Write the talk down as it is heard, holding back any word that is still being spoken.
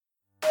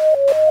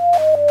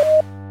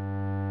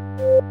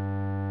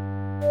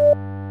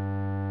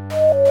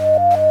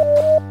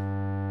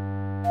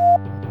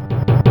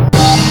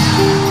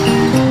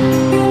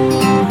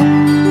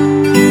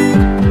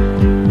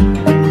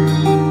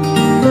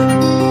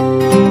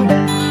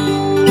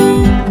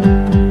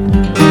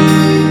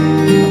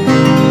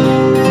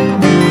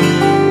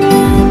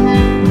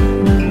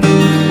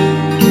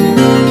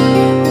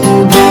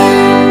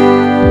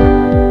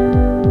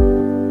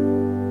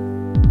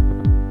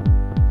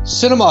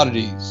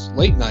Cinemodities,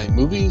 late night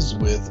movies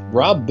with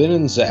Rob, Ben,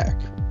 and Zach.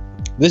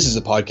 This is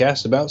a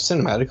podcast about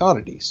cinematic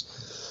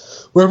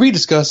oddities, where we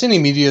discuss any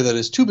media that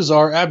is too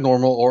bizarre,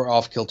 abnormal, or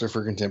off-kilter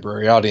for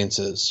contemporary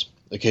audiences.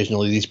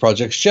 Occasionally these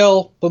projects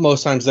gel, but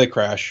most times they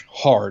crash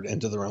hard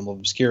into the realm of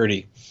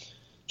obscurity.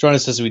 Join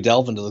us as we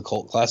delve into the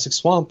cult classic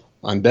swamp.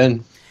 I'm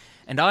Ben.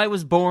 And I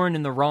was born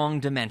in the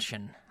wrong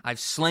dimension. I've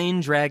slain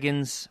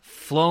dragons,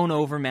 flown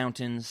over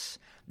mountains.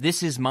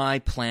 This is my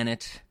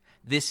planet.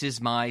 This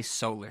is my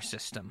solar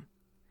system.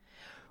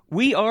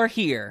 We are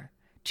here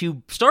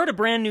to start a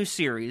brand new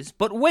series,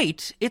 but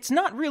wait, it's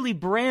not really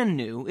brand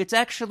new. It's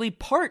actually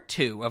part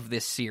 2 of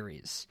this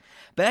series.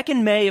 Back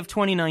in May of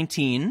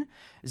 2019,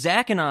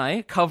 Zach and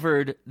I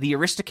covered the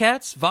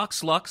Aristocats,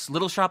 Vox Lux,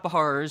 Little Shop of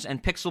Horrors,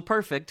 and Pixel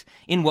Perfect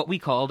in what we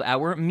called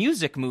our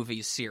Music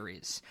Movies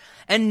series.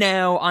 And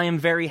now I am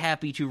very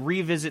happy to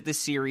revisit this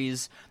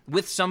series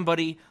with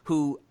somebody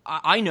who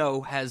I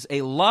know has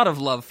a lot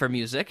of love for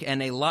music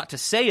and a lot to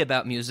say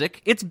about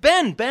music. It's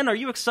Ben. Ben, are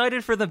you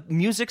excited for the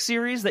music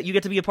series that you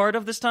get to be a part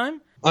of this time?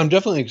 I'm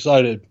definitely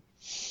excited.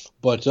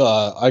 But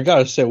I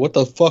gotta say, what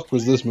the fuck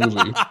was this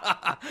movie?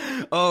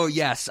 Oh,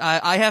 yes.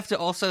 I have to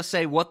also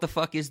say, what the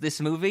fuck is this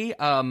movie?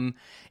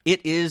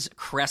 It is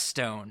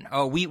Crestone.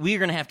 Oh, we're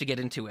going to have to get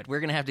into it.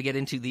 We're going to have to get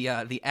into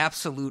the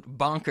absolute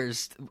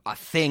bonkers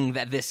thing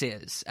that this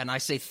is. And I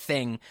say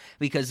thing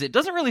because it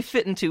doesn't really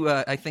fit into,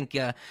 I think,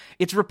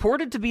 it's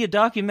reported to be a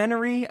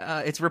documentary.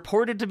 It's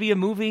reported to be a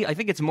movie. I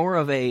think it's more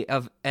of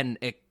an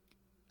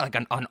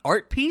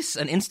art piece,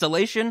 an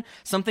installation,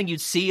 something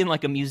you'd see in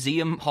like a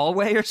museum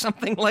hallway or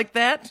something like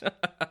that.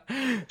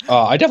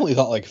 I definitely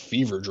thought like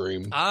Fever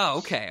Dream. Oh,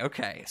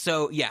 okay.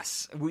 So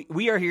yes,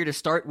 we are here to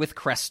start with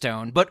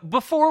Crestone. But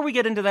before we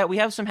get into that, we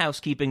have some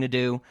housekeeping to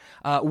do.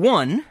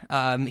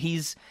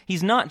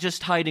 He's not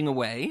just hiding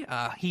away.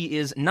 He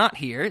is not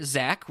here.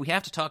 Zach, we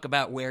have to talk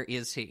about where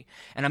is he.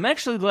 And I'm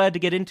actually glad to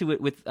get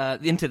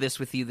into this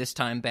with you this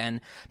time, Ben,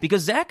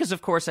 because Zach is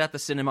of course at the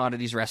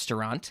Cinemodities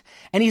restaurant,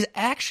 and he's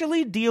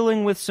actually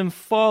dealing with some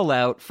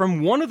fallout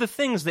from one of the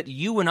things that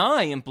you and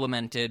I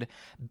implemented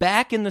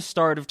back in the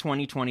start of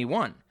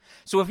 2021.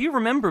 So if you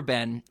remember,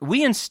 Ben,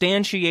 we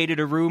instantiated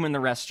a room in the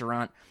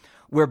restaurant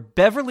where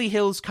Beverly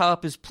Hills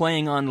Cop is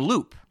playing on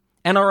loop.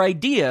 And our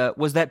idea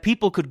was that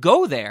people could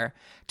go there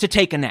to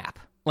take a nap.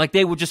 Like,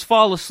 they would just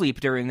fall asleep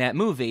during that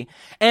movie.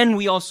 And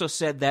we also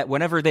said that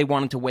whenever they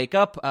wanted to wake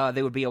up,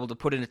 they would be able to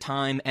put in a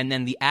time, and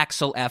then the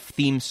Axel F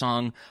theme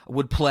song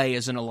would play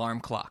as an alarm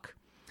clock.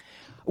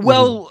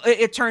 Well,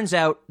 it turns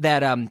out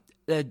that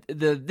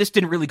this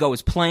didn't really go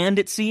as planned,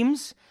 it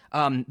seems.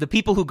 The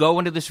people who go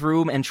into this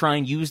room and try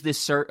and use this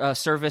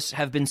service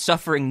have been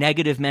suffering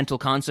negative mental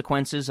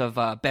consequences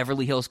of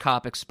Beverly Hills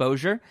Cop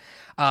exposure.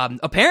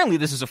 Apparently,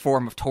 this is a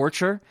form of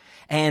torture,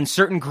 and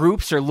certain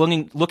groups are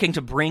looking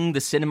to bring the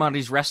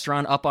Cinemodities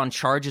restaurant up on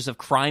charges of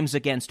crimes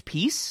against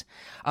peace.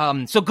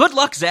 So good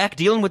luck, Zach,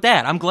 dealing with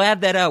that. I'm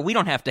glad that we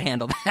don't have to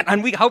handle that,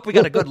 and we hope we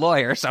got a good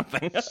lawyer or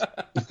something.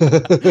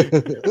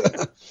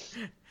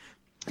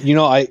 You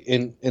know,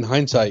 in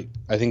hindsight,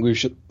 I think we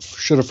should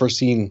have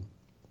foreseen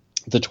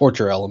the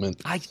torture element.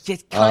 I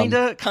just kind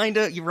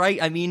of, you're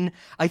right. I mean,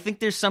 I think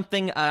there's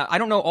something, I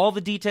don't know all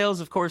the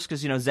details, of course, because,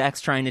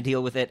 Zach's trying to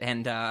deal with it,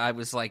 and I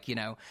was like,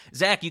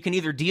 Zach, you can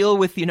either deal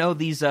with,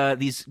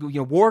 these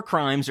war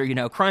crimes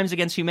or, crimes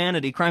against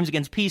humanity, crimes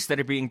against peace that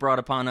are being brought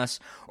upon us,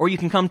 or you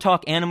can come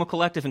talk Animal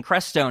Collective and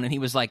Crestone, and he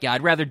was like, yeah,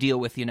 I'd rather deal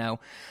with,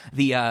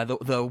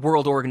 the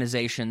world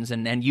organizations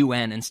and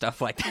UN and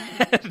stuff like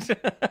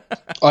that.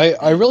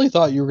 I really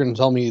thought you were going to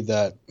tell me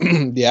that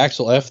the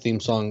Axel F theme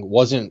song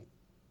wasn't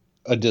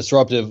a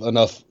disruptive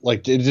enough, like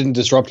it didn't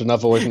disrupt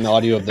enough away from the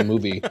audio of the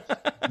movie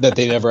that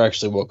they never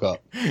actually woke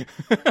up.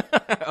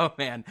 Oh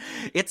man,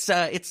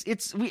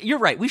 you're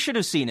right. We should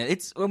have seen it.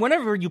 It's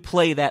whenever you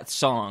play that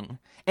song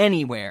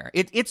anywhere,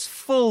 it's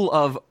full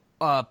of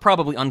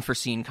probably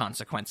unforeseen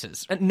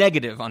consequences,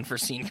 negative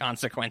unforeseen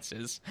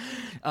consequences.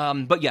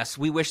 But yes,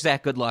 we wish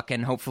Zach good luck,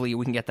 and hopefully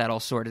we can get that all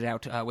sorted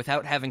out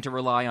without having to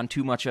rely on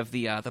too much of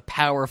the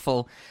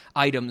powerful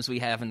items we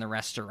have in the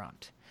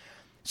restaurant.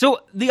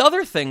 So the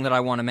other thing that I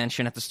want to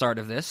mention at the start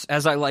of this,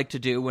 as I like to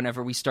do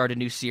whenever we start a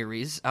new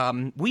series,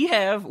 we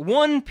have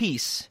one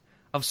piece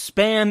of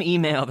spam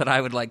email that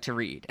I would like to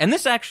read. And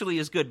this actually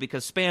is good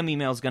because spam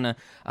email is going to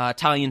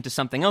tie into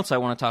something else I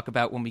want to talk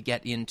about when we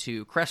get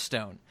into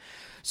Crestone.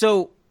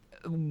 So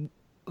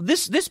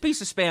this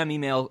piece of spam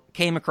email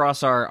came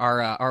across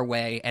our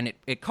way, and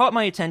it caught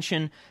my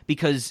attention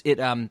because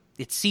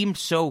it seemed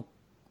so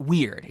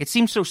weird. It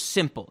seems so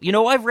simple.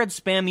 I've read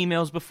spam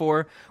emails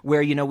before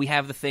where, we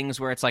have the things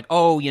where it's like,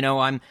 oh,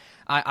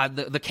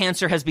 the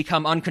cancer has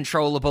become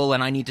uncontrollable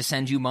and I need to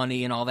send you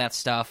money and all that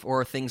stuff.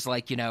 Or things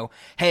like,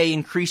 hey,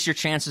 increase your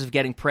chances of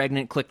getting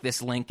pregnant, click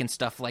this link and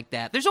stuff like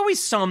that. There's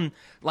always some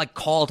like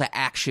call to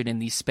action in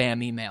these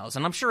spam emails,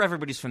 and I'm sure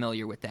everybody's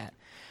familiar with that.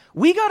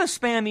 We got a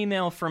spam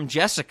email from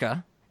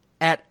Jessica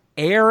at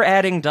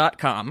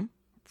airadding.com,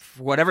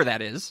 whatever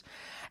that is,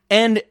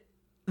 and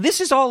this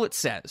is all it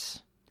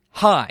says.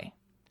 Hi.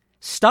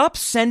 Stop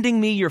sending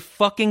me your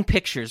fucking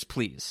pictures,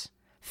 please.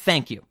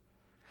 thank you.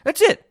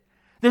 That's it.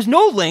 There's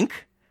no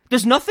link.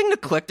 There's nothing to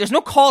click. There's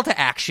no call to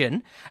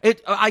action.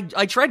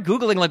 I tried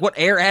Googling like what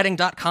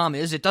airadding.com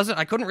is.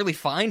 I couldn't really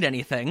find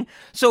anything.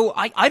 So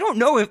I don't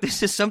know if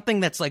this is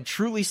something that's like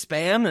truly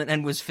spam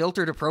and was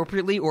filtered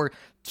appropriately, or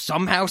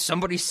somehow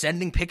somebody's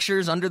sending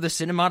pictures under the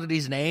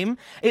Cinemodities name.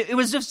 It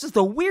was just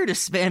the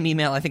weirdest spam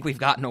email I think we've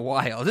got in a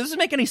while. Does this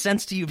make any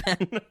sense to you,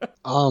 Ben?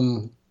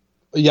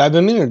 Yeah, I've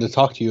been meaning to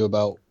talk to you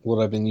about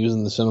what I've been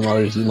using the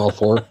Cinemodities email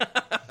for.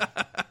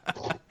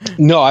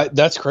 No,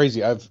 that's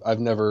crazy. I've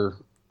never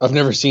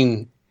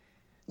seen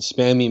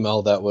spam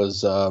email that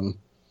was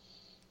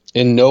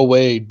in no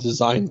way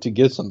designed to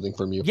get something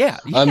from you. Yeah.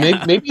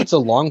 Maybe it's a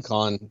long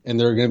con, and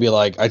they're going to be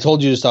like, I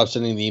told you to stop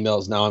sending the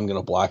emails, now I'm going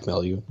to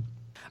blackmail you.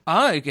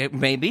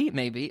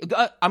 Maybe.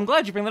 I'm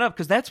glad you bring that up,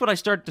 because that's what I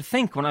started to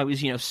think when I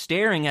was,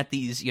 staring at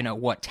these,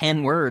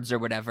 10 words or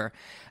whatever.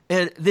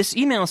 This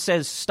email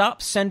says,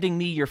 stop sending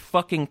me your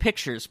fucking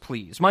pictures,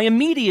 please. My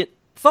immediate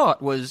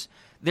thought was,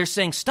 they're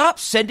saying, stop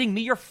sending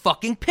me your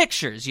fucking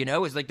pictures,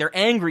 It's like they're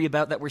angry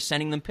about that we're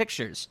sending them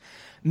pictures.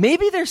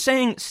 Maybe they're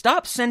saying,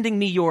 stop sending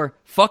me your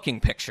fucking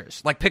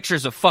pictures, like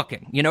pictures of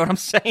fucking. You know what I'm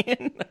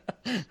saying?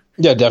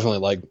 Yeah, definitely,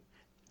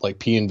 like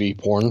P&V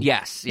porn.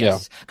 Yes.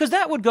 Because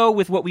that would go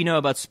with what we know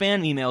about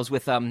spam emails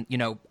with,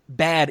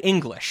 bad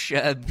English.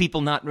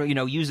 People not,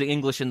 using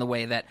English in the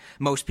way that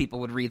most people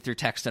would read through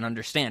text and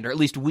understand, or at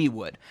least we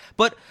would.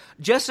 But,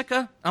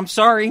 Jessica, I'm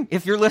sorry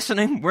if you're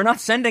listening. We're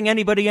not sending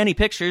anybody any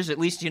pictures. At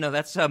least,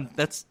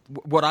 that's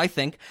what I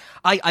think.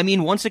 I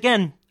mean, once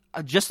again,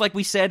 just like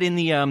we said in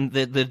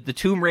the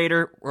Tomb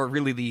Raider, or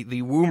really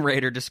the Womb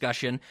Raider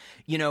discussion,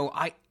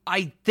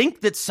 I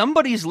think that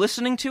somebody's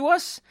listening to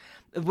us.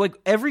 Like,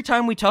 every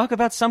time we talk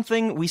about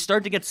something, we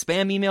start to get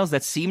spam emails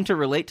that seem to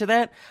relate to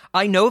that.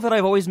 I know that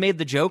I've always made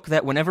the joke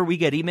that whenever we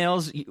get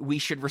emails, we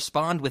should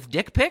respond with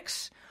dick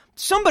pics.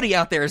 Somebody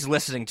out there is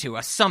listening to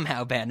us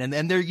somehow, Ben,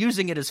 and they're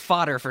using it as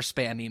fodder for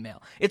spam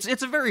email. It's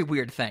a very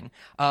weird thing.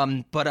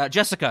 But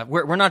Jessica,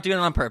 we're not doing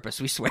it on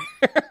purpose, we swear.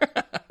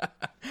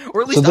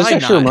 Or at least so this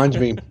actually reminds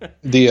me,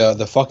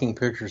 the fucking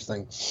pictures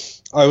thing.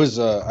 I was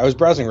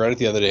browsing Reddit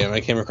the other day, and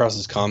I came across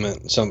this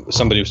comment.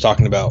 Somebody was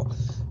talking about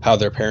how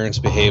their parents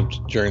behaved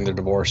during their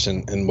divorce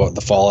and what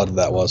the fallout of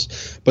that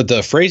was. But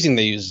the phrasing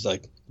they used is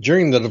like,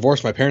 during the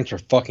divorce, my parents were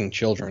fucking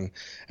children.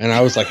 And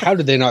I was like, how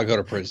did they not go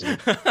to prison?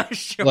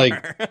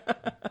 Sure.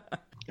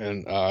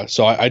 And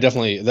so I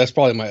definitely, that's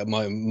probably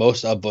my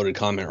most upvoted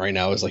comment right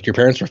now is like, your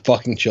parents were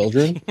fucking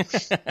children?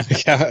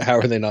 Like, how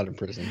are they not in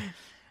prison?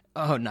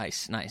 Oh,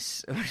 nice.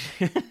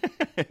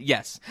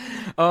 Yes.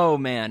 Oh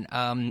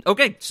man.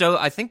 Okay, so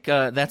I think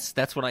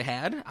that's what I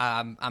had.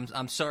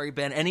 I'm sorry,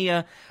 Ben.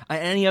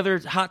 Any other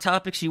hot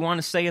topics you want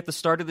to say at the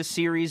start of the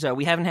series?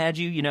 We haven't had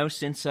you,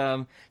 since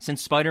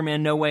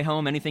Spider-Man: No Way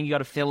Home. Anything you got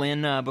to fill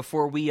in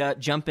before we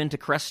jump into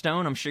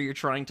Creststone? I'm sure you're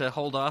trying to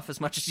hold off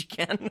as much as you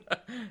can.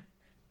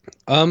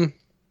 I'm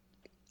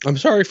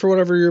sorry for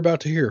whatever you're about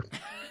to hear,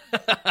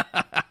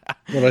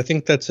 but I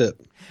think that's it.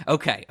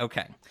 Okay.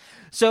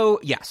 So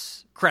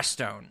yes,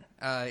 Creststone.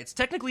 It's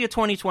technically a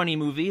 2020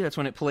 movie. That's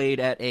when it played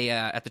at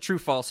the True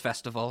False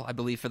Festival, I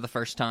believe, for the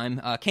first time.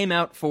 Came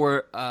out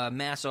for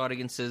mass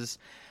audiences.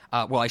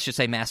 Well, I should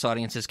say mass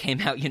audiences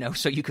came out,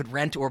 so you could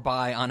rent or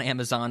buy on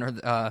Amazon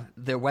or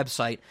their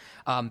website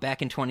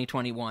back in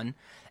 2021.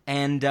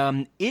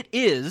 And it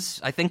is,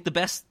 I think the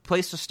best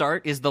place to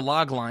start is the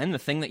log line. The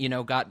thing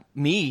that, got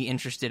me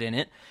interested in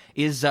it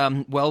is,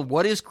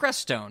 what is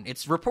Creststone?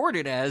 It's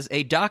reported as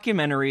a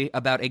documentary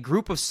about a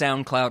group of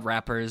SoundCloud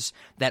rappers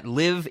that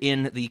live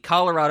in the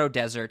Colorado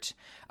desert,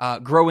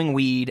 growing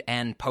weed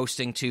and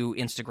posting to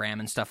Instagram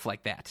and stuff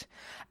like that.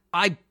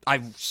 I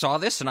saw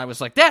this and I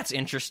was like, that's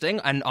interesting.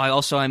 And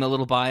I'm a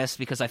little biased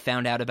because I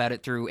found out about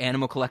it through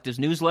Animal Collective's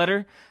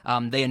newsletter.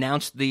 They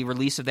announced the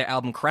release of their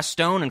album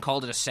Creststone and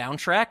called it a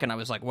soundtrack. And I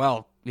was like,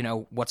 well,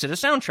 what's it a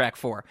soundtrack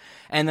for?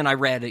 And then I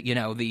read,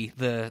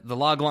 the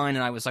log line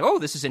and I was like, oh,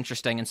 this is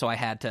interesting. And so I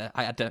had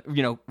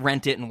to,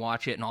 rent it and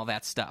watch it and all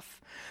that stuff.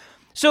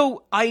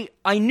 So I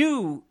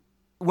knew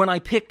when I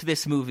picked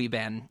this movie,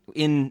 Ben,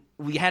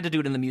 we had to do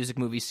it in the music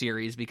movie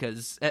series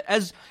because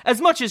as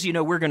much as,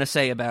 we're going to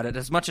say about it,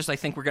 as much as I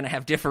think we're going to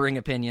have differing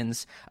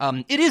opinions,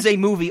 it is a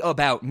movie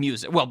about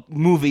music. Well,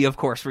 movie, of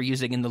course, we're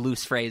using in the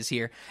loose phrase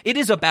here. It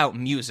is about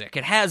music.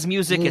 It has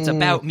music. It's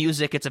about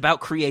music. It's about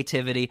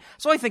creativity.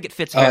 So I think it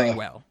fits very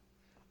well.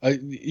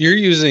 You're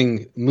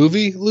using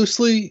movie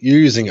loosely. You're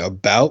using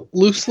about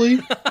loosely.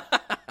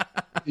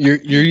 You're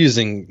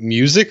using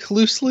music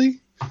loosely.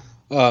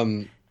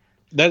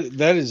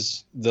 That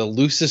is the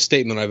loosest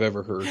statement I've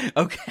ever heard.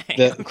 Okay.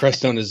 That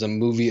Creststone is a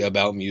movie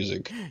about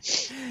music.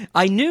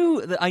 I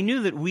knew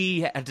that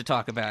we had to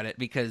talk about it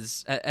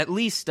because at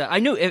least I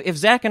knew if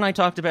Zach and I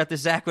talked about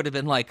this, Zach would have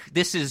been like,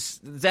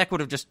 Zach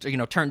would have just,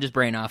 turned his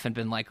brain off and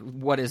been like,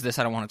 what is this?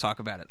 I don't want to talk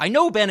about it. I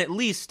know Ben at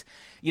least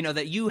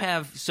that you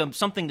have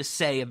something to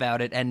say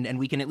about it, and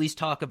we can at least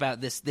talk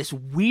about this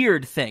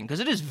weird thing, because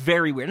it is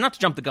very weird. Not to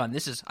jump the gun,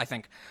 this is, I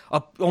think,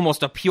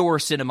 almost a pure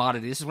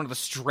cinematography. This is one of the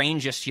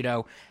strangest,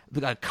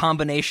 a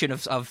combination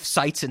of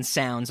sights and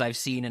sounds I've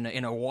seen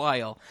in a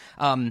while.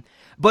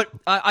 But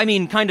I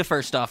mean, kind of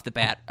first off the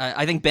bat,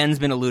 I think Ben's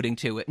been alluding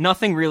to it.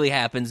 Nothing really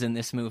happens in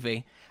this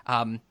movie.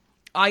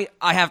 I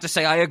have to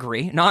say I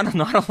agree. Not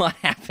a lot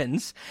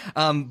happens,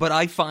 but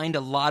I find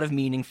a lot of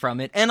meaning from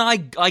it, and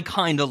I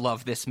kind of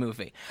love this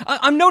movie.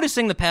 I'm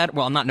noticing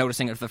well, I'm not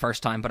noticing it for the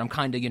first time, but I'm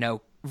kind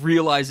of,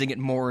 realizing it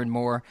more and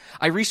more.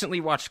 I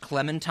recently watched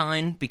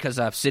Clementine because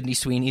Sydney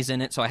Sweeney's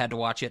in it, so I had to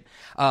watch it.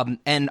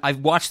 And I've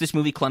watched this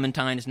movie,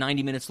 Clementine. It's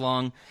 90 minutes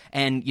long,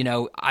 and,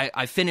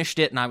 I finished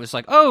it, and I was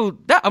like,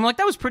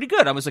 that was pretty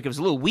good. I was like, it was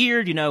a little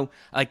weird,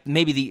 like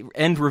maybe the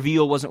end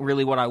reveal wasn't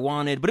really what I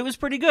wanted, but it was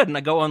pretty good. And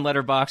I go on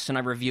Letterboxd and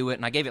I review it,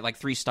 and I gave it like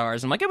 3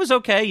 stars. I'm like, it was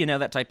okay,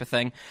 that type of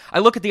thing. I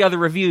look at the other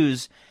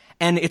reviews,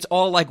 and it's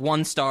all like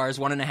 1 stars,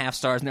 1.5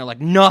 stars, and they're like,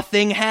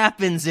 nothing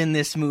happens in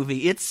this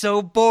movie. It's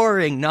so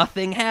boring.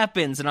 Nothing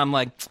happens. And I'm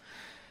like,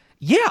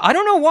 yeah, I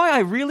don't know why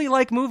I really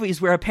like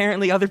movies where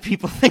apparently other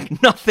people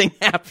think nothing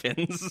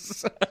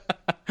happens.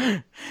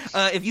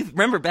 If you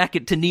remember back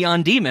to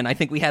Neon Demon, I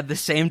think we had the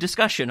same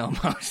discussion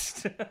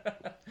almost.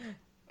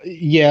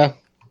 Yeah,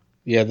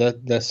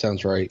 that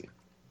sounds right.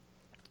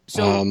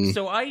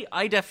 So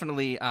I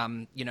definitely,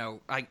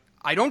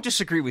 I don't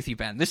disagree with you,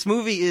 Ben. This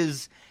movie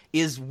is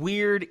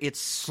weird,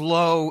 it's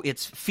slow,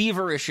 it's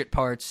feverish at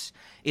parts.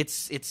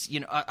 It's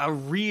a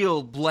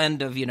real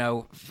blend of,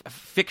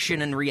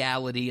 fiction and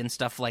reality and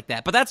stuff like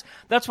that. But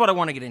that's what I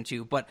want to get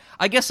into. But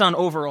I guess on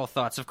overall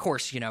thoughts, of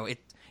course,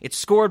 it's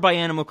scored by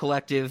Animal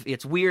Collective.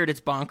 It's weird,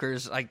 it's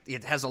bonkers.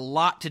 It has a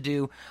lot to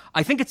do.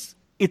 I think it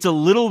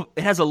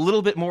has a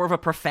little bit more of a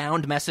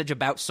profound message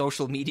about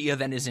social media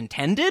than is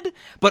intended,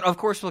 but of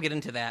course we'll get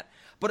into that.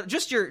 But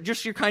just your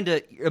kind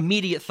of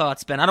immediate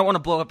thoughts, Ben. I don't want to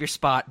blow up your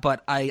spot,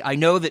 but I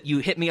know that you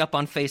hit me up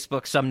on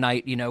Facebook some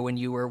night, when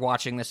you were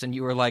watching this, and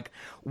you were like,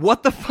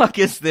 what the fuck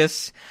is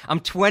this?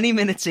 I'm 20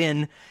 minutes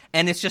in,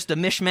 and it's just a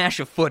mishmash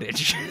of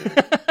footage.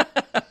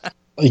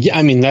 Yeah,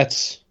 I mean,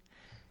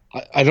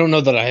 I don't know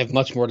that I have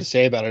much more to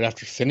say about it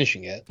after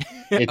finishing it.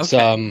 It's,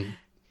 okay.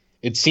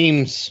 It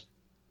seems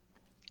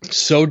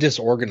so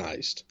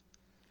disorganized.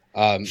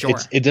 Sure.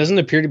 It doesn't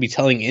appear to be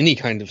telling any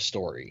kind of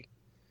story.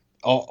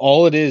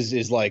 All it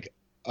is like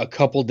a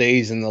couple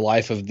days in the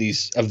life of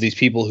these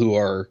people who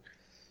are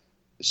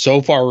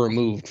so far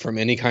removed from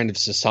any kind of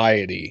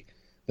society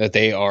that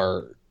they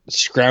are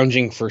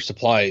scrounging for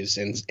supplies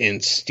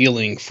and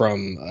stealing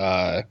from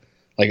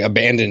like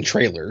abandoned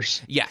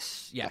trailers.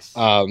 Yes.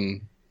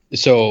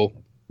 So,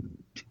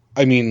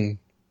 I mean,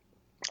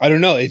 I don't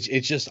know.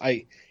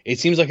 It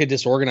seems like a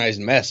disorganized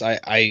mess.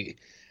 I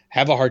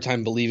have a hard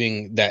time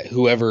believing that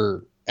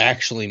whoever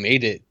actually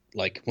made it,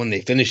 like when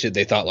they finished it,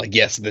 they thought like,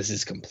 yes, this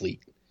is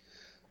complete.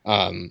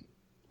 I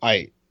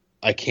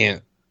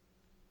can't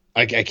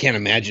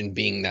imagine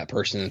being that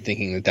person and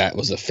thinking that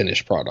was a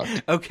finished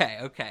product.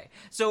 Okay.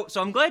 So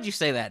I'm glad you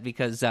say that,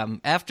 because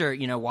after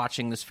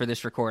watching this for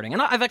this recording,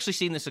 and I've actually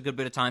seen this a good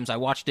bit of times. I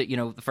watched it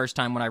the first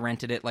time when I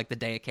rented it, like the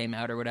day it came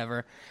out or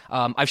whatever.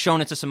 I've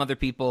shown it to some other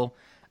people.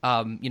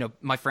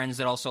 My friends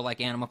that also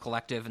like Animal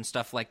Collective and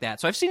stuff like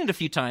that. So I've seen it a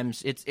few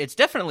times. It's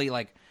definitely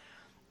like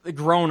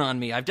grown on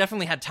me. I've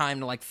definitely had time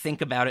to like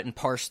think about it and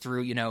parse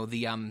through,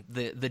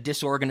 the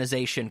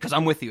disorganization, because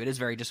I'm with you. It is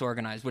very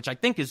disorganized, which I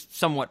think is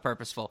somewhat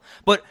purposeful.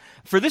 But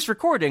for this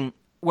recording,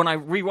 when I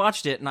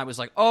rewatched it and I was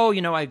like,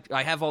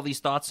 I have all these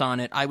thoughts on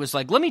it, I was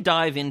like, let me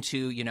dive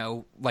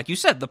into, like you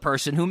said, the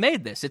person who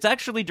made this. It's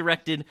actually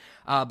directed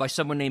by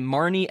someone named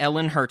Marnie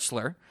Ellen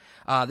Hertzler.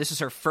 This is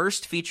her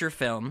first feature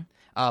film.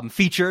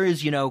 Feature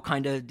is,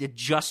 kind of, it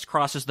just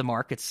crosses the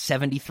mark. It's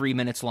 73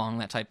 minutes long,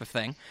 that type of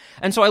thing.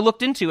 And so I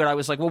looked into it. I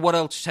was like, well, what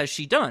else has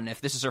she done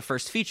if this is her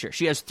first feature?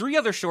 She has 3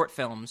 other short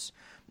films.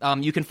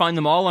 You can find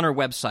them all on her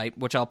website,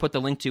 which I'll put the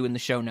link to in the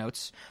show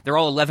notes. They're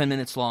all 11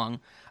 minutes long.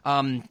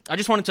 I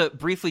just wanted to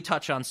briefly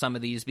touch on some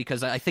of these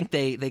because I think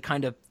they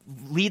kind of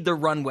lead the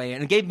runway,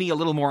 and it gave me a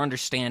little more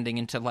understanding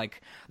into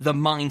like the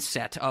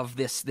mindset of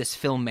this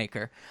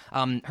filmmaker.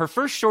 Her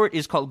first short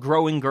is called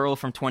Growing Girl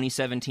from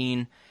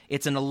 2017.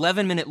 It's an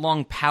 11-minute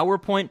long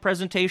PowerPoint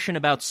presentation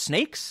about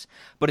snakes,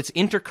 but it's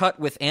intercut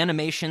with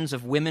animations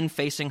of women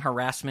facing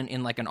harassment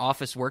in like an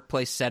office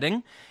workplace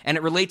setting, and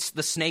it relates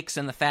the snakes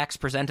and the facts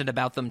presented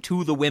about them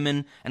to the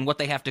women and what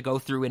they have to go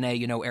through in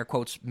a, air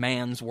quotes,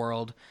 man's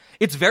world.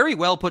 It's very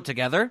well put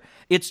together.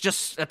 It's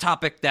just a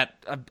topic that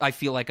I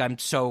feel like I'm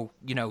so,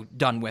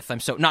 done with.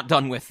 I'm so not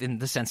done with in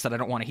the sense that I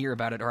don't want to hear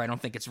about it or I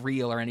don't think it's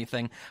real or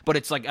anything, but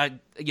it's like,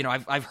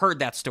 I've heard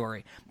that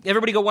story.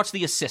 Everybody go watch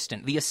The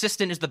Assistant. The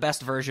Assistant is the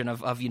best version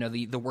of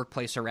the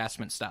workplace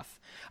harassment stuff.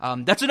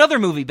 That's another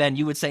movie, Ben,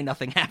 you would say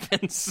nothing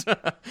happens.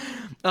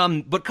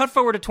 But cut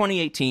forward to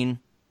 2018.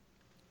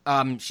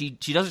 She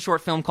does a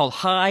short film called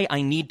Hi,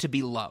 I Need to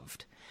Be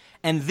Loved.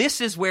 And this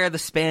is where the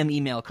spam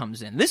email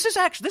comes in. This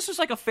is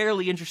like a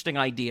fairly interesting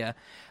idea.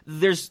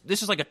 This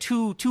is like a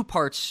two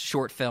parts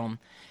short film.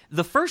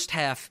 The first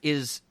half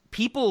is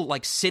people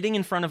like sitting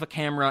in front of a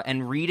camera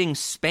and reading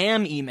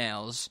spam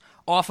emails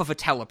off of a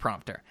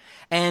teleprompter.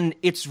 And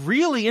it's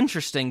really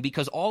interesting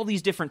because all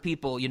these different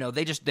people,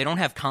 they don't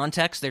have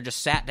context. They're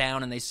just sat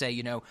down and they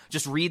say,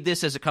 just read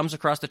this as it comes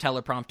across the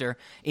teleprompter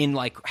in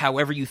like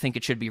however you think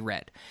it should be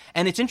read.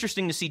 And it's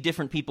interesting to see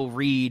different people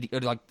read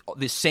like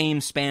the same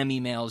spam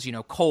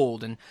emails,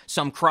 cold, and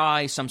some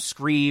cry, some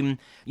scream,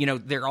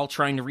 they're all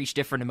trying to reach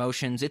different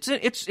emotions.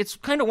 It's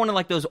kind of one of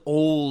like those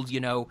old,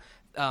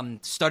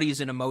 studies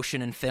in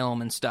emotion and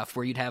film and stuff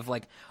where you'd have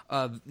like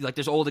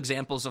there's old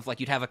examples of like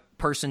you'd have a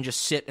person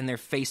just sit and they're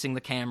facing the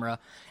camera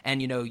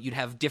and you'd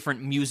have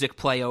different music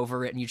play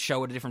over it and you'd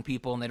show it to different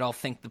people and they'd all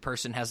think the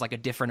person has like a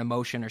different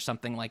emotion or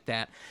something like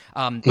that.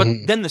 But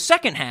then the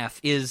second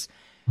half is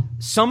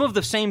some of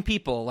the same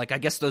people, like I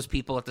guess those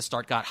people at the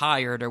start got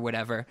hired or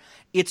whatever.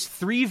 It's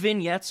 3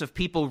 vignettes of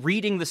people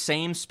reading the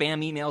same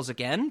spam emails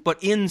again,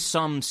 but in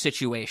some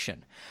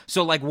situation.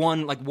 So like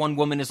one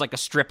woman is like a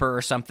stripper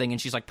or something,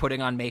 and she's like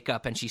putting on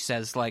makeup, and she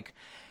says like,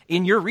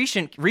 in your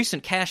recent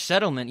cash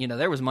settlement,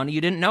 there was money you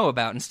didn't know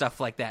about and stuff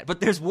like that. But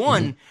there's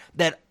one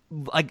that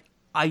like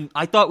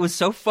I thought was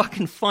so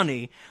fucking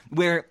funny,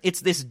 where it's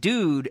this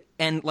dude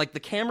and like the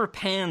camera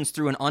pans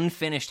through an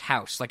unfinished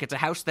house. Like it's a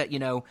house that,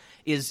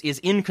 is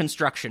in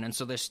construction. And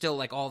so there's still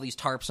like all these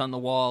tarps on the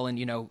wall and,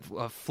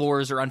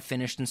 floors are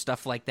unfinished and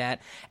stuff like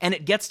that. And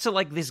it gets to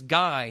like this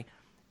guy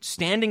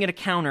standing at a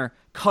counter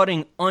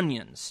cutting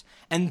onions,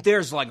 and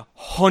there's like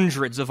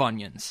hundreds of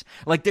onions.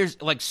 Like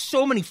there's like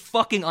so many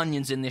fucking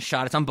onions in this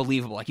shot. It's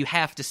unbelievable. Like you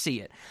have to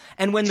see it.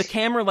 And when the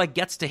camera like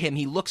gets to him,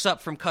 he looks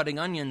up from cutting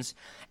onions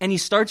and he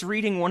starts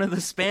reading one of the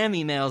spam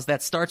emails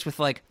that starts with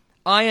like,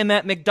 "I am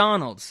at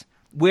McDonald's.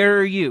 Where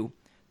are you?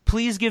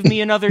 Please give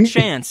me another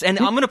chance." And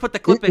I'm going to put the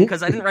clip in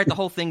because I didn't write the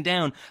whole thing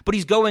down. But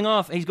he's going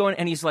off, and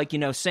he's like,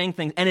 saying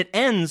things. And it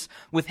ends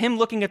with him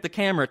looking at the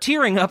camera,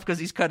 tearing up because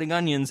he's cutting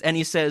onions. And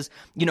he says,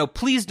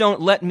 "Please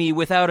don't let me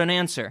without an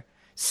answer.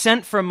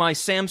 Sent from my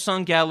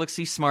Samsung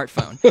Galaxy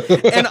smartphone."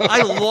 And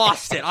I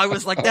lost it. I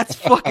was like, that's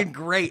fucking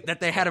great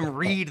that they had him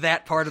read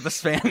that part of the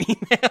spam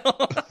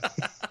email.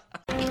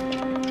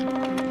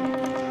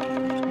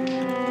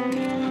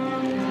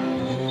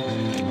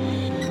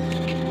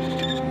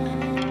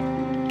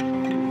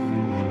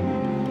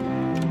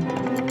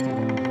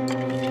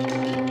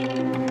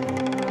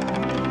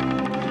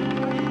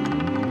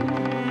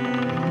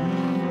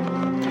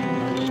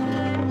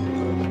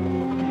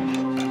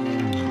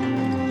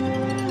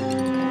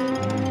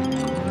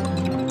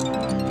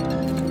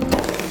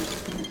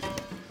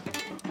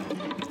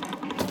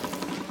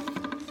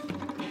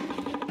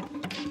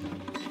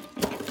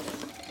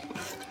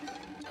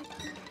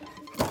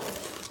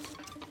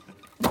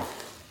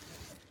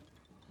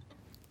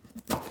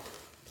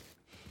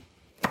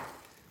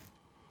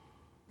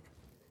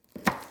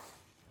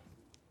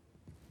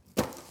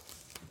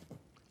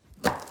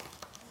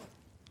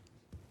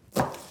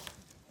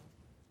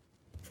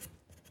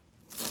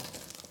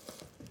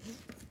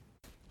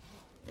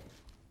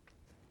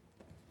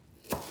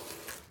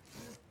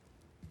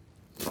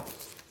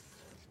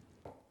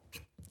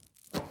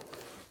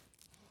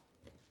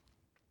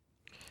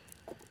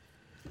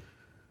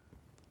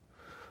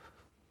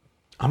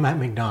 I'm at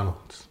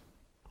McDonald's.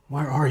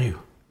 Where are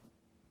you?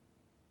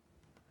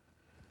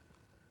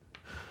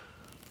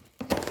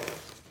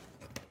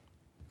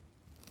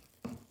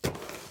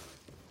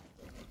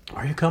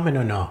 Are you coming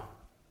or no?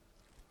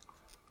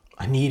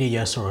 I need a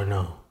yes or a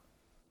no.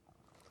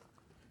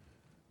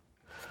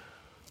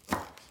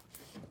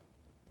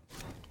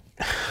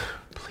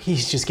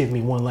 Please just give me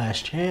one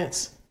last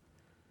chance.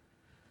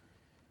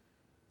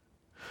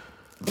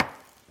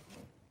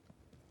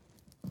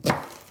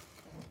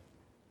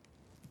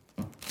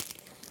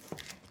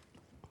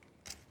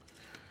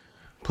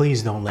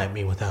 Please don't let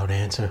me without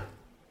answer.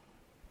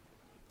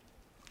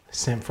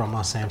 Sent from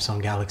my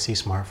Samsung Galaxy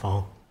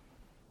smartphone.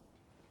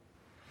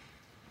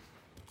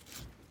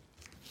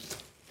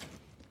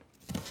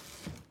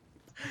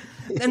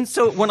 And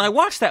so when I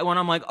watched that one,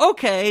 I'm like,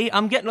 okay,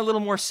 I'm getting a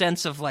little more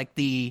sense of like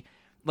the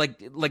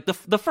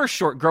first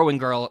short, Growing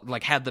Girl,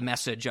 like had the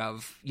message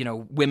of,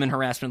 women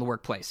harassment in the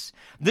workplace.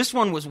 This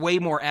one was way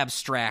more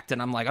abstract, and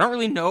I'm like, I don't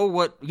really know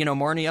what,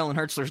 Marnie Ellen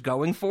Hertzler's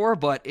going for,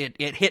 but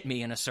it hit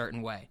me in a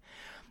certain way.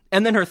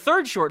 And then her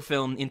third short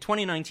film in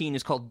 2019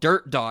 is called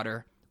Dirt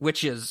Daughter,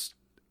 which is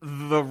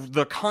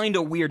the kind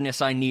of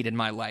weirdness I need in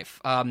my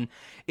life.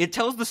 It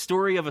tells the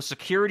story of a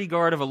security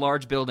guard of a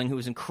large building who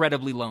is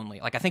incredibly lonely.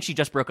 Like, I think she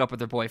just broke up with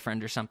her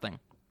boyfriend or something.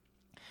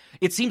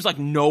 It seems like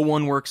no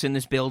one works in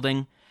this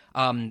building.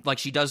 Like,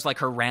 she does, like,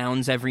 her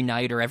rounds every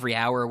night or every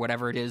hour or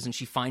whatever it is, and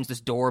she finds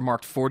this door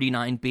marked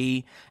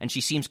 49B, and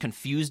she seems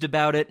confused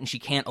about it, and she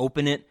can't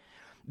open it.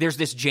 There's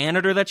this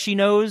janitor that she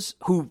knows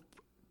who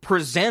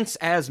presents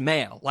as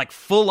male, like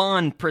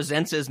full-on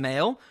presents as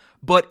male,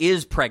 but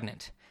is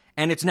pregnant.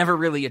 And it's never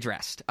really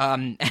addressed.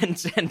 And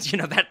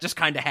that just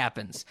kind of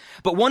happens.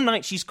 But one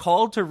night she's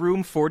called to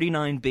room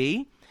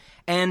 49B,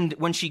 And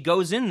when she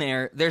goes in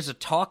there, there's a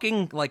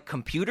talking like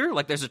computer,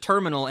 like there's a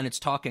terminal and it's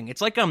talking.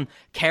 It's like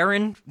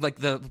Karen, like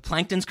the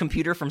Plankton's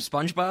computer from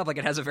SpongeBob, like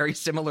it has a very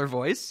similar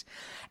voice.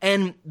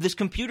 And this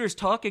computer's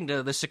talking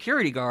to the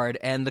security guard,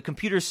 and the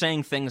computer's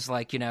saying things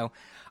like,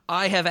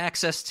 I have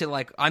access to,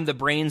 like, I'm the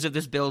brains of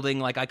this building,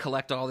 like, I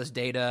collect all this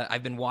data,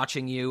 I've been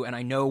watching you, and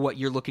I know what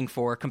you're looking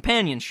for,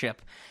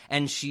 companionship.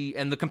 And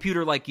the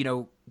computer, like,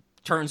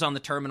 turns on the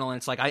terminal, and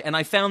it's like,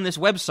 I found this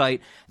website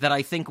that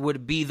I think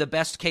would be the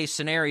best case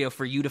scenario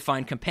for you to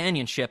find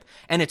companionship,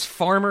 and it's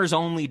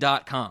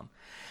farmersonly.com.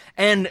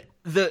 And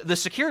the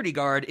security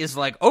guard is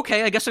like,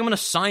 okay, I guess I'm going to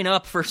sign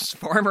up for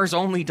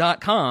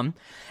farmersonly.com,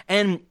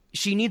 and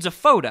she needs a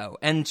photo,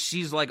 and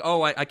she's like,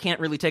 oh, I can't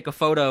really take a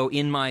photo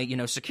in my,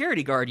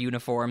 security guard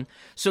uniform,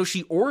 so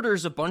she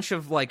orders a bunch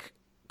of, like,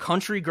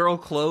 country girl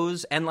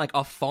clothes and, like,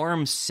 a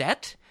farm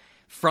set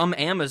from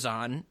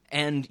Amazon,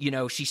 and,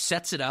 she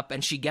sets it up,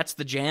 and she gets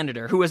the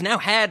janitor, who has now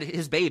had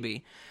his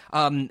baby,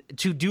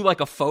 to do, like,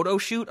 a photo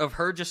shoot of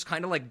her just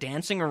kind of, like,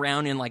 dancing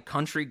around in, like,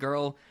 country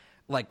girl,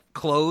 like,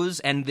 clothes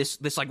and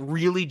this like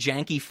really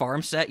janky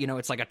farm set.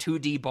 It's like a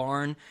 2D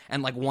barn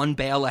and like one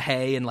bale of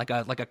hay and like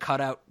a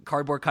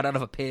cardboard cutout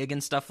of a pig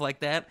and stuff like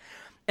that.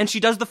 And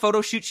she does the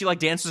photo shoot. She like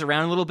dances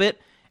around a little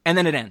bit, and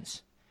then it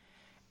ends.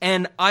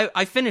 And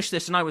I finished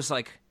this and I was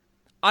like,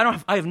 I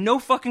have no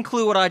fucking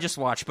clue what I just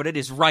watched, but it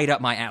is right up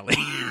my alley.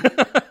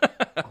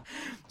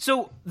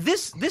 So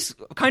this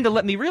kind of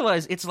let me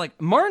realize it's like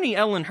Marnie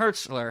Ellen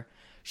Hertzler.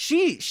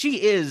 She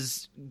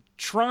is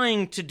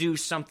trying to do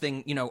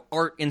something,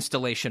 art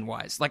installation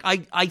wise. Like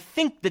I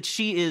think that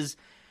she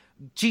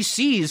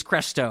sees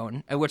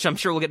Crestone, which I'm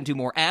sure we'll get into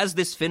more, as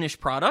this finished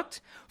product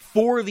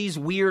for these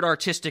weird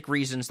artistic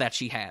reasons that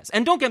she has.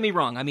 And don't get me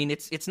wrong, I mean,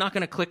 it's not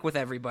going to click with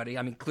everybody.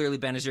 I mean, clearly,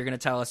 Ben, as you're going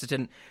to tell us, it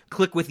didn't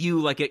click with you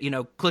like it,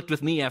 clicked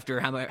with me after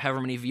however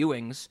many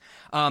viewings.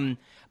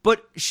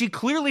 But she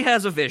clearly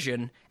has a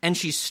vision, and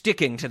she's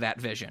sticking to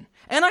that vision.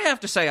 And I have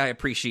to say I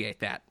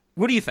appreciate that.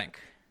 What do you think?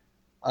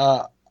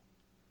 I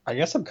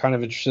guess I'm kind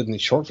of interested in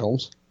these short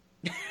films.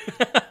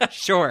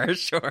 Sure.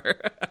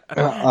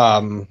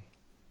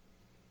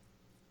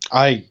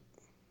 I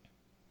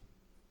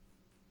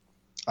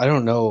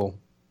don't know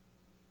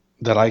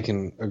that I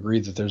can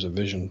agree that there's a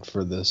vision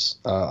for this.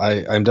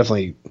 I'm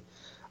definitely,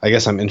 I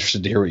guess I'm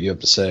interested to hear what you have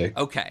to say.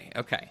 Okay.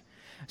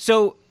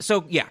 So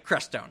yeah,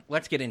 Crestone.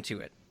 Let's get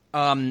into it.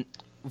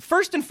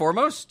 First and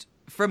foremost,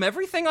 from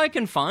everything I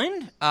can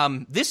find,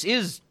 this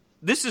is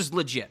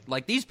legit.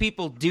 Like, these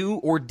people do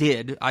or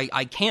did.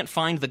 I can't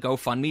find the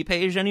GoFundMe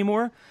page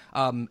anymore.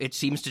 It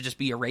seems to just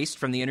be erased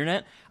from the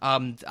internet.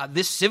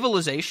 This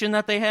civilization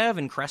that they have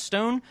in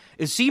Crestone,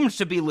 it seems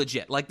to be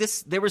legit. Like,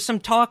 there was some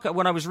talk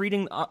when I was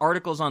reading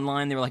articles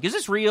online. They were like, is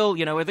this real?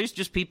 Are these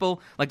just people?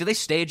 Like, do they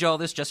stage all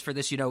this just for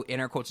this,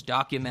 air quotes,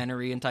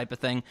 documentary and type of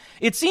thing?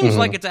 It seems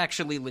like it's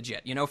actually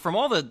legit. From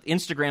all the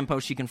Instagram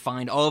posts you can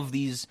find of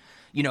these,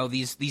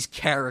 these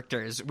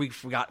characters,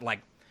 we've got, like,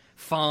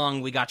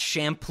 Fong, we got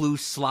Shampoo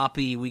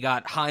Sloppy, we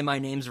got Hi, My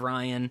Name's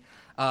Ryan,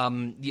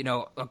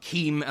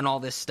 Akeem and all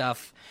this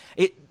stuff.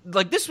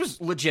 This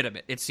was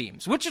legitimate, it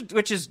seems,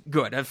 which is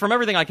good from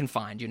everything I can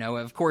find.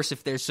 Of course,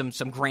 if there's some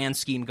grand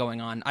scheme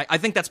going on, I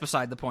think that's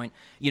beside the point.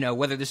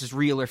 Whether this is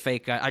real or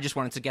fake, I just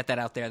wanted to get that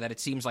out there, that it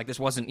seems like this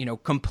wasn't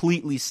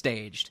completely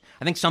staged.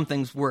 I think some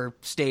things were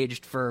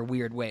staged for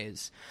weird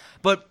ways,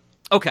 but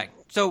okay.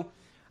 So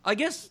I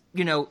guess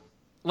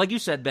like you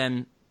said,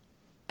 Ben,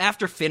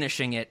 after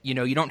finishing it,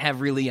 you don't have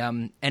really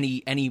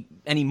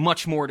any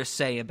much more to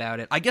say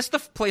about it. I guess the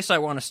place I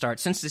want to start,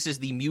 since this is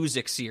the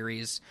music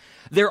series,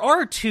 there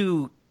are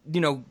two,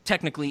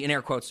 technically, in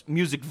air quotes,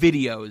 music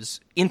videos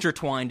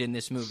intertwined in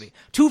this movie.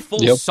 Two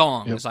full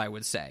songs, I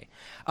would say.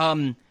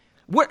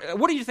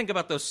 What do you think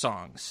about those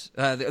songs?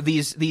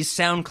 These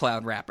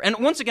SoundCloud rappers, and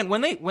once again,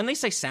 when they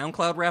say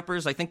SoundCloud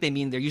rappers, I think they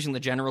mean they're using the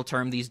general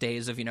term these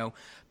days of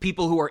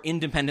people who are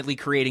independently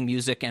creating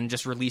music and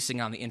just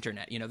releasing on the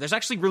internet. There's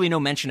actually really no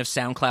mention of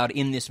SoundCloud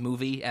in this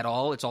movie at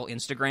all. It's all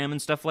Instagram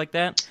and stuff like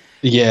that.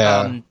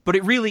 Yeah, but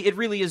it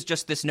really is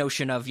just this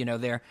notion of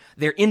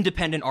they're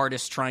independent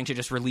artists trying to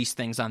just release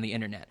things on the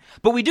internet.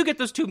 But we do get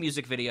those two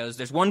music videos.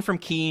 There's one from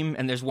Keem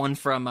and there's one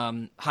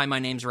from Hi, My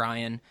Name's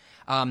Ryan.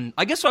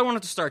 I guess I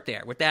wanted to start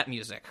there with that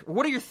music.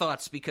 What are your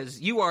thoughts?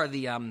 Because you are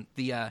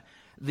the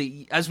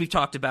as we've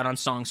talked about on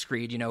Song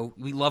Screed,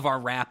 we love our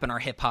rap and our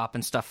hip hop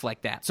and stuff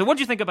like that. So what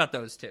do you think about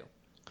those two?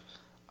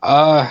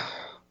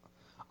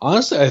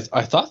 Honestly,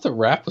 I thought the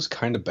rap was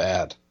kind of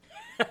bad.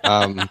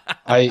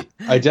 I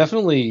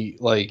definitely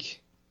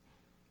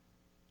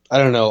I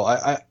don't know.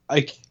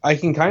 I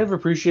can kind of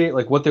appreciate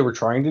like what they were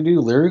trying to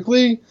do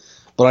lyrically,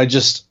 but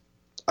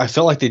I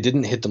felt like they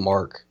didn't hit the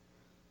mark.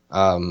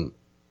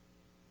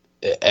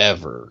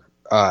 Ever.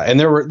 And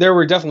there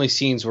were definitely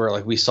scenes where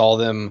like we saw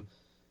them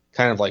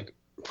kind of like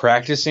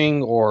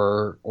practicing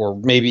or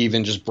maybe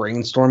even just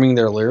brainstorming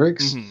their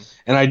lyrics. Mm-hmm.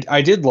 And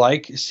I did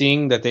like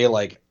seeing that they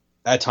like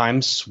at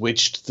times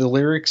switched the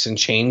lyrics and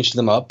changed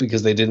them up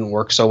because they didn't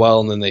work so well,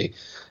 and then they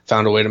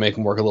found a way to make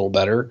them work a little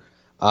better.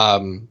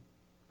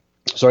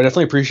 So I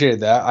definitely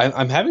appreciated that.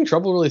 I'm having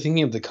trouble really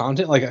thinking of the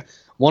content. Like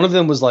one of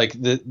them was like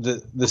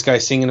this guy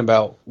singing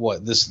about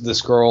what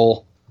this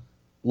girl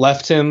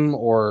left him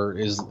or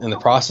is in the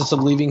process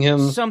of leaving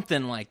him.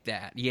 Something like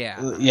that.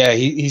 Yeah. Yeah.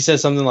 He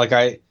says something like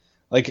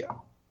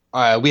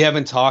we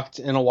haven't talked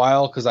in a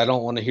while because I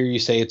don't want to hear you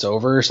say it's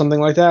over or something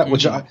like that.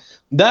 Which I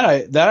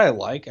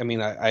like. I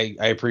mean, I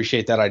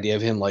appreciate that idea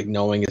of him like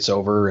knowing it's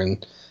over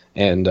and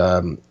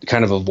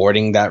kind of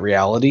avoiding that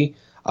reality.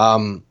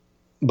 But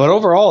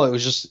overall,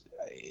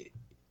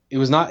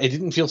 it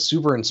didn't feel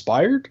super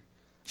inspired.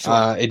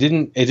 Sure. It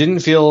didn't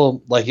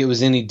feel like it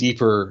was any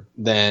deeper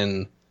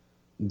than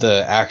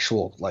the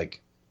actual like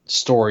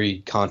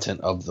story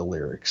content of the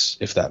lyrics,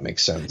 if that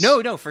makes sense.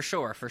 No, for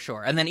sure.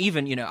 And then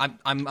even, you know,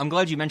 I'm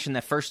glad you mentioned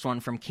that first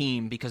one from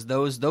Keem, because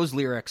those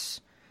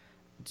lyrics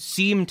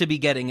seem to be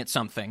getting at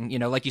something, you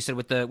know, like you said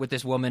with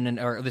this woman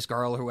or this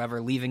girl or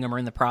whoever leaving him or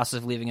in the process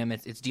of leaving him.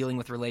 It's dealing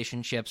with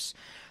relationships.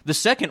 The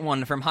second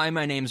one from Hi,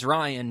 My Name's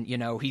Ryan, you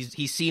know,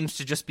 he seems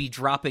to just be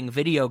dropping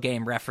video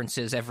game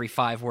references every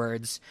 5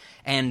 words,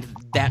 and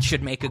that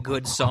should make a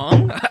good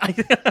song.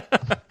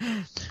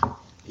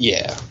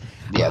 Yeah,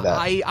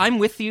 that. I'm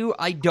with you.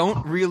 I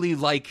don't really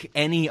like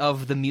any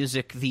of the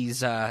music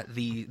these I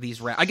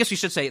guess you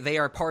should say they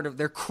are part of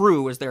their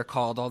crew, as they're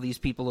called. All these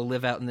people who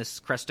live out in this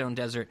Crestone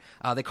Desert.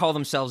 They call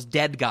themselves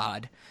Dead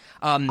God.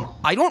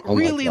 I don't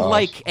really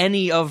like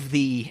any of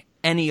the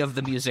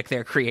music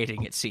they're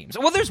creating, it seems.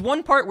 Well, there's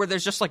one part where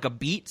there's just like a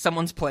beat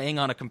someone's playing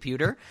on a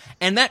computer,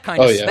 and that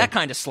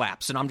kind of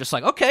slaps, and I'm just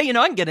like, okay, you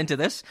know, I can get into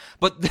this,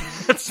 but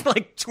it's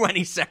like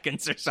 20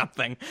 seconds or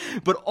something.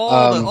 But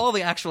all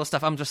the actual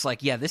stuff, I'm just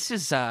like, yeah, this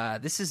is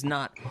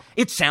not.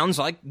 It sounds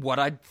like what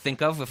I'd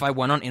think of if I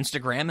went on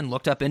Instagram and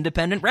looked up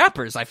independent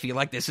rappers. I feel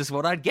like this is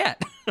what I'd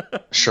get.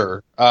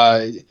 Sure.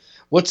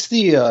 What's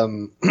the?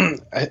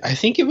 I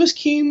think it was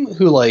Keem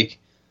who like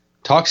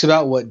talks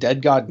about what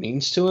Dead God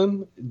means to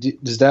him.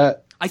 Does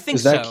that? I think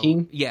is that so.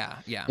 Keem? Yeah.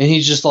 And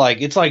he's just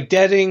like, it's like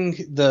deading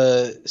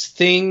the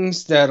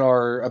things that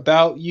are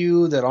about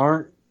you that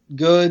aren't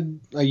good.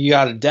 Like, you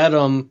got to dead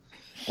them,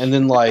 and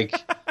then like,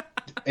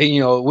 and you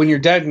know, when you're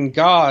dead in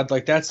God,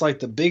 like that's like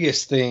the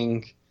biggest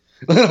thing.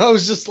 I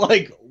was just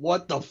like,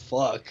 what the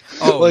fuck?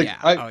 Oh like,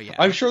 yeah.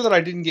 I'm sure that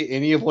I didn't get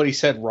any of what he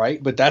said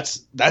right, but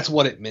that's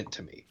what it meant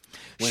to me.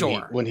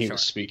 When he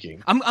was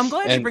speaking. I'm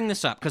glad you bring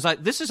this up, because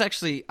this is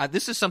actually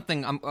this is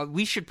something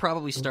we should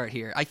probably start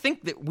here. I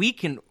think that we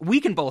can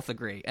both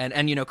agree,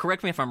 and you know,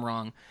 correct me if I'm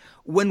wrong.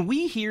 When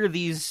we hear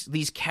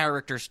these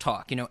characters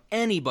talk, you know,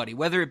 anybody,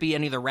 whether it be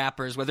any of the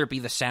rappers, whether it be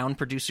the sound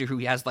producer who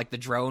has like the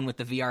drone with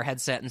the VR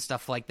headset and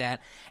stuff like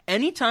that,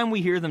 anytime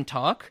we hear them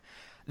talk,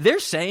 they're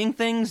saying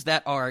things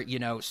that are, you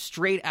know,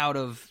 straight out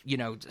of, you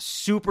know,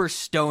 super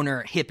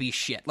stoner hippie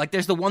shit. Like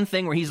there's the one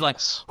thing where he's like,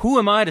 who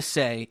am I to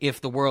say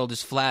if the world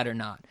is flat or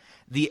not?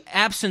 The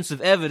absence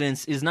of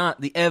evidence is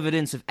not the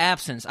evidence of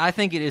absence. I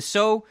think it is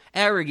so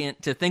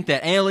arrogant to think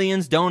that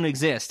aliens don't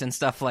exist and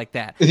stuff like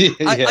that. Yeah.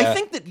 I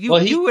think that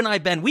you and I,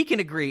 Ben, we can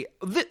agree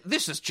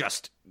this is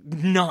just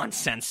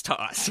nonsense to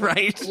us,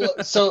 right?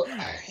 Well, so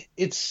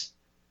it's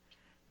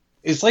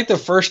like the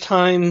first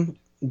time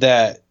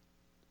that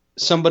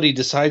somebody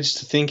decides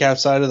to think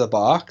outside of the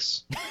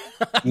box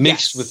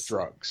mixed with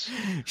drugs.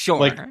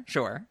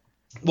 Sure.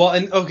 Well,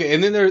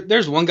 and then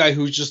there's one guy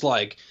who's just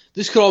like,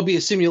 this could all be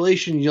a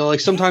simulation, you know, like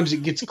sometimes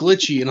it gets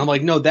glitchy, and I'm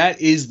like, no,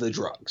 that is the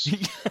drugs.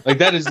 Like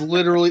that is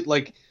literally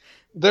like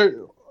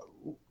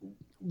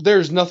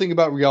there's nothing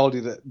about reality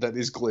that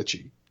is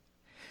glitchy.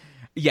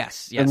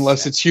 Yes.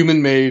 Unless it's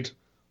human made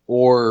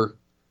or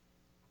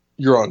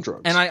you're on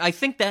drugs. And I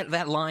think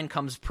that line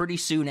comes pretty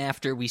soon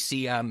after we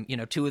see, you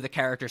know, 2 of the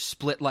characters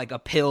split like a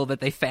pill that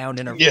they found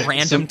in a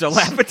random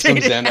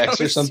dilapidated some Xanax house.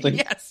 or something.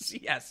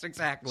 Yes,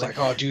 exactly. It's like,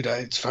 oh, dude,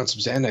 I found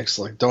some Xanax.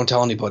 Like, don't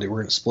tell anybody.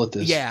 We're gonna split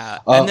this. Yeah,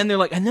 and then they're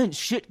like, and then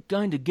shit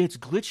kind of gets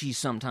glitchy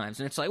sometimes,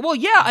 and it's like, well,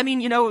 yeah, I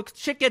mean, you know,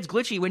 shit gets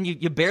glitchy when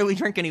you barely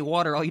drink any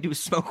water. All you do is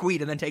smoke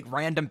weed and then take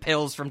random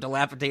pills from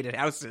dilapidated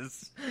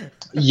houses.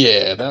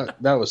 Yeah,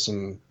 that was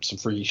some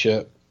freaky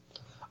shit.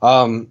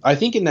 I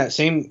think in the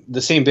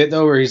same bit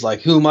though, where he's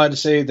like, "Who am I to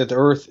say that the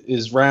Earth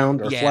is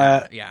round or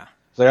flat?" Yeah.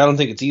 Like, I don't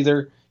think it's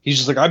either. He's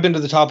just like, "I've been to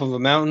the top of a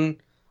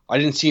mountain. I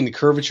didn't see any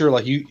curvature.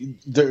 Like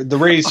the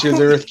radius of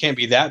the Earth can't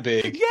be that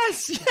big."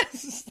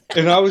 Yes.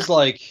 And I was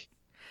like,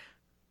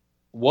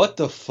 "What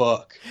the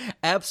fuck?"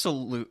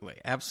 Absolutely,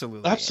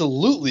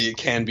 it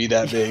can be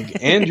that big,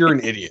 and you're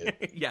an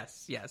idiot.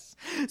 Yes.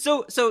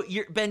 So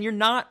you're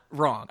not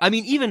wrong. I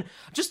mean,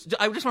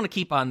 I just want to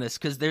keep on this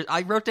because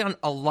I wrote down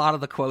a lot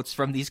of the quotes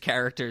from these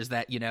characters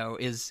that, you know,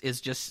 is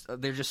just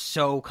they're just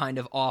so kind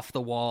of off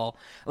the wall.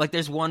 Like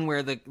there's one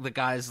where the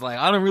guy's like,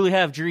 I don't really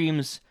have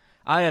dreams,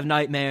 I have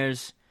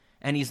nightmares,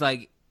 and he's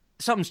like,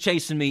 something's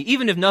chasing me.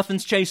 Even if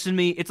nothing's chasing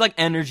me, it's like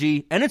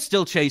energy, and it's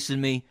still chasing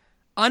me.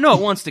 I know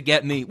it wants to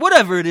get me.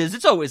 Whatever it is,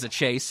 it's always a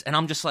chase. And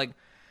I'm just like,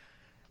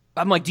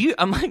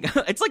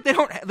 it's like they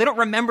don't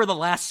remember the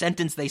last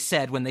sentence they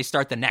said when they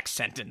start the next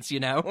sentence, you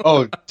know?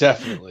 Oh,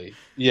 definitely.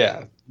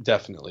 Yeah,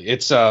 definitely.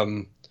 It's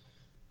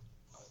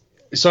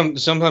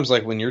Sometimes,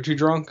 like when you're too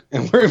drunk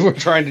and we're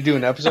trying to do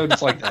an episode,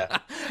 it's like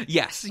that.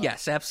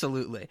 Yes,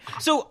 absolutely.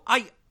 So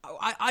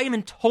I am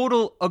in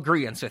total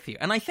agreement with you.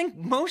 And I think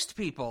most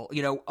people,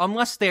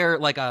 unless they're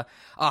like a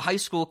high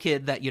school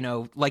kid that,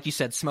 like you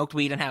said, smoked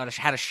weed and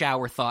had a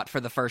shower thought for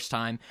the first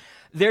time,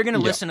 they're going to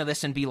listen to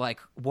this and be like,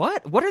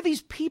 what? What are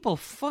these people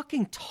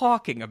fucking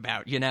talking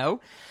about,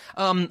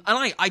 And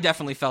I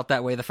definitely felt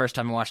that way the first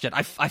time I watched it.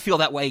 I feel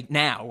that way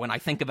now when I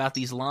think about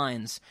these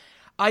lines.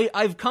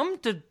 I've come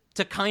to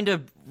kind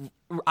of,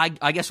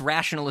 I guess,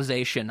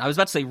 rationalization. I was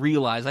about to say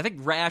realize. I think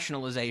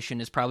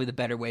rationalization is probably the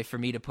better way for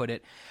me to put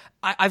it.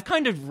 I've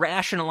kind of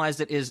rationalized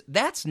it as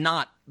that's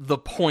not the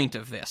point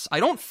of this. I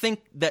don't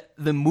think that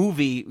the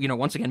movie,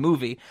 once again,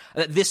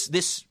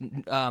 this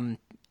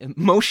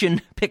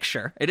motion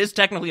picture, it is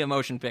technically a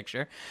motion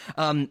picture.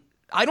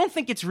 I don't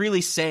think it's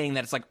really saying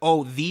that it's like,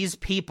 oh, these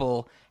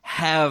people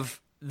have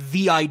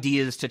the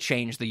ideas to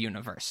change the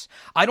universe.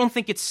 I don't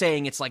think it's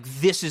saying it's like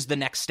this is the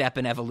next step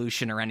in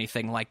evolution or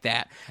anything like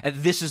that.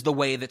 This is the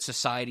way that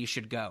society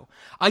should go.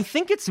 I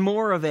think it's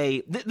more of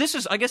a this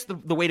is, I guess,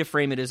 the way to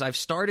frame it is I've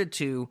started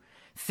to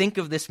think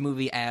of this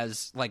movie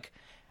as like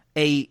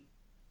a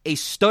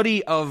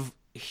study of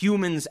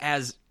humans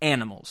as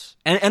animals.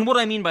 And what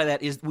I mean by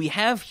that is we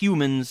have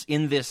humans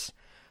in this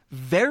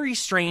very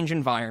strange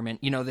environment,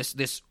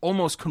 this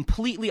almost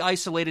completely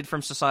isolated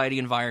from society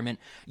environment,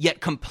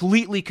 yet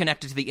completely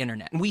connected to the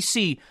internet. And we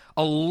see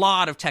a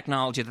lot of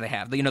technology that they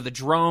have. The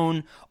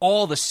drone,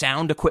 all the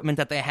sound equipment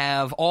that they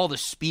have, all the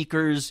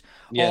speakers,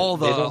 they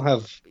don't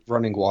have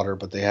running water,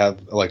 but they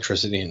have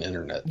electricity and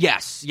internet.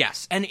 Yes.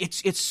 And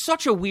it's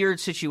such a weird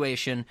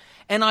situation.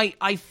 And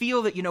I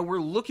feel that, we're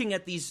looking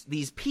at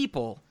these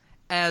people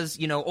as,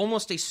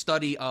 almost a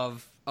study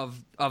of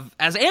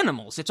as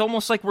animals. It's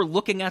almost like we're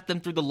looking at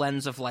them through the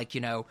lens of like,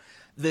 the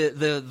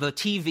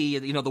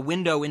TV, the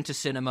window into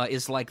cinema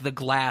is like the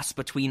glass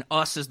between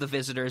us as the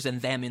visitors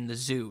and them in the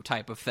zoo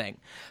type of thing.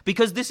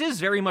 Because this is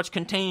very much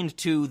contained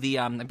to the,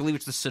 I believe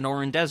it's the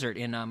Sonoran Desert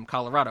in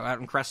Colorado, out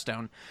in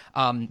Crestone,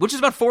 which is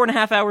about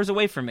 4.5 hours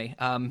away from me.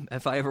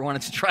 If I ever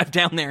wanted to drive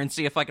down there and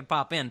see if I could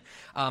pop in,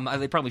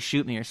 they'd probably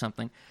shoot me or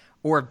something.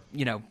 Or,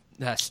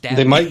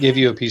 they might give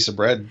you a piece of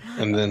bread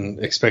and then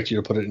expect you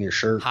to put it in your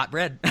shirt. Hot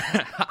bread.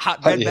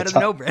 Hot bread better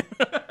than no bread.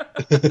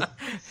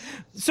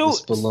 So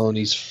this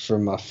bologna's for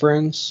my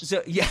friends.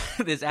 So yeah,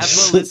 this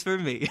apple is for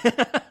me.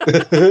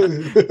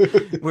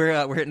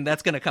 We're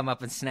that's going to come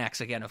up in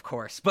snacks again, of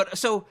course. But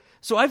so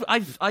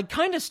I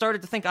kind of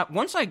started to think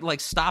once I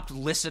like stopped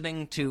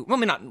listening to, well, I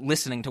mean, not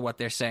listening to what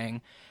they're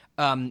saying.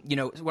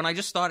 When I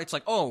just thought it's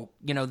like, oh,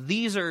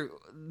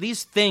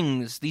 these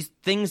things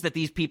that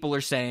these people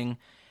are saying.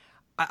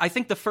 I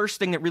think the first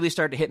thing that really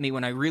started to hit me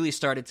when I really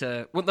started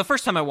to, well, the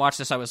first time I watched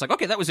this, I was like,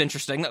 okay, that was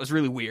interesting. That was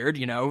really weird,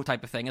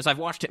 type of thing. As I've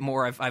watched it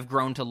more, I've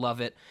grown to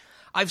love it.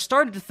 I've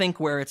started to think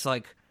where it's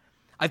like,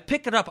 I've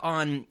picked it up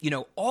on,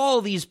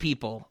 all these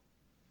people,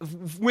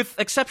 with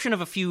exception of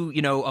a few,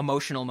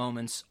 emotional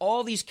moments,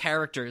 all these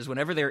characters,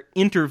 whenever they're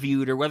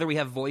interviewed or whether we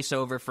have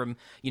voiceover from,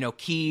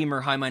 Keem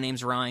or Hi, My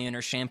Name's Ryan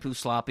or Shampoo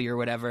Sloppy or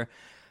whatever,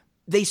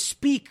 they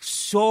speak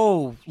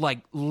so, like,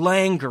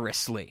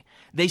 languorously.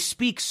 They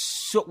speak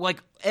so,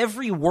 like,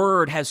 every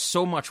word has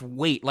so much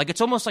weight. Like,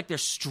 it's almost like they're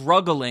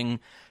struggling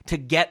to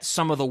get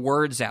some of the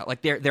words out.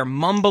 Like, they're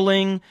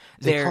mumbling.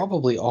 They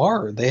probably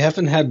are. They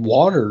haven't had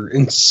water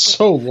in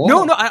so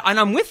long. No, and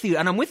I'm with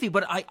you,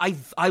 but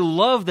I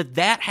love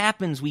that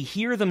happens. We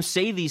hear them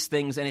say these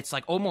things, and it's,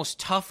 like, almost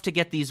tough to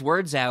get these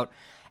words out.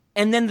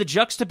 And then the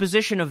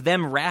juxtaposition of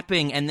them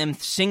rapping and them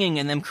singing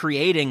and them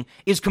creating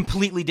is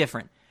completely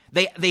different.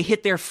 They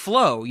hit their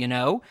flow,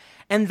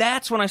 And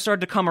that's when I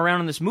started to come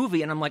around in this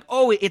movie, and I'm like,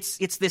 oh, it's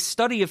this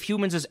study of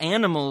humans as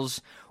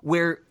animals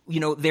where,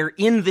 they're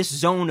in this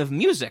zone of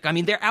music. I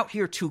mean, they're out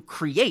here to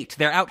create.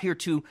 They're out here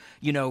to,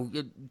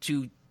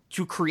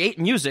 to create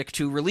music,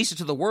 to release it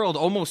to the world,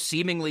 almost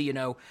seemingly,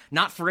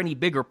 not for any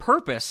bigger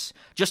purpose,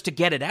 just to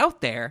get it out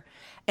there.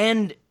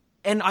 And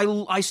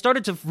I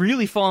started to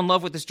really fall in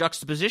love with this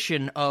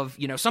juxtaposition of,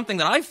 something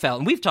that I've felt,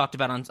 and we've talked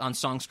about on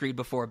Song Screed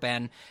before,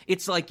 Ben.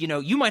 It's like,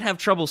 you might have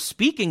trouble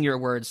speaking your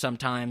words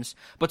sometimes,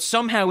 but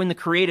somehow in the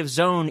creative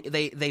zone,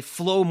 they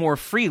flow more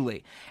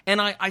freely.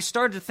 And I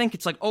started to think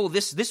it's like, oh,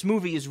 this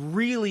movie is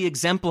really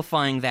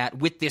exemplifying that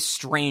with this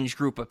strange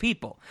group of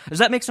people. Does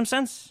that make some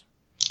sense?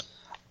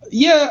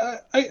 Yeah,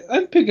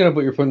 I'm picking up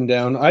what you're putting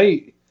down.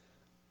 I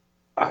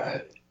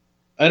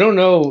don't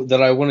know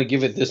that I want to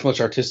give it this much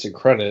artistic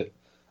credit.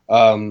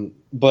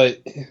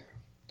 But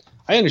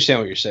I understand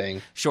what you're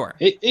saying. Sure.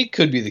 It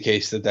could be the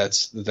case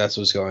that's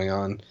what's going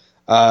on.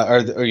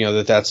 Or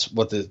that's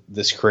what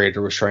this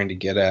creator was trying to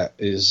get at,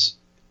 is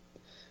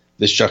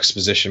this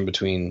juxtaposition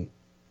between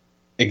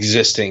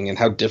existing and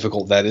how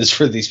difficult that is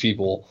for these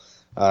people,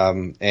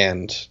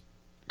 and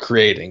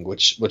creating,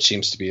 which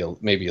seems to be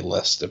maybe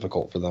less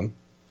difficult for them.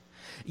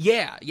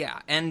 Yeah,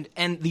 and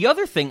the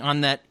other thing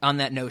on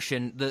that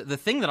notion, the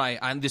thing that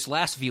I this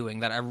last viewing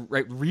that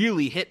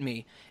really hit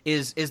me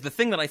is the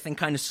thing that I think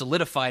kind of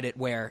solidified it.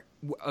 Where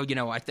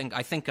I think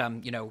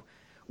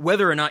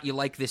whether or not you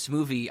like this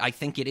movie, I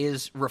think it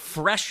is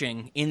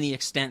refreshing in the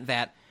extent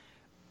that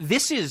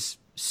this is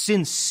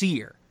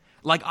sincere.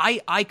 Like,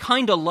 I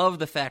kind of love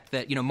the fact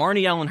that,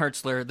 Marnie Ellen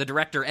Hertzler, the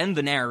director and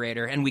the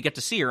narrator, and we get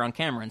to see her on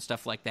camera and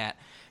stuff like that,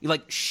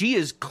 like, she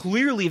is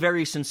clearly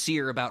very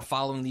sincere about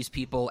following these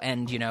people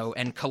and,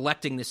 and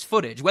collecting this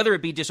footage. Whether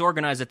it be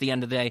disorganized at the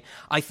end of the day,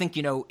 I think,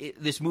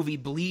 this movie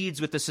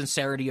bleeds with the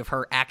sincerity of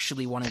her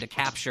actually wanting to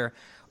capture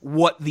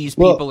what these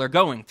people are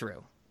going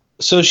through.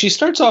 So she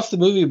starts off the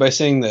movie by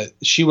saying that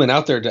she went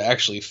out there to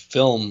actually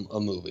film a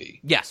movie.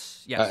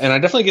 Yes. And I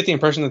definitely get the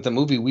impression that the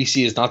movie we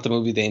see is not the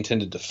movie they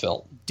intended to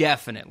film.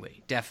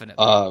 Definitely.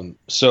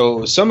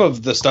 So some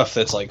of the stuff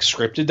that's like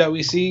scripted that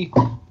we see,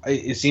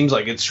 it seems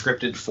like it's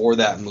scripted for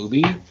that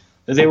movie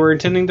that they were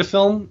intending to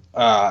film.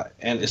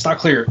 And it's not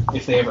clear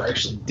if they ever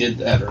actually did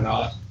that or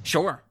not.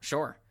 Sure.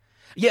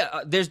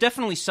 Yeah, there's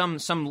definitely some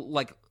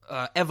like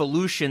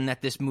evolution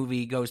that this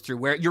movie goes through,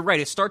 where you're right,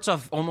 it starts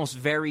off almost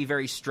very,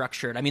 very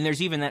structured. I mean,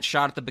 there's even that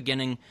shot at the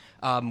beginning,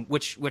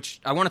 which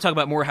I want to talk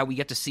about more, how we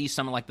get to see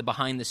some of like the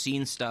behind the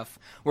scenes stuff,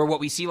 where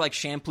what we see like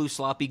Shampoo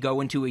Sloppy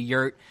go into a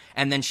yurt,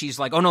 and then she's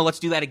like, oh no, let's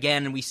do that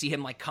again, and we see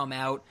him like come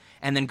out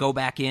and then go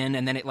back in,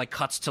 and then it like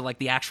cuts to like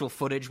the actual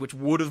footage, which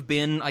would have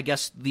been, I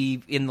guess,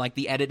 the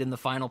edit in the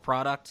final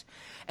product.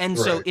 And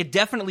right. So it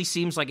definitely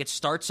seems like it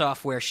starts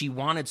off where she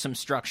wanted some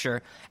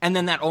structure, and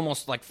then that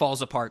almost like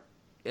falls apart.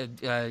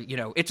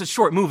 It's a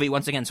short movie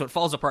once again, so it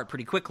falls apart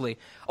pretty quickly.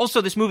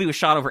 Also, this movie was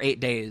shot over 8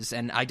 days,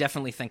 and I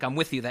definitely think I'm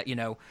with you that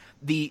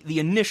the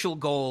initial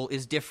goal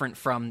is different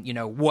from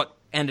what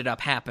ended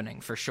up happening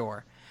for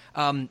sure.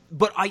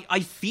 But I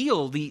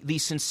feel the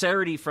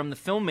sincerity from the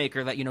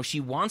filmmaker that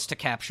she wants to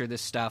capture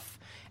this stuff,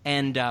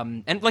 and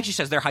like she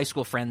says, they're high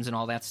school friends and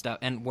all that stuff,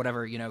 and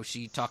whatever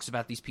she talks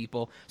about these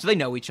people, so they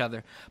know each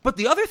other. But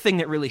the other thing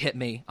that really hit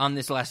me on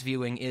this last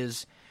viewing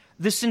is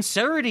the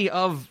sincerity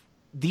of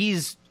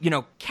these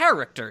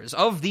characters,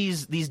 of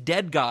these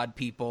dead god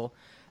people,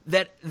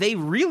 that they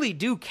really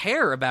do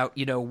care about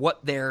what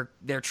they're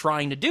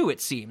trying to do.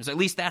 It seems, at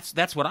least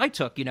that's what I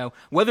took.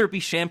 Whether it be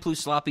Shampoo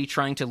Sloppy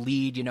trying to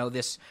lead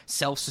this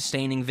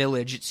self-sustaining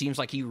village, it seems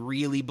like he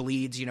really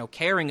bleeds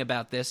caring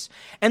about this.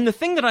 And the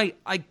thing that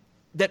I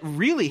that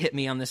really hit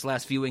me on this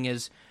last viewing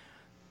is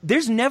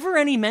there's never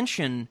any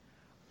mention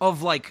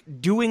of like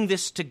doing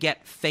this to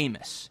get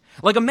famous.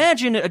 Like,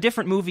 imagine a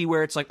different movie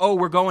where it's like, oh,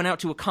 we're going out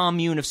to a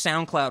commune of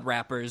SoundCloud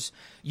rappers.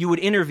 You would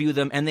interview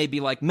them, and they'd be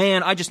like,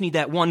 man, I just need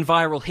that one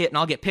viral hit, and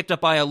I'll get picked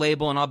up by a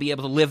label, and I'll be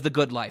able to live the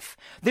good life.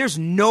 There's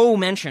no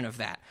mention of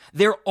that.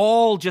 They're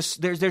all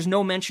just, there's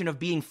no mention of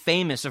being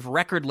famous, of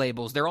record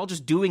labels. They're all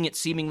just doing it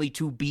seemingly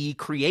to be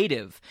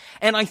creative.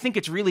 And I think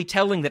it's really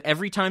telling that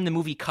every time the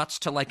movie cuts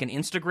to, like, an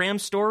Instagram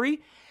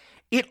story,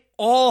 it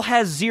all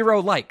has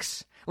 0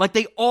 likes. Like,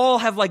 they all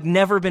have, like,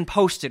 never been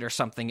posted or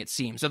something, it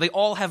seems. So they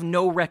all have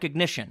no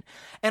recognition.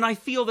 And I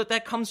feel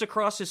that comes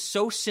across as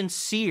so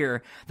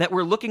sincere that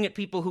we're looking at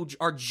people who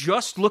are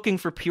just looking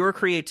for pure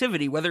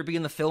creativity, whether it be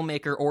in the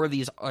filmmaker or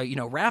these,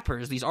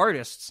 rappers, these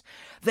artists,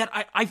 that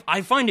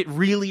I find it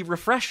really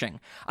refreshing.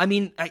 I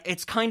mean,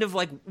 it's kind of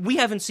like we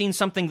haven't seen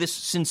something this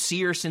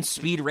sincere since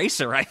Speed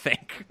Racer, I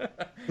think.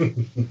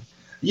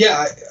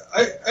 Yeah,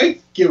 I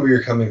get where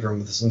you're coming from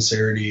with the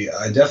sincerity.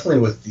 Definitely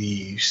with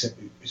the...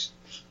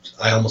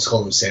 I almost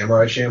call him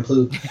Samurai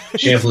Shampoo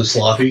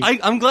Sloppy.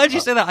 I'm glad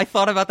you said that. I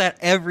thought about that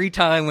every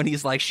time when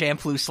he's like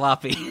Shampoo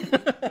Sloppy.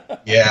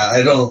 Yeah,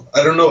 I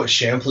don't know what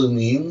shampoo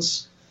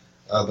means,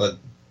 but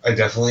I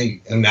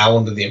definitely am now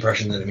under the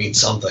impression that it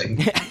means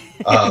something.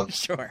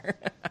 Sure.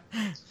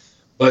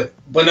 But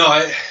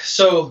no,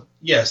 so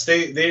yes,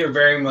 they are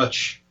very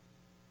much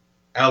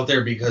out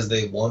there because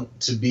they want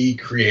to be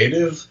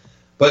creative,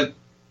 but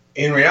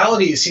in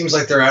reality, it seems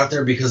like they're out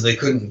there because they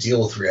couldn't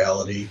deal with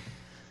reality.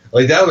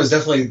 Like, that was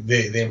definitely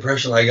the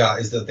impression I got,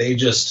 is that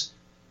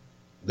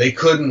they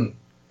couldn't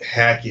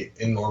hack it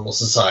in normal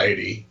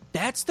society.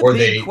 That's the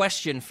big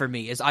question for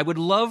me, is I would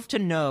love to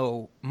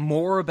know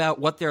more about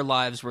what their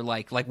lives were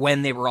like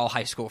when they were all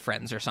high school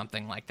friends or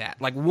something like that.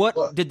 Like,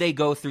 what did they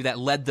go through that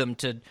led them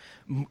to...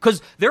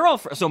 Because they're all...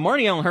 So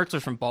Marnie Ellen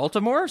Hertzler's from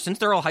Baltimore. Since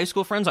they're all high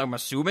school friends, I'm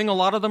assuming a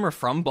lot of them are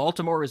from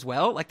Baltimore as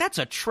well. Like, that's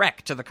a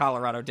trek to the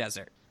Colorado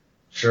desert.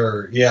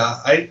 Sure, yeah.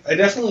 I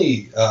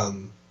definitely...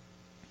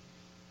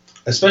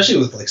 especially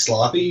with like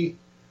Sloppy,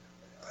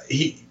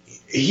 he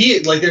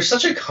like, there's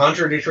such a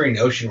contradictory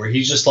notion where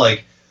he's just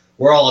like,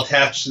 we're all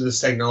attached to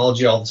this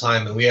technology all the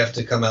time, and we have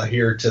to come out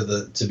here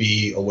to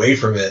be away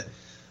from it.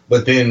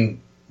 But then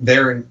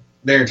their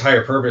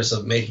entire purpose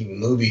of making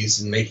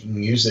movies and making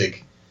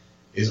music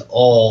is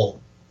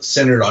all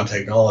centered on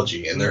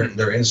technology, and their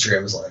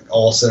Instagram is like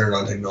all centered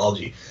on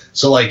technology.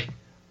 So like,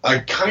 I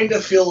kind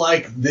of feel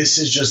like this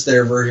is just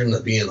their version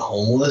of being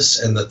homeless,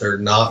 and that they're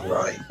not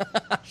right.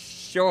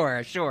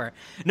 Sure.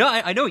 No,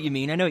 I know what you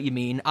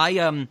mean.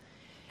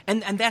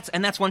 And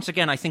that's once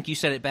again, I think you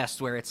said it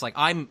best, where it's like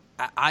I'm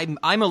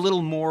a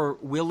little more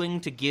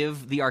willing to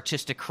give the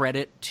artistic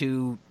credit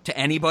to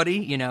anybody.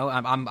 You know,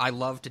 I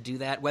love to do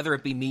that, whether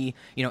it be me,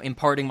 you know,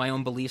 imparting my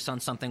own beliefs on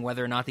something,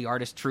 whether or not the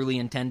artist truly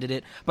intended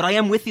it. But I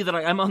am with you that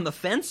I'm on the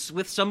fence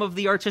with some of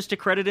the artistic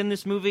credit in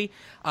this movie.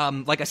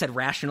 Like I said,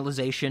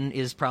 rationalization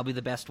is probably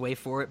the best way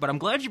for it. But I'm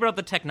glad you brought up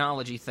the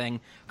technology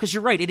thing, because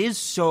you're right, it is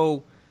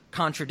so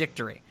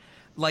contradictory.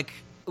 Like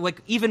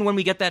even when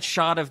we get that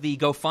shot of the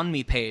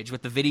GoFundMe page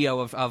with the video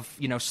of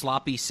you know,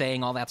 Sloppy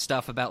saying all that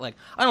stuff about, like,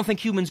 I don't think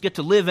humans get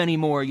to live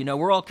anymore, you know,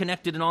 we're all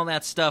connected and all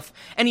that stuff,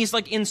 and he's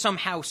like in some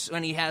house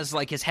and he has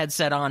like his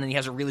headset on and he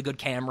has a really good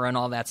camera and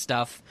all that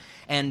stuff,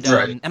 and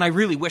and I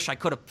really wish I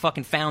could have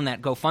fucking found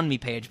that GoFundMe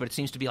page, but it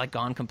seems to be like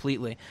gone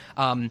completely.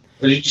 But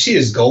did you see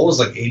his goal was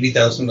like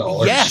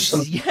 $80,000?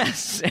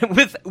 Yes, and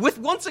with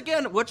once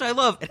again, which I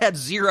love, it had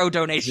 0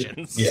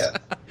 donations. Yeah.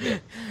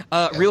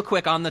 Real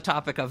quick on the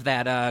topic of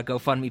that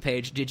GoFundMe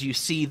page, did you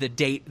see the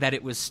date that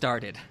it was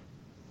started?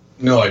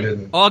 No, I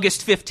didn't.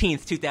 August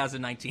 15th,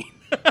 2019.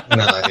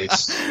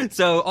 Nice.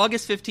 So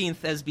August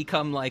 15th has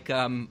become like,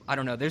 I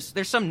don't know, there's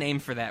some name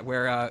for that,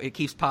 where it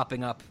keeps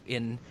popping up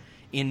in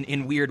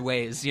weird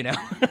ways, you know.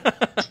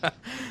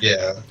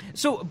 Yeah.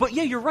 So, but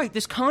yeah, you're right.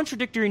 This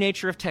contradictory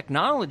nature of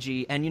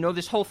technology, and you know,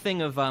 this whole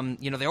thing of,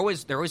 you know, they're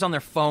always on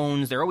their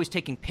phones. They're always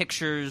taking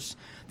pictures.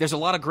 There's a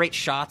lot of great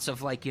shots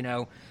of, like, you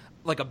know,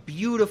 like a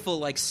beautiful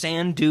like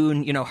sand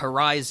dune, you know,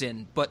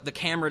 horizon, but the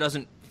camera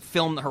doesn't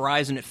film the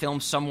horizon. It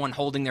films someone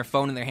holding their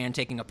phone in their hand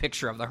taking a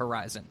picture of the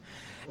horizon.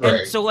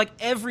 Right. And so, like,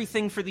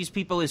 everything for these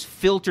people is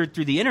filtered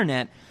through the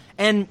internet,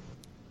 and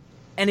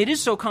it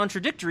is so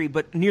contradictory.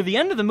 But near the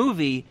end of the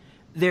movie,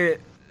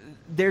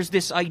 there's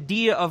this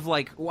idea of,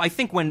 like, I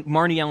think when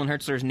Marnie Ellen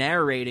Hertzler is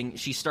narrating,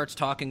 she starts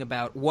talking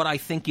about what I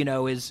think, you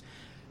know, is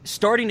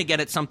starting to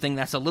get at something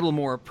that's a little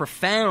more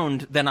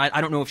profound than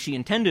I don't know if she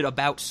intended,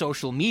 about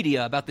social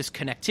media, about this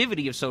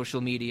connectivity of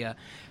social media.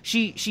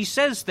 She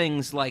says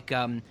things like,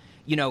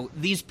 you know,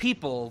 these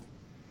people,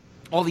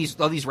 all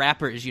these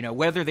rappers, you know,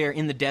 whether they're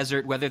in the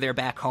desert, whether they're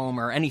back home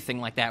or anything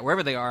like that,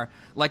 wherever they are,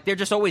 like, they're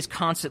just always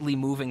constantly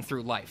moving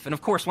through life. And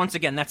of course, once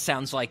again, that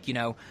sounds like, you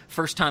know,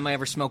 first time I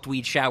ever smoked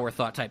weed, shower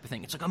thought type of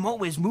thing. It's like, I'm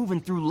always moving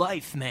through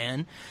life,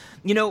 man.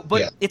 You know,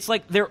 but It's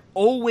like they're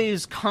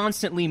always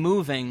constantly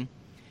moving.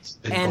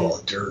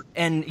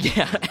 And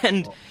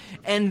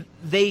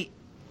they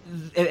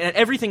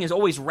everything is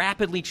always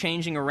rapidly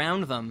changing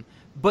around them,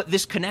 but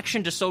this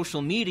connection to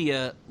social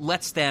media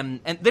lets them,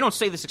 and they don't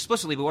say this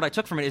explicitly, but what I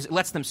took from it is it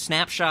lets them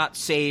snapshot,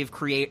 save,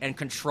 create, and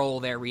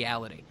control their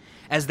reality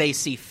as they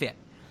see fit.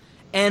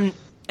 And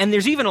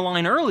there's even a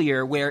line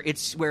earlier where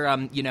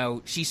you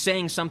know, she's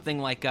saying something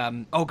like,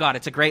 oh God,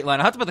 it's a great line.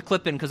 I'll have to put the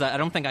clip in because I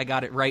don't think I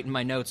got it right in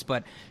my notes,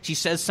 but she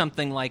says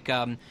something like,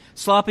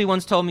 Sloppy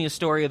once told me a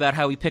story about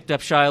how he picked up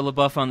Shia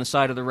LaBeouf on the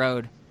side of the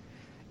road.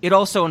 It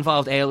also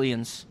involved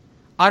aliens.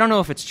 I don't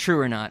know if it's true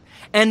or not.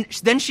 And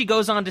then she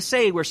goes on to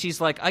say, where she's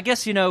like, I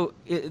guess, you know,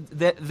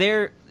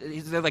 they're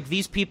like,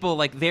 these people,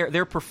 like,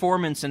 their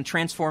performance and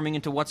transforming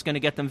into what's going to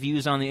get them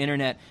views on the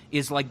internet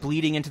is like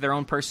bleeding into their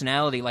own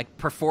personality. Like,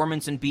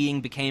 performance and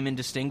being became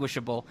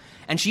indistinguishable.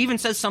 And she even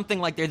says something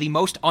like, they're the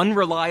most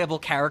unreliable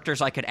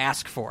characters I could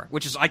ask for,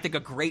 which is, I think, a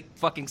great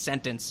fucking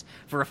sentence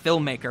for a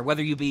filmmaker,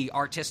 whether you be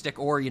artistic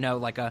or, you know,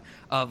 like a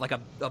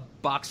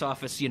box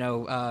office, you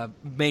know,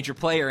 major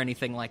player or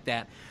anything like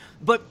that.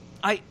 But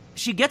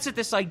she gets at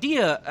this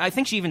idea, I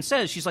think she even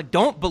says, she's like,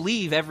 don't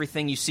believe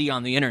everything you see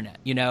on the internet,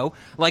 you know?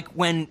 Like,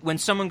 when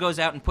someone goes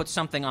out and puts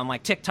something on,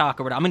 like, TikTok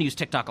or whatever, I'm going to use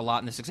TikTok a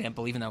lot in this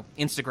example, even though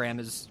Instagram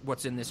is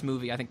what's in this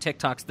movie. I think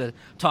TikTok's the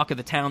talk of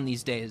the town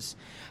these days.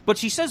 But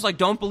she says, like,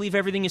 don't believe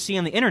everything you see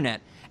on the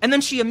internet. And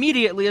then she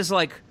immediately is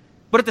like,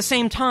 but at the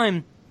same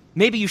time,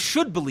 maybe you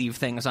should believe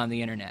things on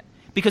the internet,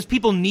 because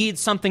people need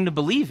something to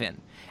believe in.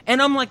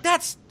 And I'm like,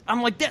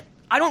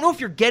 I don't know if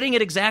you're getting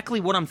at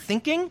exactly what I'm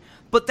thinking,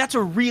 but that's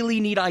a really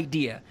neat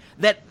idea.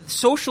 That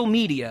social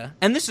media,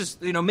 and this is,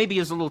 you know, maybe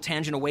is a little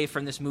tangent away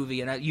from this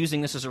movie, and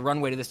using this as a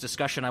runway to this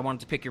discussion I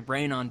wanted to pick your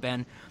brain on,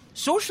 Ben.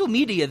 Social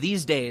media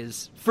these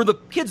days, for the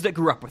kids that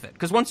grew up with it,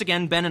 because once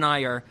again, Ben and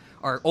I are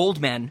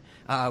old men.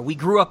 We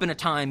grew up in a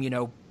time, you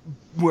know,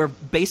 where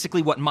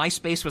basically what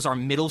MySpace was our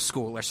middle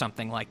school or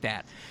something like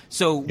that.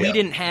 So we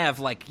didn't have,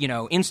 like, you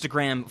know,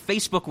 Instagram.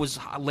 Facebook was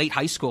late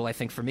high school, I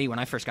think, for me when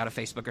I first got a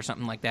Facebook or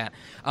something like that.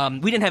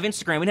 We didn't have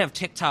Instagram. We didn't have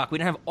TikTok. We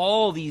didn't have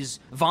all these.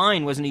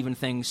 Vine wasn't even a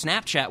thing.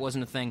 Snapchat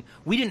wasn't a thing.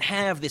 We didn't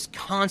have this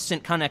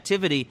constant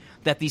connectivity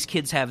that these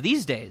kids have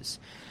these days.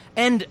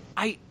 And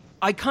I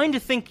kind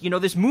of think, you know,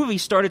 this movie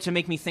started to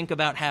make me think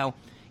about how,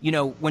 you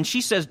know, when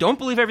she says, don't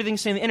believe everything you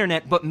see on the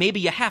internet, but maybe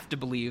you have to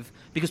believe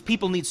because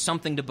people need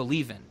something to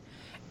believe in.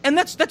 And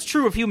that's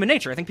true of human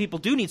nature. I think people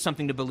do need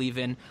something to believe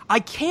in. I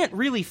can't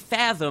really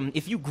fathom,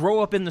 if you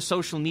grow up in the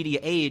social media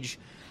age,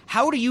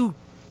 how do you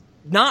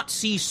not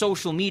see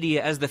social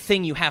media as the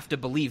thing you have to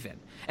believe in.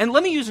 And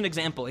let me use an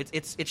example.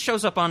 It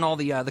shows up on all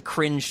the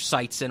cringe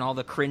sites and all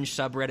the cringe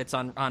subreddits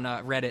on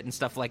Reddit and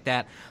stuff like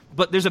that.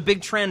 But there's a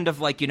big trend of,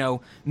 like,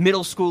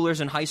 middle schoolers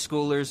and high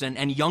schoolers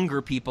and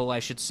younger people, I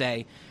should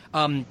say,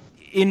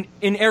 in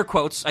air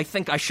quotes, I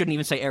think I shouldn't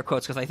even say air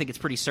quotes because I think it's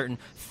pretty certain,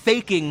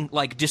 faking,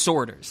 like,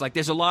 disorders. Like,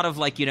 there's a lot of,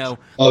 like,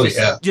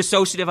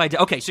 dissociative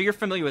identity. Okay, so you're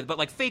familiar with it, but,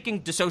 like,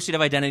 faking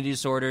dissociative identity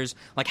disorders,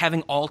 like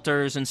having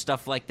alters and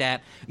stuff like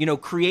that,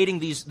 creating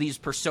these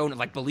personas,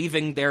 like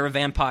believing they're a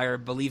vampire,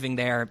 believing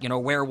they're, a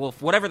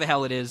werewolf, whatever the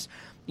hell it is,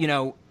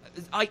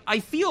 I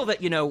feel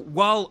that,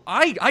 while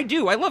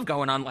I love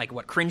going on, like,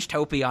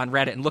 Cringetopia on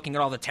Reddit and looking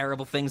at all the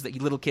terrible things that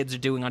you little kids are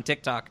doing on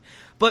TikTok,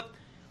 but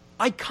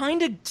I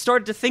kind of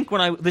started to think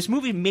this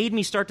movie made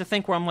me start to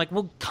think where I'm like,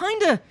 well,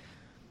 kind of,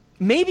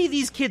 maybe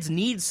these kids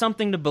need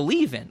something to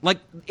believe in. Like,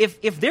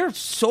 if they're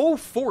so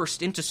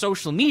forced into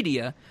social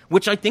media,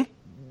 which I think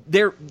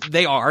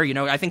they are,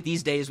 I think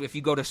these days, if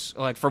you go to,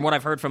 like, from what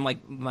I've heard from,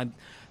 like, my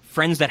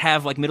friends that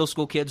have, like, middle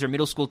school kids or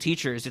middle school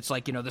teachers, it's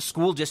like, the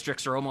school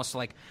districts are almost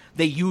like,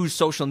 they use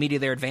social media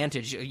to their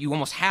advantage. You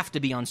almost have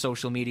to be on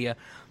social media.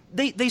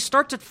 They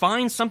start to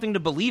find something to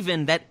believe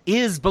in that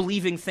is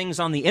believing things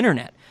on the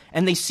internet.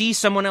 And they see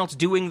someone else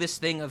doing this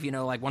thing of,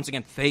 like, once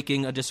again,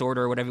 faking a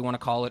disorder or whatever you want to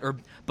call it, or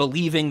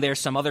believing there's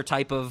some other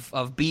type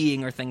of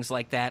being or things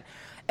like that.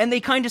 And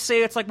they kind of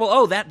say, it's like,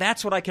 well,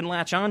 that's what I can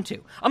latch on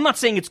to. I'm not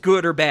saying it's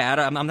good or bad.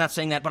 I'm not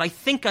saying that. But I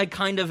think I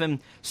kind of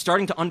am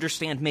starting to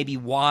understand maybe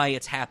why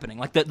it's happening.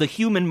 Like, the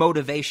human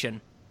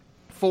motivation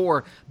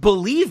for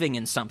believing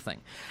in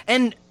something.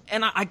 And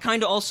I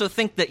kind of also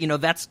think that,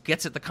 that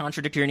gets at the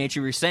contradictory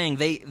nature you're saying.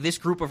 This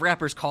group of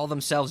rappers call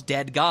themselves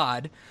Dead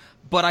God,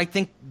 but I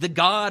think the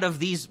God of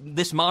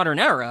this modern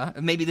era,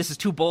 maybe this is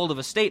too bold of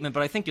a statement,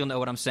 but I think you'll know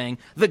what I'm saying.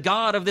 The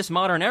God of this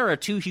modern era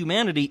to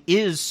humanity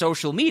is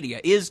social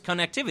media, is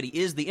connectivity,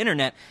 is the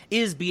internet,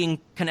 is being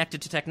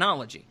connected to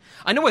technology.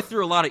 I know I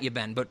threw a lot at you,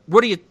 Ben, but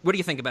what do you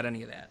think about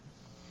any of that?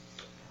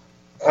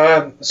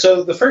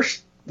 So the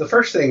first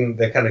thing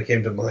that kind of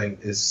came to mind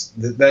is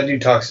that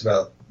dude talks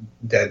about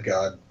Dead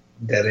God,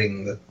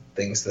 deading the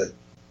things that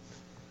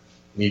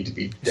need to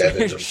be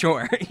deaded.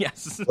 Sure,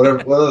 yes.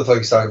 Whatever the fuck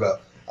he's talking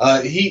about.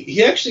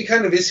 He actually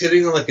kind of is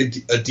hitting on, like,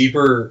 a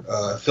deeper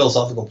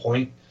philosophical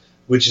point,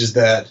 which is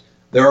that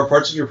there are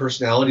parts of your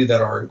personality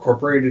that are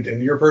incorporated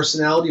into your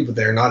personality, but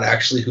they're not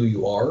actually who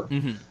you are.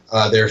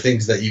 Mm-hmm. There are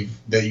things that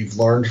you've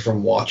learned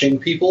from watching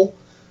people,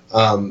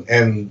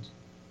 and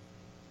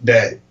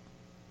that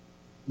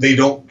they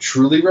don't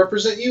truly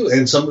represent you.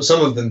 And some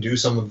of them do,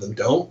 some of them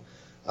don't.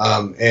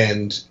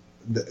 And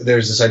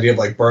there's this idea of,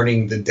 like,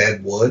 burning the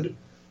dead wood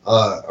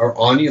or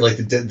on you, like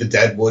the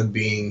dead wood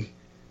being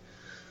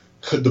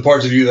the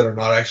parts of you that are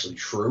not actually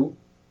true.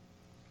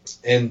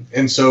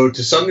 And so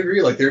to some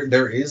degree, like,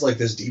 there is, like,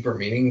 this deeper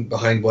meaning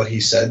behind what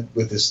he said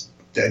with this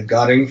dead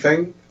godding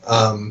thing.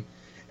 And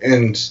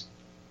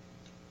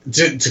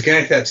to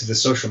connect that to the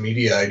social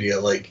media idea,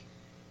 like,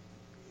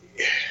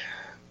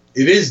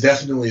 it is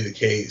definitely the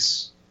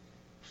case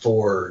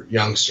for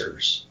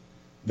youngsters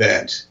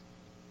that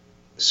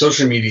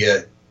social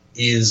media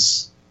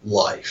is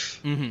life.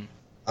 Mm-hmm.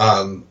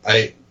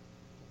 I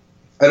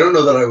don't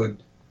know that I would.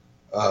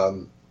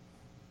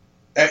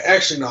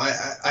 Actually, no.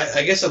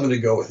 I guess I'm going to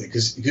go with it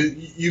because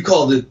you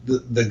called it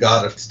the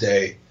God of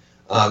today,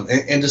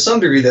 and to some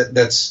degree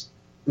that's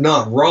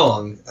not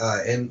wrong.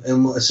 And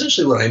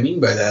essentially, what I mean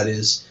by that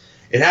is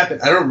it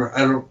happened. I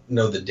don't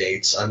know the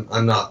dates.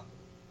 I'm not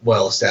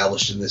well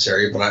established in this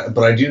area,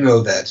 but I do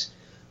know that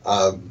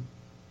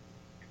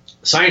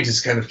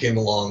scientists kind of came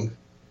along,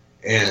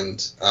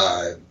 and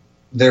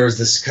there was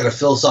this kind of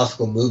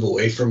philosophical move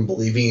away from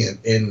believing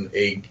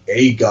in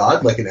a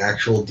god, like an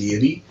actual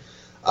deity.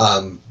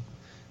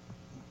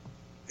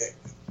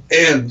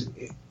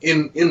 And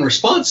in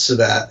response to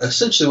that,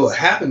 essentially what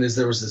happened is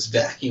there was this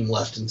vacuum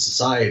left in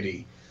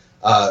society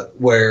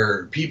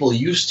where people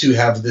used to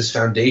have this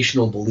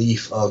foundational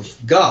belief of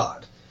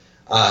God,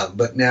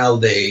 but now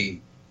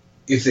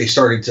if they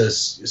started to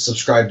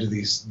subscribe to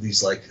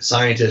these like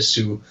scientists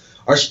who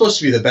are supposed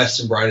to be the best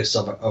and brightest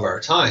of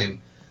our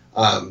time,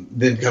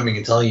 then coming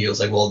and telling you, it's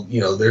like, well,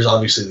 there's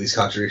obviously these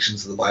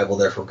contradictions in the Bible,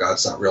 therefore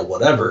God's not real,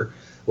 whatever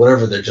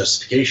their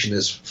justification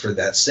is for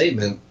that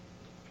statement.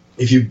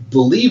 If you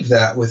believe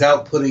that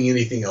without putting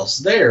anything else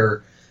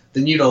there,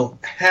 then you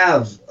don't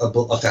have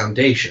a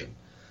foundation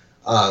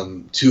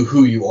to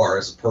who you are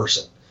as a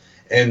person.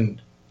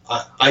 And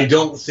I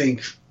don't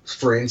think,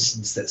 for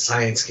instance, that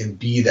science can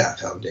be that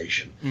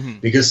foundation. Mm-hmm.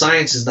 Because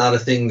science is not a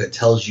thing that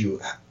tells you...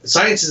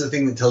 Science is a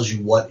thing that tells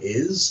you what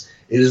is.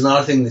 It is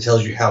not a thing that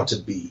tells you how to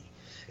be.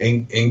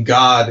 And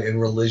God and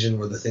religion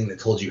were the thing that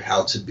told you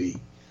how to be.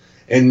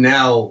 And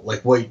now,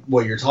 like,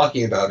 what you're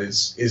talking about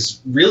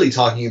is really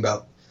talking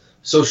about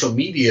social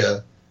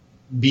media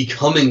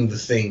becoming the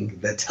thing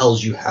that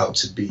tells you how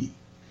to be.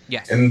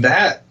 Yes. And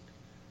that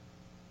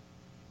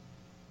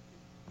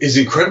is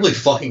incredibly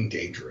fucking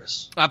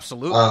dangerous.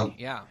 Absolutely,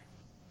 yeah.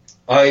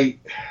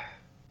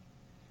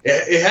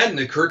 it hadn't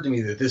occurred to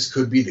me that this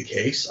could be the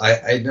case.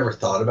 I had never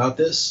thought about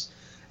this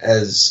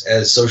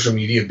as social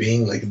media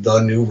being like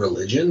the new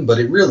religion, but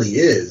it really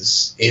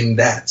is in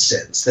that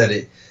sense that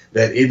it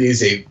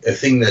is a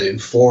thing that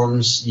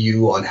informs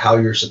you on how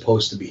you're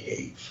supposed to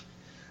behave.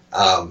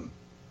 And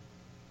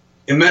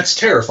that's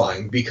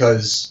terrifying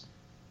because,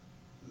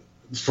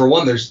 for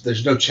one,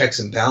 there's no checks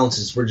and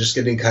balances. We're just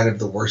getting kind of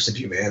the worst of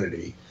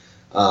humanity,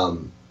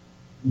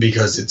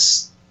 because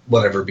it's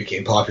whatever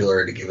became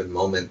popular at a given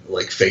moment,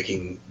 like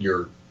faking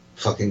your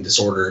fucking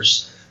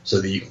disorders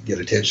so that you can get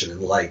attention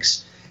and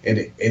likes,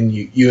 and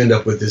you end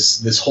up with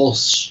this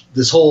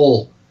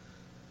whole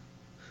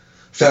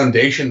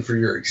foundation for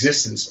your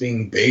existence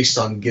being based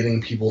on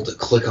getting people to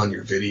click on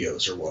your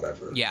videos or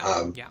whatever.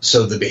 Yeah.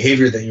 So the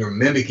behavior that you're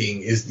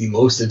mimicking is the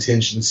most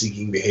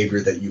attention-seeking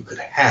behavior that you could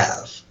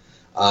have,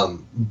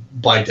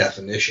 by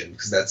definition,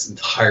 because that's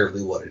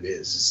entirely what it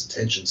is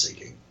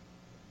attention-seeking.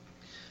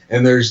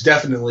 And there's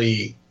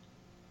definitely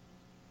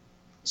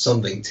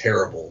something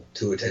terrible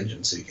to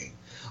attention-seeking.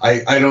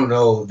 I don't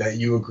know that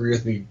you agree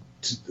with me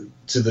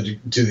to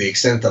the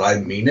extent that I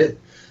mean it,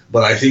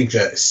 but I think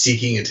that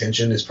seeking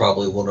attention is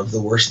probably one of the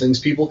worst things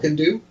people can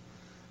do.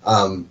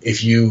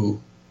 If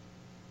you,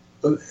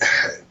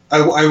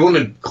 I want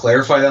to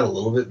clarify that a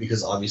little bit,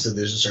 because obviously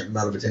there's a certain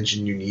amount of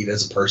attention you need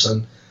as a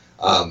person,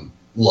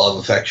 love,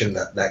 affection,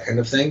 that kind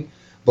of thing.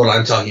 But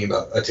I'm talking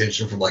about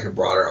attention from like a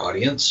broader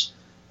audience,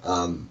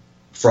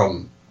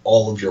 from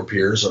all of your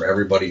peers or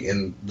everybody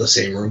in the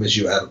same room as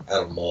you at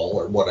a mall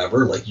or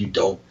whatever. Like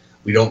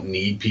we don't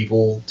need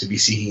people to be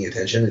seeking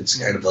attention.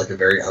 It's kind of like a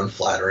very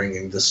unflattering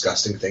and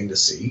disgusting thing to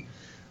see.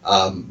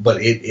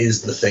 But it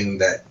is the thing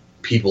that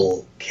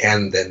people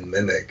can then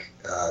mimic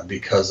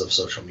because of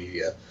social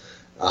media.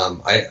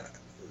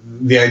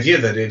 The idea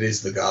that it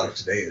is the god of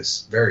today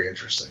is very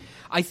interesting.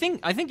 I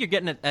think you're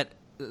getting at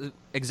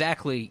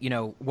exactly,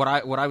 what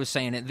I was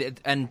saying,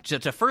 and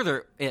to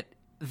further it,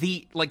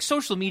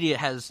 social media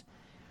has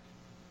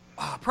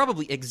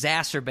probably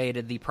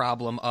exacerbated the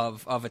problem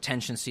of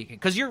attention seeking.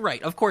 Because you're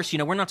right, of course,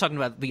 we're not talking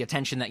about the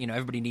attention that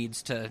everybody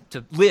needs to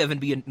live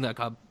and be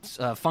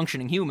a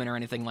functioning human or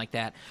anything like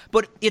that.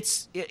 But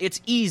it's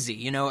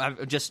easy,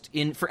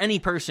 for any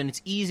person,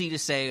 it's easy to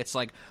say, it's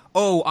like,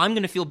 oh, I'm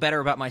going to feel better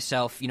about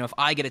myself, if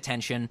I get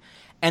attention.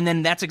 And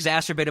then that's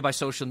exacerbated by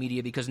social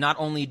media, because not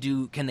only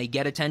can they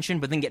get attention,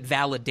 but then get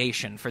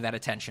validation for that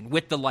attention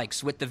with the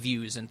likes, with the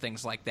views, and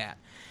things like that.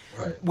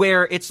 Right.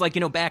 Where it's like,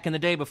 back in the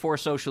day before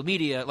social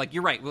media, like,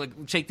 you're right,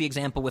 like, take the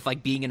example with,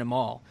 like, being in a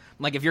mall.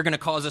 Like, if you're going to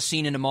cause a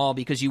scene in a mall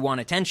because you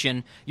want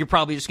attention, you're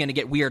probably just going to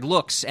get weird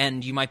looks,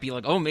 and you might be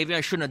like, oh, maybe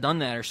I shouldn't have done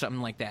that or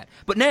something like that.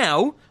 But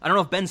now, I don't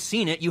know if Ben's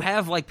seen it, you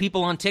have, like,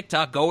 people on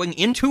TikTok going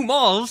into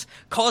malls,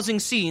 causing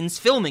scenes,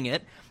 filming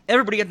it.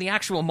 Everybody at the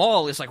actual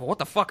mall is like, well, what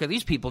the fuck are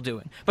these people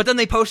doing? But then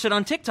they post it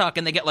on TikTok,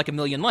 and they get, like, 1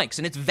 million likes,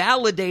 and it's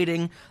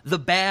validating the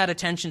bad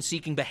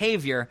attention-seeking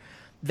behavior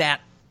that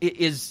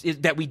is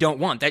that we don't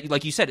want, that,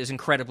 like you said, is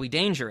incredibly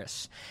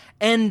dangerous.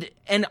 And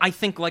I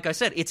think, like I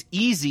said, it's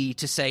easy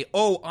to say,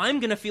 oh, I'm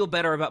going to feel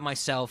better about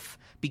myself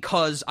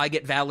because I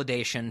get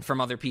validation from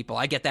other people.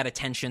 I get that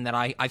attention that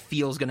I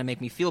feel is going to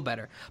make me feel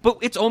better. But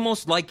it's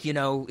almost like,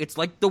 it's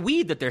like the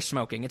weed that they're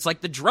smoking. It's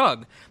like the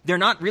drug. They're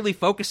not really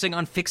focusing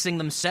on fixing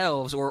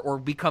themselves or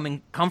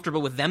becoming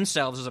comfortable with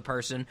themselves as a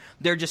person.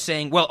 They're just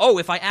saying, well, oh,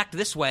 if I act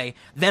this way,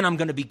 then I'm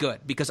going to be good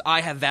because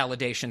I have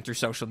validation through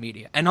social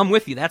media. And I'm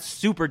with you. That's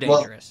super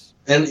dangerous.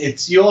 Well,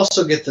 and you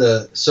also get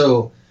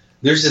so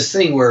there's this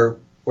thing where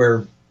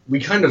we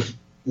kind of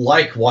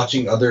like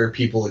watching other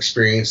people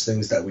experience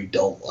things that we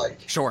don't like.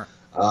 Sure.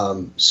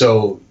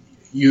 So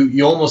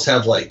you almost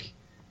have like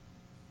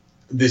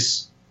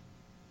this,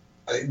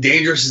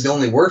 dangerous is the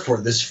only word for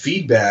it, this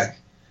feedback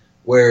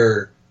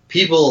where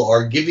people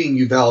are giving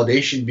you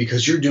validation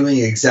because you're doing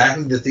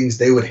exactly the things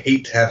they would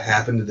hate to have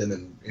happen to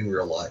them in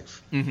real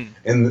life. Mm-hmm.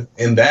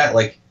 And that,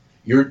 like,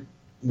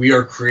 we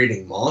are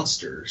creating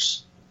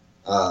monsters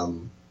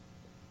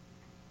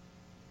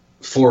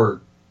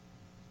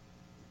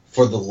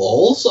for the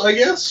lulz, I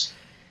guess.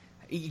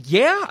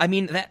 Yeah, I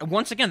mean, that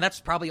once again, that's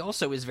probably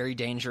also is very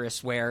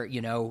dangerous. Where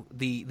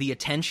the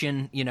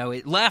attention,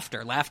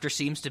 laughter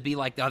seems to be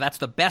like, oh, that's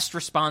the best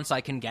response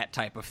I can get,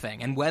 type of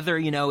thing. And whether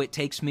it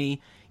takes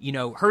me,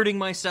 hurting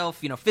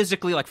myself,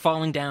 physically, like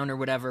falling down or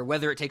whatever,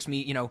 whether it takes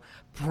me,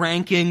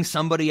 pranking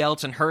somebody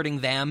else and hurting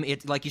them,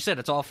 it, like you said,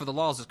 it's all for the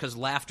lulz, because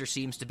laughter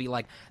seems to be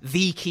like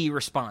the key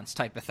response,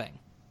 type of thing.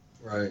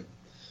 Right.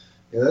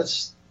 Yeah,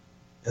 that's.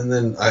 And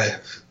then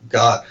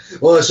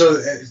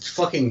so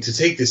fucking, to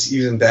take this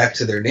even back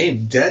to their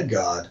name, Dead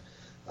God.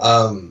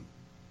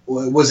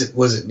 Was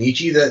it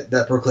Nietzsche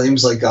that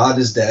proclaims, like, God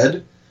is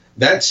dead?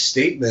 That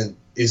statement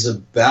is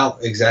about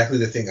exactly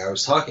the thing I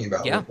was talking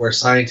about, yeah. Where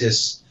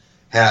scientists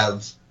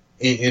have,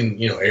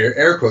 in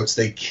air quotes,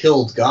 they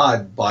killed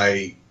God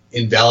by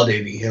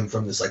invalidating him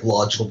from this, like,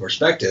 logical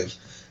perspective.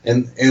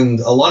 And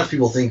a lot of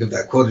people think of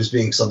that quote as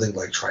being something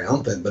like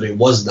triumphant, but it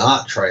was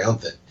not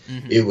triumphant.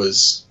 Mm-hmm. It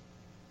was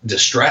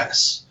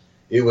distress.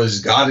 It was,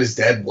 God is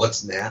dead,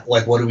 what's now?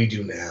 Like, what do we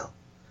do now?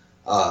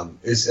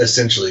 is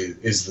essentially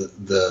is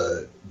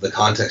the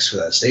context for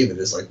that statement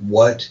is like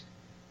what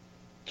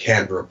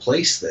can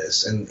replace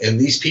this, and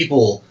these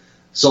people.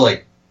 So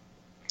like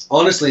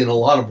honestly, in a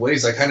lot of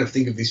ways, I kind of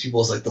think of these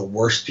people as like the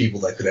worst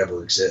people that could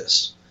ever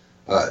exist.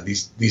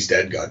 These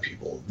dead god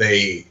people.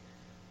 They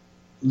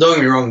don't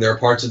get me wrong, there are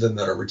parts of them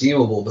that are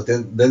redeemable, but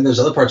then there's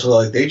other parts where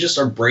like they just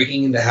are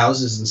breaking into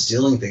houses and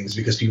stealing things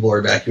because people are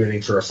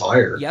evacuating for a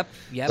fire. Yep.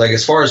 Like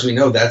as far as we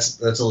know, that's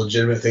a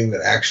legitimate thing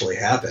that actually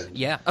happened.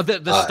 Yeah.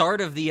 The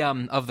start of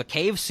the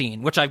cave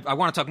scene, which I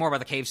want to talk more about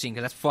the cave scene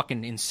because that's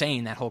fucking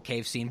insane, that whole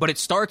cave scene. But it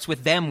starts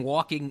with them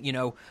walking,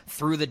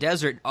 through the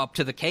desert up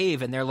to the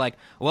cave, and they're like,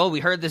 well, we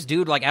heard this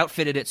dude like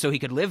outfitted it so he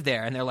could live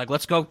there, and they're like,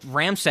 let's go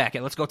ransack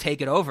it, let's go take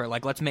it over,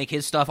 like let's make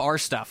his stuff our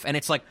stuff, and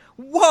it's like,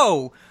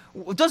 whoa.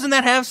 Doesn't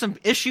that have some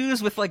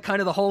issues with, like,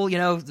 kind of the whole,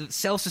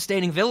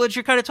 self-sustaining village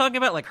you're kind of talking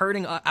about, like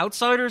hurting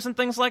outsiders and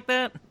things like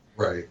that?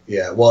 Right,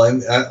 yeah. Well,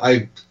 and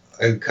I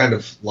kind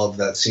of love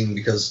that scene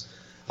because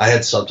I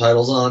had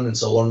subtitles on, and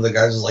so one of the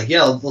guys was like,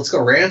 yeah, let's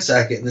go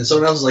ransack it, and then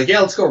someone else was like, yeah,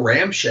 let's go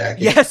ramshack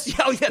it. Yes,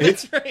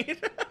 that's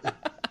right.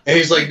 And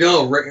he's like,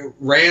 no,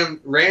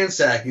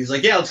 ransack. He's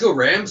like, yeah, let's go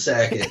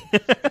ramsack it.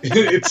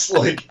 It's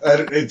like, I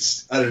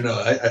don't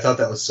know. I thought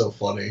that was so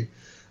funny.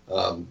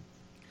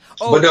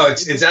 But no,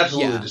 it's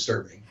absolutely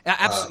disturbing.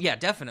 Yeah,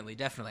 definitely,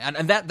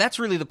 and that's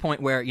really the point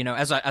where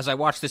as I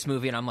watch this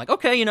movie and I'm like,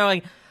 okay,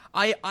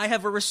 I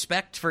have a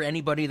respect for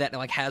anybody that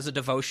like has a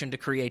devotion to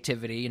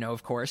creativity,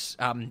 of course.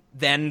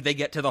 Then they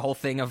get to the whole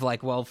thing of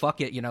like, well, fuck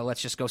it,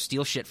 let's just go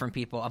steal shit from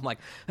people. I'm like,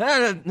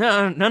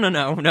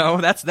 no,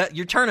 that's that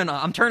you're turning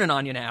on. I'm turning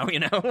on you now,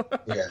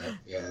 Yeah,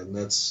 and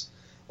that's.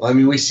 Well, I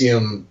mean, we see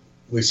him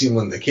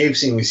in the cave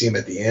scene. We see him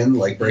at the end,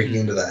 like breaking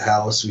into that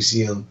house. We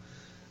see him.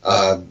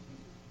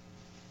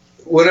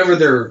 Whenever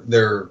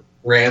they're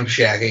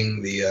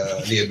ramshacking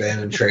the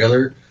abandoned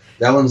trailer,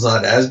 that one's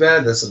not as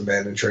bad. That's an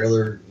abandoned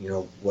trailer,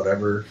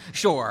 whatever.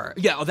 Sure,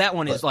 yeah. Well, that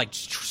one is like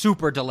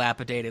super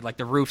dilapidated, like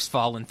the roof's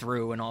fallen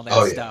through and all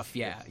that stuff.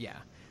 Yeah.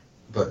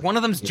 But one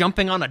of them's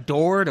jumping on a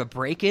door to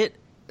break it.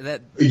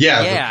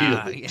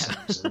 Repeatedly.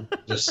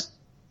 Just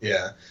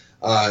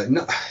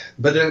no,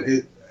 but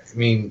then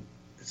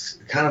it's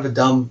kind of a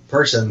dumb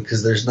person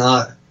because there's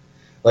not.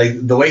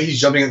 Like, the way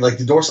he's jumping, like,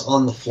 the door's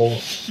on the floor.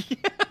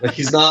 Like,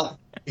 he's not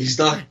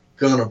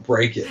gonna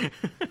break it.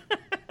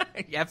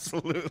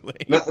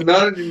 Absolutely. Not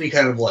in any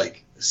kind of,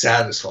 like,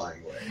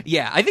 satisfying way.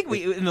 Yeah, I think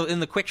in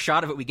the quick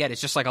shot of it we get,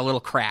 it's just, like, a little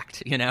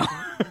cracked, Yeah,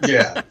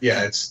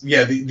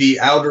 the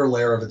outer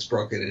layer of it's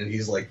broken, and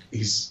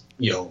he's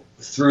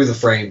through the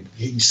frame,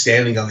 he's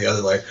standing on the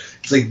other layer.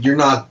 It's like, you're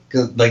not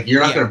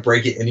gonna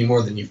break it any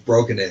more than you've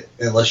broken it,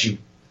 unless you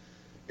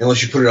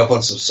put it up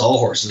on some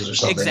sawhorses or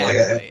something.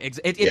 Exactly.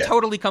 It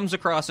totally comes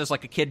across as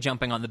like a kid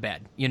jumping on the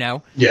bed,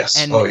 Yes.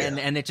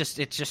 And it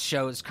just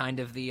shows kind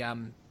of the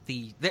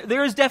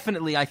there is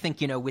definitely, I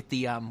think, with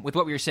the with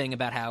what we were saying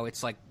about how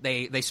it's like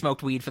they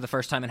smoked weed for the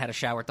first time and had a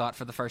shower thought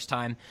for the first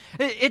time.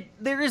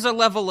 There is a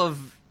level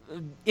of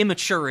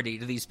immaturity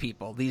to these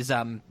people, these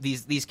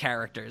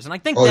characters, and I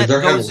think that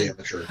they're goes heavily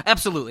immature.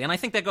 Absolutely, and I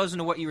think that goes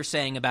into what you were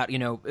saying about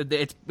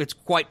it's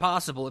quite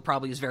possible, it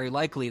probably is very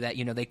likely that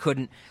they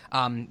couldn't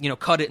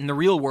cut it in the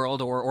real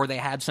world, or they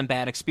had some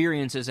bad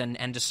experiences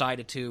and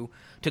decided to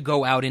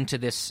go out into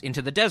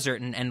the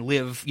desert and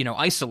live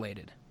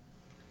isolated.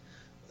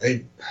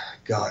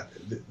 God,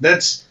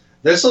 that's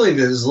something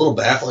that is a little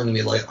baffling to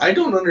me. Like, I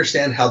don't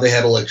understand how they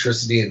had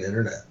electricity and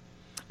internet.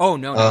 Oh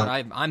no!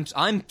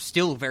 I'm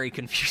still very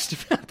confused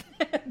about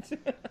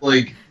that.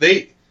 Like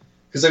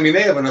because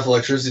they have enough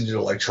electricity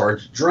to like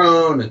charge a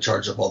drone and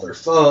charge up all their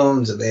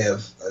phones, and they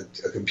have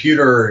a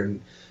computer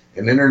and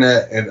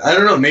internet. And I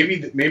don't know, maybe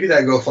that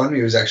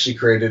GoFundMe was actually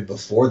created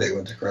before they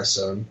went to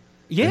Crestone.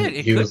 Yeah,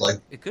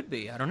 it could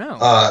be. I don't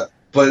know.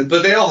 But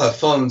they all have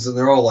phones, and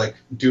they're all like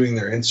doing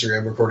their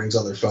Instagram recordings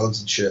on their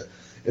phones and shit.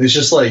 And it's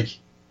just like,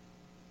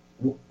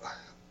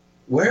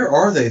 where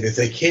are they if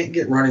they can't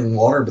get running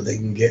water, but they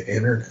can get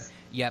internet?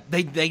 Yeah,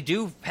 they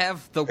do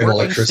have the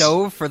working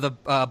stove for the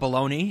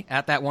bologna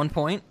at that one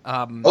point.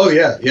 Oh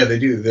yeah, they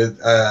do.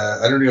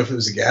 I don't know if it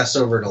was a gas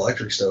stove or an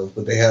electric stove,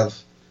 but they have.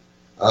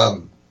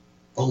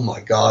 Oh my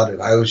god!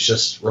 And I was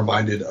just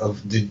reminded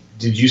of did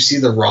you see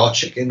the raw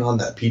chicken on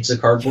that pizza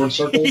cardboard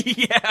circle?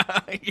 Yeah.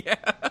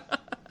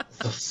 What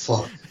the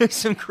fuck? There's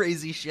some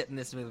crazy shit in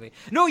this movie.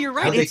 No, you're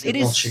right. It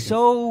is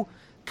so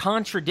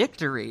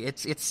contradictory.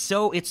 It's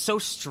so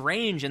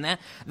strange, and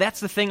that's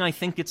the thing. I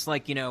think it's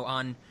like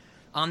on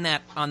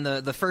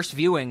the first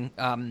viewing.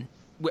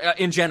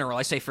 In general,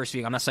 I say first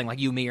viewing. I'm not saying like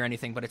you, me, or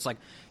anything, but it's like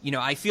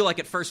I feel like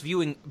at first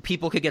viewing,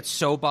 people could get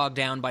so bogged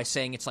down by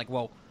saying it's like,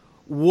 well,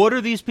 what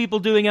are these people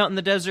doing out in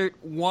the desert?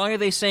 Why are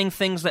they saying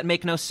things that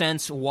make no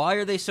sense? Why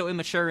are they so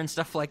immature and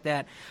stuff like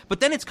that? But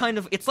then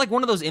it's like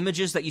one of those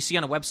images that you see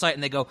on a website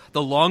and they go,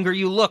 the longer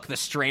you look, the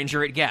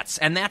stranger it gets.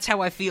 And that's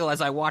how I feel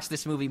as I watch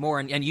this movie more.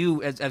 And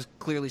you, as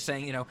clearly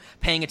saying, you know,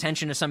 paying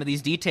attention to some of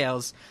these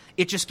details,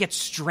 it just gets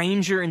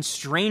stranger and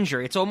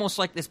stranger. It's almost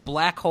like this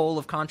black hole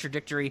of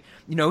contradictory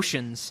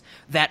notions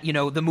that, you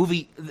know, the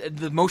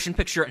motion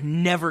picture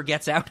never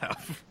gets out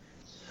of.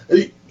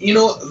 You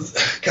know,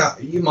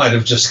 God, you might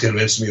have just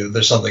convinced me that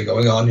there's something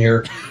going on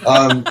here,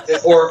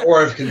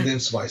 or I've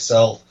convinced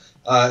myself.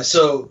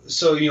 So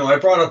you know, I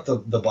brought up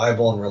the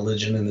Bible and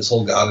religion and this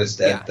whole God is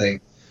dead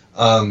thing.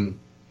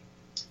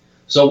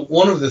 So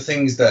one of the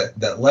things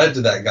that led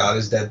to that God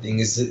is dead thing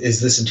is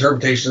this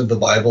interpretation of the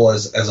Bible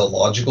as a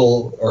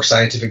logical or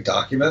scientific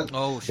document,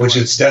 which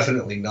it's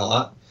definitely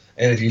not.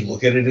 And if you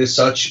look at it as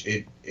such,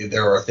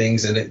 there are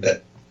things in it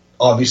that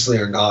obviously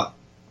are not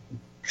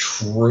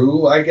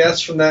true, I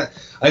guess, from that.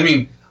 I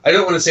mean, I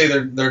don't want to say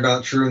they're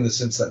not true in the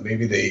sense that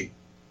maybe they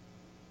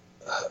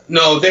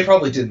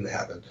probably didn't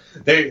happen.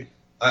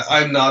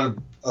 I'm not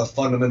a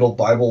fundamental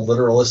Bible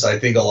literalist. I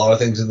think a lot of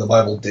things in the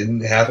Bible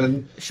didn't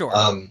happen. Sure.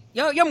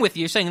 Yeah, I'm with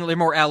you. You're saying they're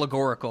more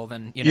allegorical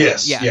than, you know.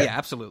 Yes. Yeah,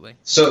 absolutely.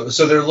 So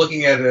they're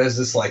looking at it as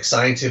this like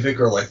scientific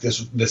or like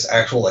this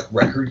actual like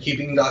record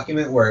keeping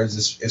document,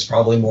 whereas it's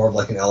probably more of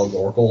like an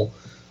allegorical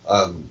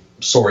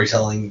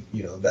storytelling,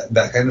 you know,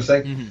 that kind of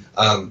thing.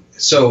 Mm-hmm.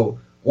 So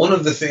one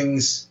of the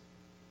things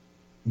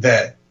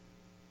that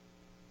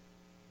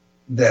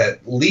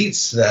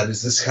leads to that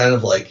is this kind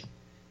of like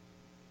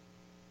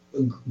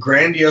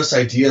grandiose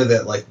idea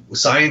that like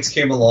science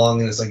came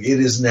along and it's like it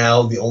is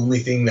now the only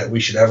thing that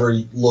we should ever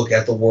look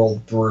at the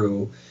world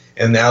through,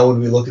 and now when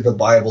we look at the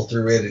Bible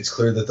through it, it's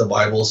clear that the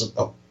Bible is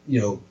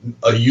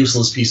a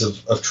useless piece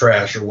of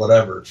trash or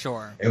whatever.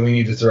 Sure. And we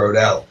need to throw it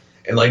out.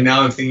 And like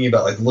now I'm thinking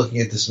about like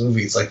looking at this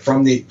movie, it's like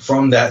from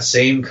that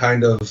same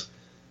kind of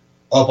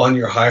up on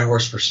your high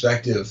horse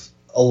perspective,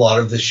 a lot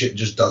of this shit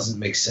just doesn't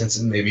make sense,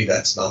 and maybe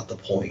that's not the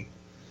point.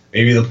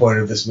 Maybe the point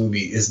of this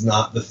movie is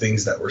not the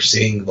things that we're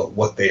seeing, but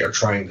what they are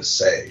trying to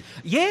say.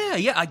 Yeah,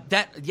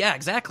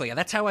 exactly.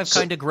 That's how I've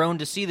kind of grown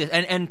to see this.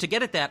 And to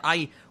get at that,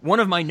 one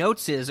of my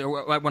notes is,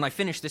 or when I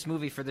finished this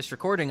movie for this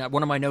recording,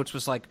 one of my notes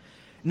was like,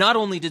 not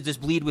only did this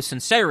bleed with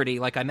sincerity,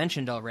 like I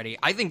mentioned already,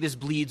 I think this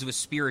bleeds with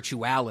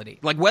spirituality.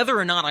 Like, whether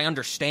or not I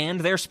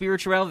understand their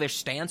spirituality, their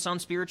stance on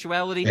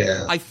spirituality,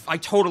 I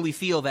totally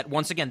feel that,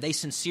 once again, they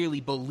sincerely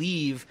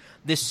believe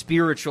this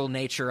spiritual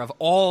nature of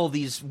all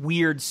these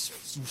weird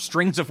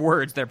strings of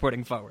words they're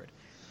putting forward.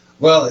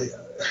 Well,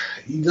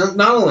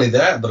 not only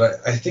that,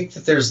 but I think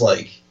that there's,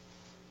 like,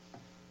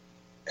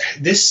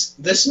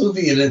 this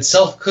movie in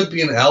itself could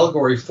be an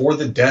allegory for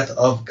the death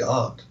of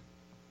God.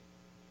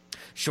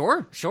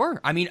 Sure.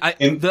 I mean,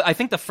 I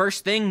think the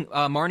first thing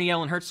Marnie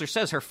Ellen Hertzler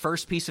says, her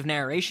first piece of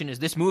narration, is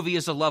this movie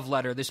is a love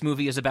letter. This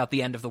movie is about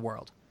the end of the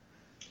world.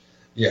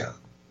 Yeah.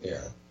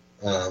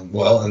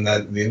 Well, and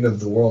that the end of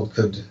the world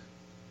could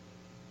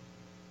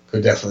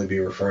definitely be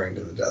referring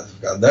to the death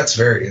of God. That's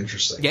very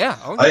interesting. Yeah.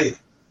 Okay.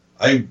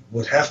 I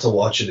would have to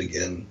watch it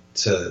again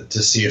to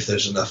see if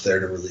there's enough there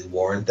to really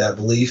warrant that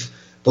belief.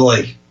 But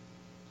like,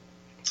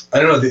 I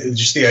don't know,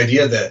 just the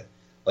idea that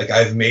like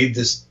I've made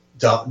this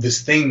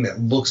thing that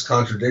looks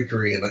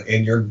contradictory,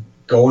 and you're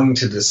going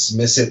to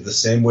dismiss it the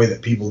same way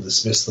that people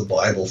dismiss the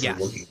Bible for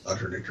looking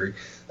contradictory.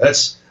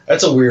 That's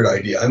a weird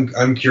idea.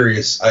 I'm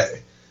curious.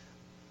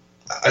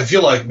 I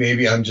feel like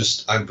maybe I'm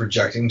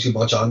projecting too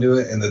much onto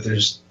it, and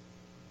that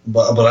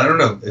but I don't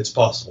know. It's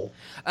possible.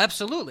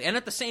 Absolutely. And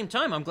at the same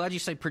time, I'm glad you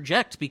say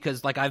project,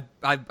 because like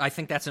I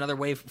think that's another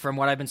way from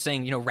what I've been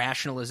saying, you know,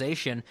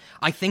 rationalization.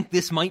 I think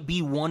this might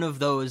be one of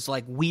those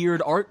like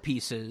weird art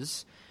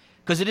pieces,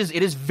 because it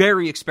is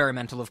very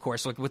experimental, of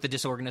course, like with the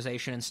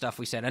disorganization and stuff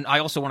we said. And I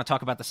also want to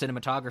talk about the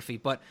cinematography,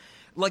 but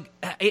like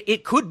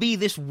it could be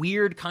this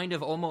weird kind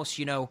of almost,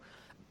 you know,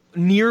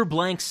 near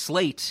blank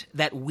slate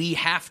that we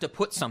have to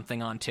put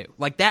something onto.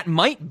 Like that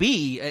might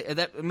be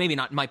that maybe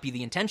not might be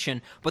the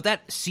intention, but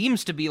that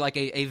seems to be like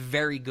a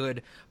very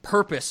good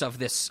purpose of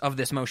this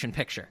motion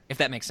picture, if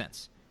that makes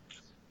sense.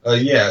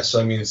 Yeah.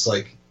 So I mean, it's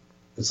like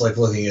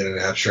looking at an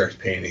abstract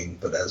painting,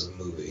 but as a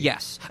movie.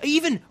 Yes.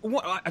 Even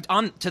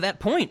on to that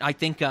point, I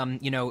think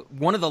you know,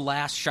 one of the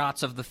last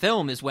shots of the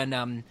film is when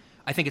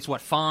I think it's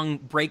Fong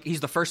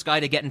he's the first guy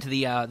to get into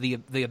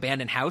the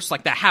abandoned house,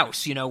 like the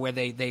house, you know, where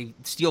they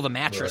steal the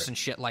mattress and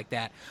shit like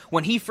that.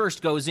 When he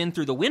first goes in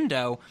through the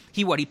window,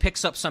 he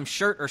picks up some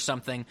shirt or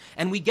something,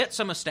 and we get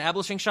some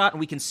establishing shot, and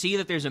we can see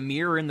that there's a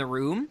mirror in the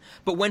room.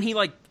 But when he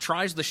like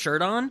tries the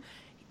shirt on,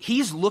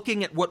 he's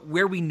looking at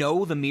where we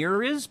know the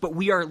mirror is, but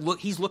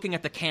he's looking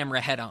at the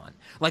camera head on.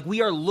 Like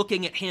we are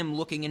looking at him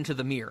looking into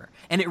the mirror,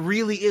 and it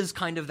really is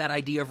kind of that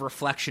idea of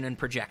reflection and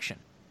projection.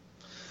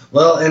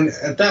 Well, and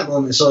at that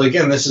moment, so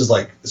again, this is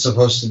like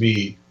supposed to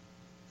be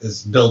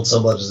billed so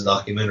much as a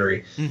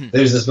documentary. Mm-hmm.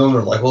 There's this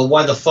moment of like, well,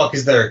 why the fuck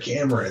is there a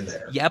camera in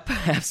there? Yep,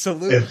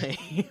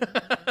 absolutely.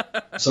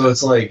 So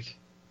it's like,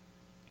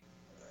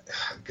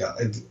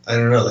 God, I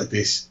don't know, like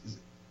this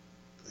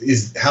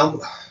is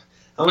how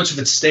how much of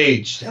it's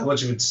staged, how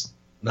much of it's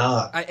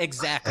not.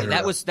 Exactly. I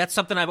don't know. That's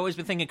something I've always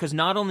been thinking, because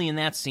not only in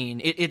that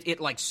scene, it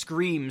like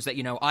screams that,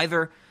 you know,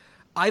 either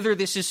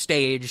this is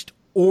staged,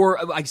 or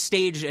like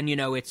staged and, you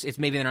know, it's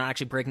maybe they're not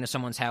actually breaking into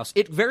someone's house.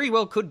 It very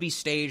well could be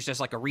staged as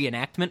like a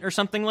reenactment or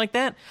something like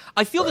that.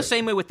 I feel the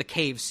same way with the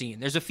cave scene.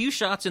 There's a few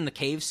shots in the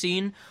cave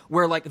scene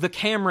where like the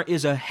camera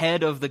is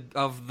ahead of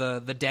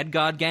the Dead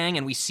God gang,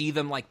 and we see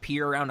them like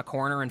peer around a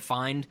corner and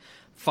find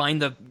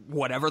the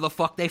whatever the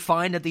fuck they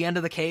find at the end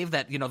of the cave,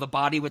 that, you know, the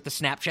body with the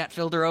Snapchat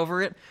filter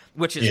over it,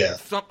 which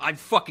is I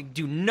fucking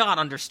do not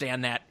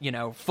understand that, you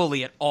know,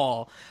 fully at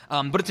all.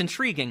 But it's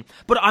intriguing.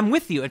 But I'm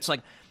with you. It's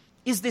like,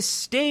 is this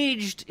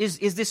staged?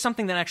 Is this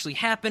something that actually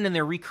happened and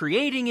they're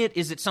recreating it?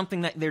 Is it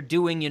something that they're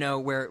doing, you know,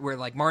 where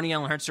like Marnie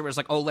Allen Hertzer was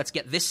like, oh, let's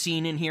get this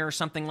scene in here or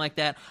something like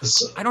that?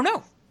 I don't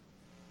know.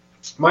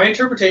 My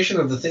interpretation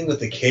of the thing with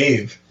the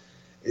cave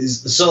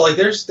is, so like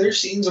there's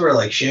scenes where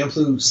like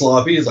Shampoo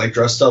Sloppy is like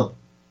dressed up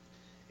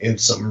in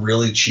some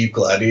really cheap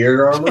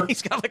gladiator armor.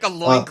 He's got like a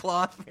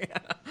loincloth.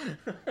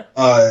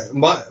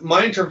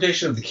 My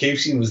interpretation of the cave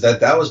scene was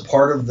that was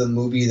part of the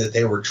movie that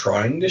they were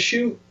trying to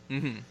shoot.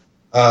 Mm-hmm.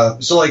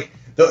 So like,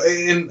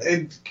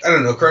 and I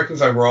don't know, correct me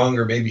if I'm wrong,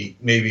 or maybe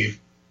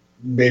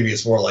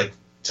it's more like,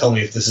 tell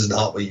me if this is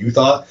not what you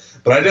thought,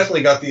 but I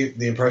definitely got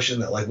the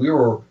impression that like we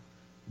were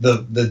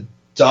the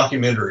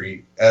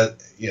documentary,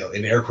 you know,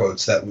 in air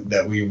quotes,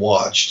 that we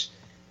watched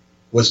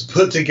was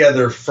put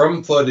together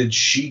from footage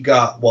she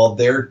got while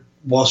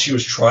she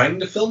was trying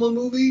to film a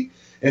movie,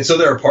 and so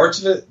there are parts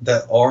of it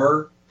that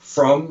are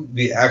from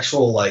the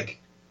actual like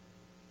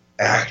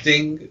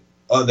acting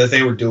that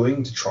they were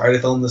doing to try to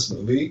film this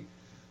movie.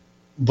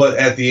 But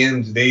at the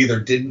end, they either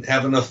didn't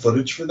have enough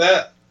footage for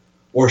that,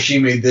 or she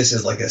made this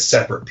as like a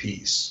separate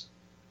piece.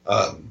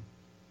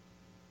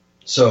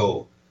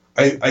 So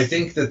I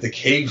think that the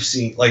cave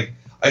scene, like,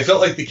 I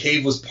felt like the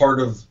cave was part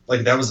of,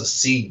 like, that was a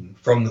scene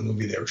from the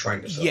movie they were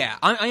trying to film. Yeah,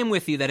 I am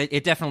with you that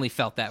it definitely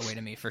felt that way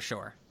to me, for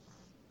sure.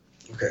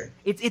 Okay.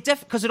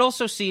 Because it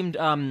also seemed,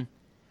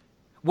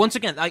 once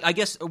again, I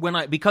guess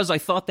because I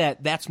thought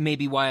that's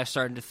maybe why I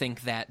started to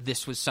think that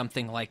this was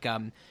something like,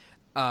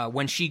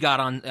 when she got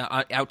on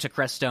out to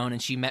Crestone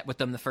and she met with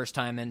them the first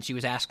time and she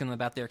was asking them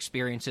about their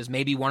experiences,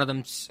 maybe one of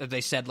them,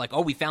 they said like, oh,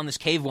 we found this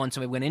cave once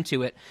and we went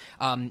into it,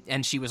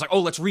 and she was like,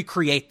 oh, let's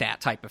recreate that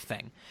type of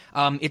thing.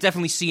 It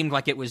definitely seemed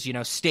like it was, you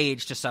know,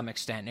 staged to some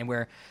extent,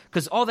 and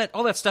because all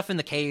that stuff in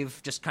the cave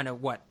just kind of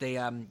they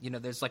you know,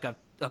 there's like a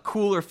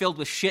cooler filled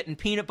with shit and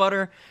peanut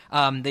butter.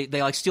 They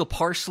like steal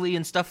parsley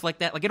and stuff like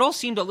that. Like, it all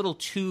seemed a little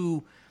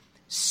too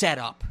set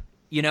up.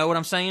 You know what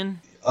I'm saying?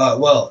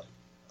 Well,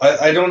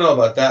 I don't know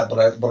about that, but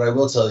I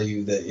will tell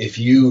you that if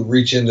you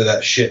reach into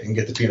that shit and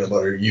get the peanut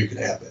butter, you can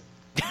have it.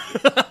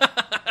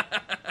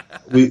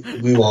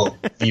 we won't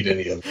eat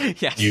any of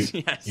it. Yes, you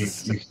can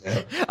have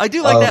it. I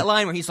do like that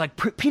line where he's like,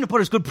 peanut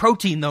butter's good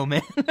protein, though,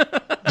 man.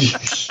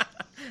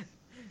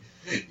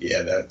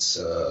 Yeah, that's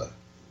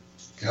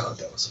God,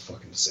 that was a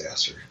fucking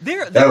disaster.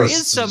 There was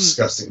is some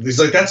disgusting. He's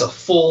like, that's a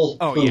full.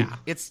 Oh food. yeah,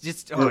 it's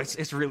just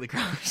it's really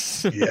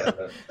gross. Yeah,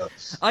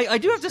 I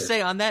do have to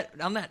say on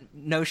that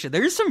notion,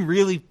 there's some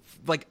really,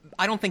 like,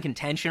 I don't think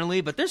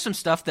intentionally, but there's some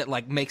stuff that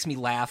like makes me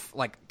laugh,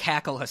 like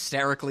cackle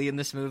hysterically in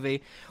this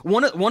movie.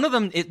 One of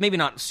them, it maybe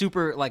not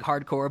super like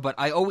hardcore, but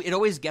it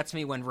always gets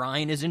me when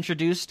Ryan is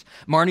introduced.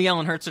 Marnie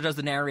Allen Hertzer does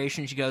the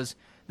narration. She goes,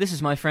 "This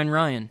is my friend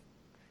Ryan.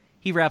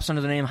 He raps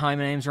under the name Hi,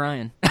 my name's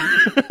Ryan."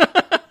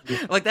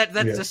 Like that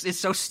just is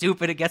so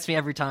stupid. It gets me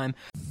every time.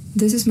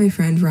 This is my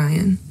friend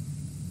Ryan.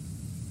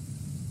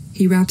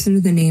 He raps under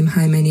the name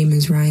Hi, my name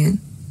is Ryan.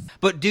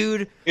 But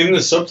dude, in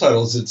the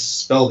subtitles, it's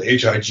spelled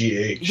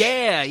High.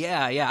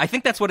 Yeah. I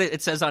think that's what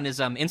it says on his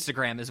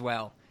Instagram as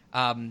well.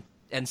 And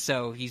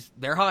so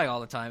they're high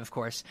all the time, of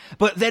course.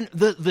 But then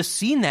the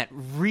scene that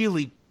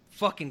really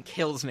fucking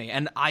kills me,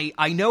 and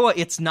I know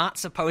it's not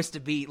supposed to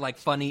be like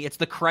funny. It's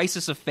the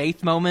crisis of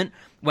faith moment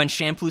when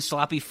Shampoo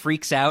Sloppy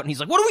freaks out and he's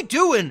like, "What are we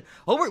doing?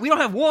 Oh, we don't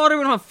have water,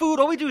 we don't have food.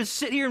 All we do is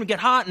sit here and get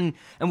hot and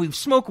we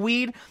smoke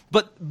weed."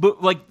 But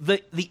like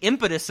the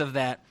impetus of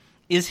that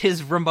is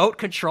his remote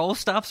control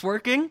stops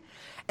working,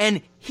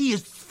 and he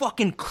is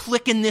fucking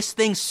clicking this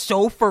thing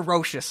so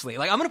ferociously.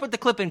 Like, I'm gonna put the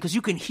clip in because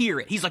you can hear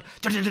it. He's like,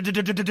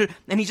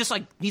 and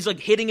he's like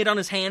hitting it on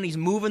his hand. He's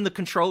moving the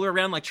controller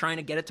around, like trying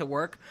to get it to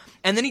work.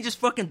 And then he just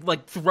fucking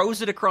like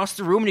throws it across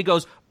the room, and he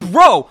goes,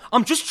 "Bro,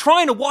 I'm just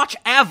trying to watch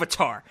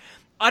Avatar."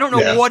 I don't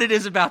know what it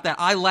is about that.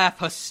 I laugh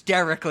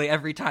hysterically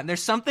every time.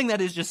 There's something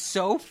that is just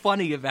so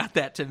funny about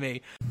that to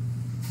me.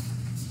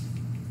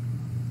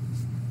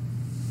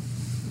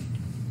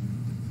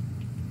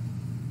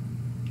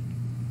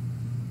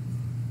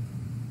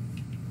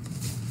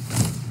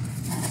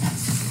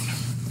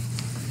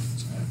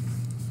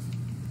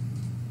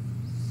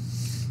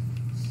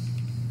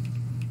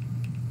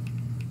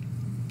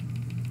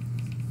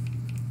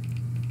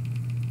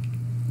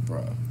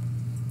 Bruh.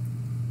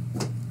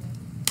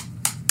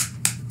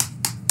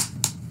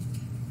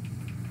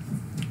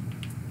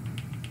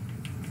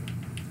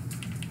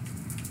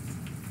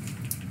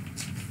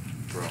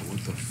 Bro,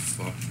 what the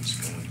fuck is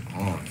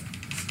going on?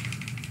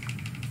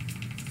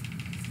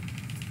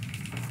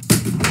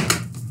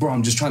 bro,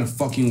 I'm just trying to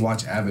fucking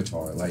watch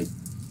Avatar. Like,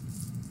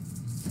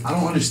 I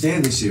don't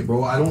understand this shit,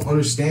 bro. I don't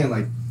understand.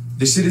 Like,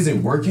 this shit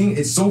isn't working.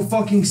 It's so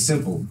fucking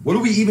simple. What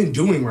are we even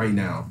doing right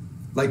now?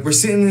 Like, we're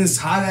sitting in this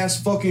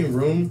hot-ass fucking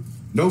room,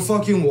 no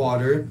fucking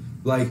water,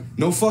 like,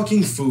 no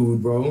fucking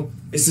food, bro.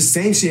 It's the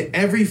same shit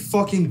every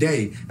fucking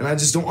day. And I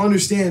just don't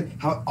understand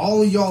how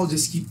all of y'all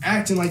just keep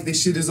acting like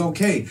this shit is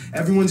okay.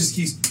 Everyone just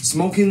keeps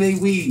smoking their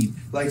weed,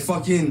 like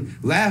fucking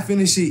laughing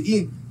and shit,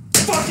 eating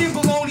fucking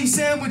bologna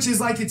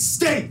sandwiches like it's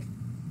steak.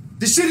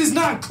 This shit is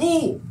not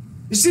cool.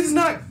 This shit is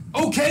not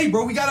okay,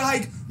 bro. We gotta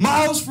hike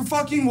miles for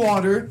fucking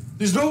water.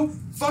 There's no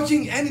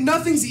fucking, and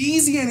nothing's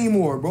easy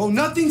anymore, bro.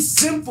 Nothing's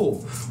simple.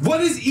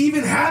 What is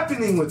even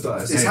happening with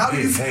us? How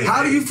do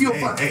you feel?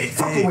 Fuck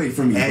away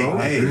from me, bro.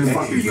 What the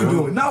fuck are you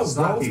doing? No,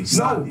 bro.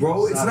 No,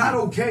 bro. It's not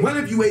okay. When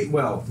have you ate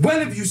well? When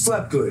have you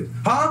slept good?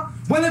 Huh?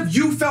 When have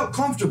you felt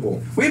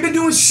comfortable? We ain't been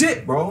doing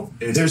shit, bro.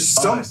 There's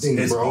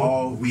something, bro.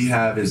 All we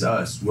have is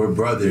us. We're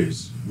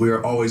brothers.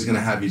 We're always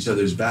gonna have each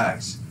other's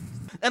backs.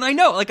 And I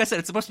know, like I said,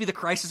 it's supposed to be the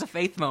crisis of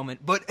faith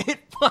moment, but it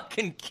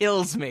fucking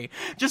kills me.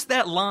 Just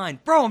that line.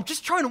 Bro, I'm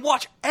just trying to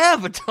watch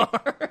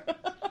Avatar.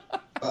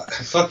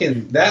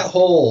 Fucking that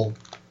whole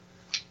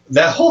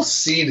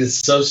scene is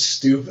so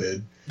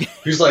stupid.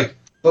 He's like,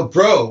 but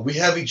bro, we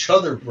have each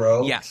other,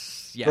 bro.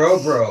 Yes.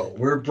 Bro,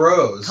 we're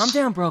bros. Calm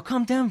down, bro.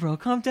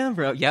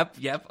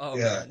 Yep. Oh,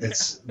 yeah, man.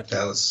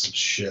 that was some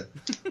shit.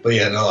 But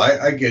yeah, no,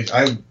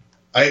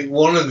 I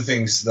one of the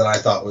things that I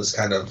thought was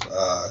kind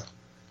of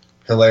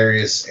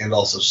hilarious and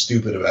also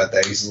stupid about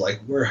that. He's like,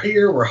 we're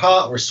here, we're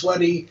hot, we're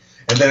sweaty,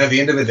 and then at the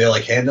end of it, they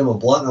like hand him a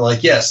blunt and they're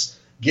like, yes,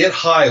 get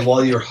high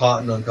while you're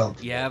hot and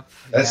uncomfortable. Yep.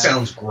 That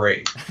sounds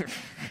great.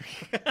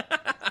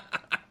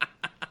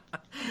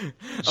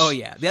 Oh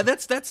yeah,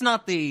 that's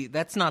not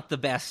the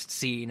best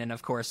scene, and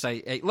of course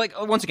I like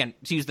once again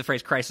to use the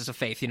phrase "crisis of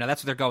faith." You know,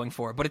 that's what they're going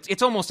for, but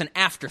it's almost an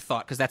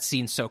afterthought because that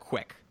scene's so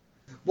quick.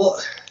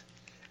 Well.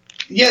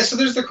 Yeah, so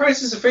there's the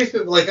crisis of faith,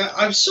 but like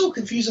I'm so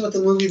confused about the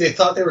movie they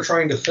thought they were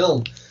trying to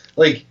film.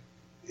 Like,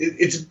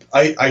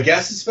 I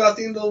guess it's about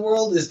the end of the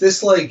world. Is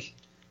this like,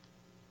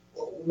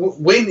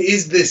 when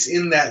is this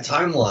in that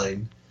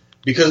timeline?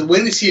 Because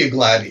when is he a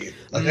gladiator?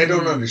 Like, I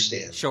don't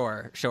understand.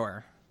 Sure.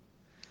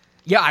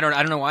 Yeah, I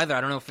don't know either.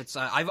 I don't know if it's.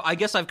 I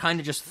guess I've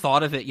kind of just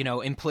thought of it, you know,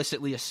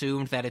 implicitly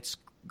assumed that it's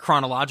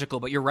chronological.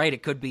 But you're right;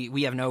 it could be.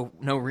 We have no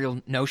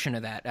real notion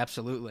of that.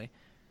 Absolutely.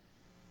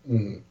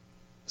 Mm.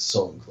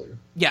 So unclear.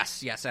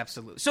 Yes,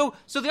 absolutely. So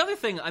the other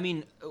thing, I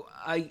mean,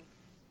 I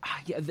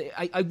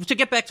to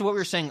get back to what we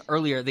were saying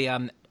earlier,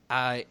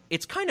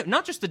 it's kind of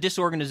not just the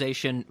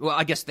disorganization. Well,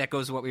 I guess that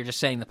goes to what we were just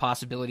saying, the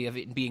possibility of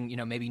it being, you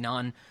know, maybe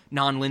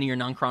non-linear,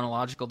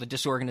 non-chronological, the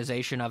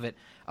disorganization of it.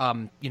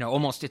 You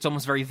know, it's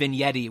almost very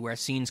vignette-y, where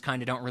scenes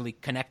kind of don't really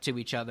connect to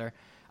each other.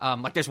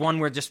 Like there's one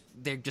where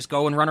they just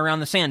go and run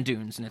around the sand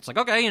dunes, and it's like,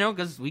 okay, you know,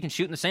 because we can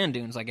shoot in the sand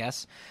dunes, I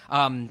guess.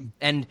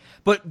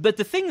 But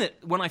the thing that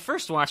when I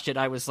first watched it,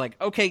 I was like,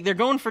 okay, they're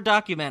going for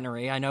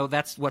documentary. I know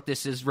that's what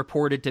this is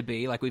reported to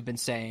be, like we've been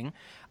saying.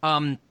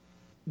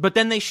 But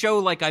then they show,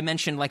 like I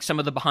mentioned, like some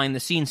of the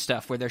behind-the-scenes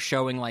stuff where they're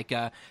showing like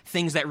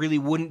things that really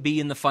wouldn't be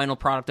in the final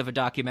product of a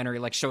documentary,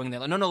 like showing that,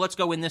 like, no, let's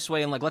go in this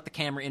way and like let the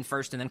camera in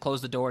first and then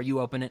close the door,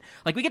 you open it.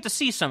 Like we get to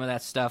see some of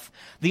that stuff.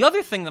 The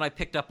other thing that I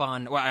picked up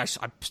on, well, I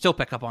still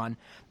pick up on,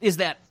 is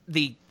that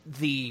the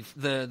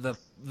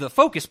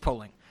focus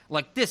pulling.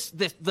 Like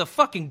the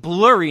fucking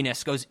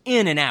blurriness goes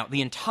in and out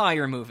the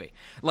entire movie.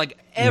 Like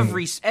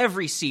every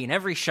scene,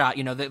 every shot,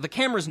 you know, the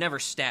camera's never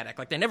static.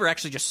 Like they never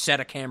actually just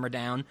set a camera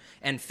down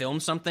and film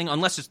something,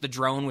 unless it's the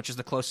drone, which is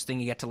the closest thing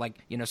you get to, like,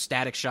 you know,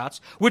 static shots.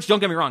 Which, don't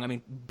get me wrong, I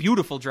mean,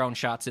 beautiful drone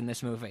shots in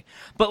this movie.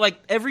 But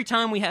like every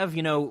time we have,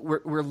 you know,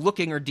 we're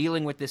looking or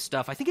dealing with this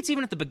stuff. I think it's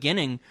even at the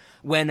beginning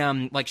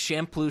when like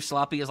Shampoo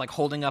Sloppy is like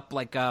holding up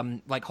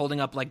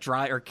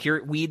dry or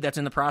weed that's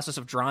in the process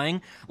of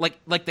drying.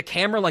 Like the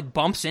camera like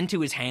bumps into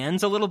his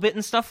hands a little bit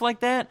and stuff like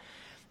that.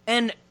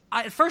 And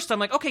at first I'm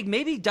like, okay,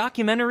 maybe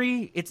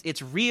documentary,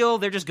 it's real,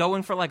 they're just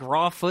going for like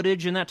raw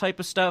footage and that type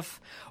of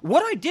stuff.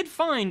 What I did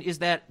find is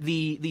that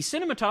the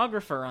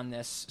cinematographer on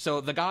this,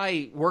 so the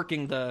guy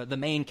working the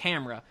main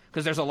camera,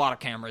 because there's a lot of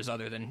cameras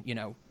other than, you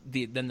know,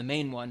 than the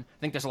main one. I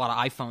think there's a lot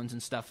of iPhones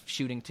and stuff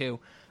shooting too.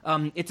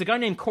 It's a guy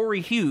named Corey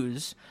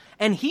Hughes,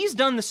 and he's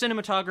done the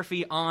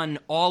cinematography on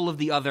all of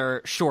the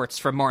other shorts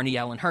from Marnie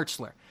Ellen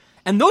Hertzler.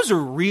 And those are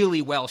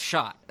really well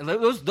shot.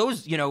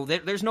 Those, you know,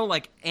 there's no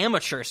like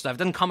amateur stuff. It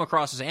doesn't come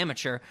across as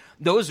amateur.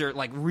 Those are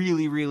like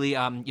really, really,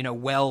 you know,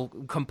 well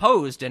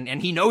composed,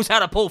 and he knows how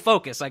to pull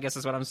focus, I guess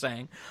is what I'm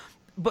saying.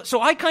 But so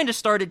I kind of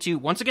started to,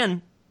 once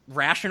again,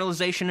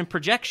 rationalization and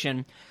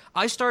projection.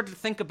 I started to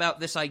think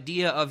about this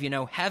idea of, you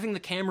know, having the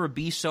camera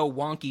be so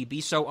wonky, be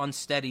so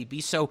unsteady,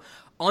 be so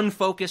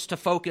unfocused to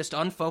focused,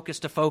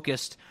 unfocused to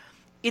focused.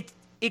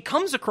 It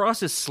comes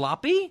across as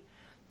sloppy.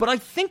 But I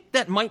think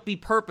that might be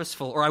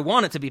purposeful, or I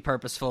want it to be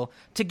purposeful,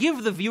 to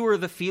give the viewer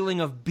the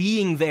feeling of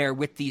being there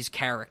with these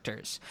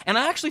characters. And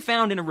I actually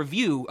found in a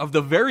review, of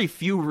the very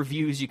few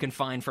reviews you can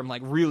find from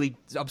like really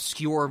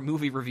obscure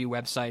movie review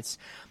websites,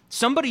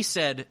 somebody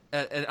said,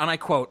 and I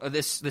quote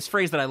this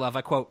phrase that I love.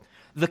 I quote,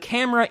 "The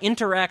camera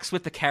interacts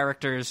with the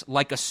characters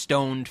like a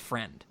stoned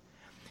friend."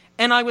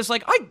 And I was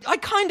like, I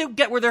kind of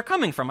get where they're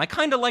coming from. I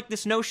kind of like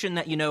this notion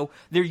that,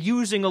 they're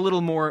using a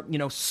little more,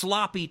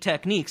 sloppy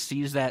techniques, to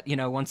use that,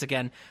 once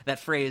again, that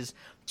phrase,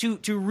 to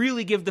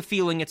really give the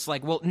feeling it's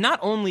like, well, not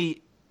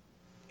only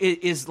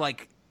is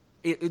like,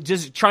 it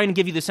just trying to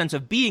give you the sense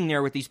of being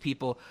there with these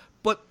people,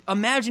 but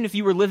imagine if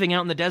you were living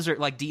out in the desert,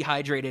 like,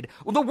 dehydrated.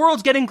 Well, the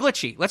world's getting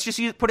glitchy. Let's just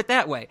put it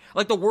that way.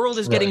 Like, the world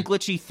is getting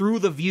glitchy through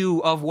the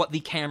view of what the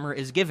camera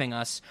is giving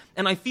us.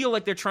 And I feel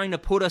like they're trying to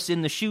put us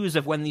in the shoes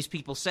of when these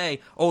people say,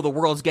 oh, the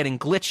world's getting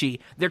glitchy.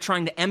 They're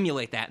trying to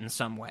emulate that in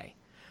some way.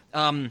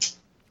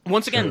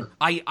 Once again,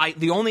 I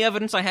the only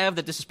evidence I have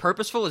that this is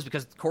purposeful is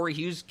because Corey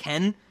Hughes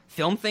can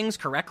film things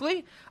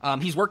correctly.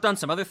 He's worked on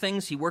some other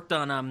things. He worked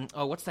on,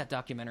 what's that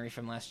documentary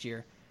from last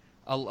year?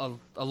 A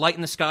Light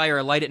in the Sky or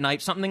A Light at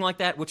Night, something like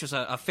that, which was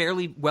a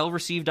fairly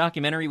well-received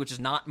documentary, which is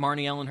not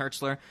Marnie Ellen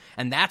Hertzler,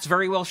 and that's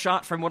very well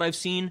shot from what I've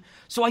seen.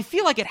 So I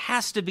feel like it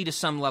has to be to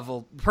some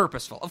level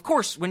purposeful. Of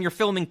course, when you're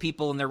filming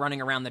people and they're running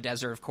around the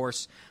desert, of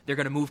course, they're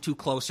going to move too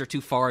close or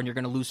too far and you're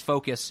going to lose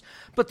focus.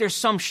 But there's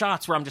some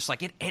shots where I'm just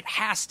like, it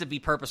has to be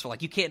purposeful.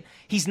 Like, you can't,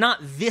 he's not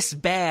this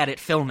bad at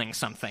filming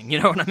something, you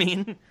know what I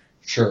mean?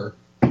 Sure.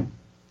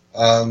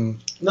 No,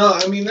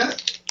 I mean,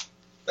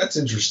 that's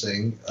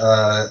interesting.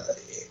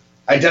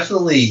 I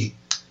definitely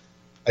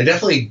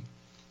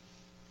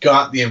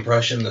got the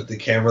impression that the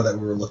camera that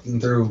we were looking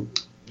through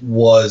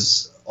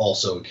was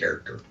also a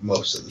character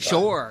most of the time.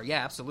 Sure,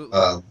 yeah, absolutely.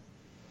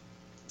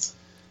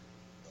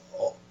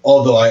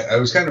 Although I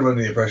was kind of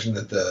under the impression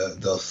that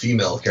the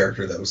female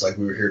character that was like,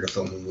 we were here to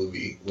film a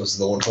movie, was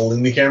the one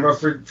holding the camera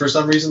for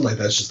some reason. Like,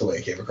 that's just the way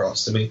it came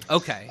across to me.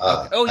 Okay.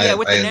 Oh yeah,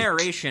 with the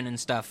narration and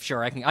stuff.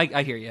 Sure,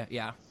 I hear you.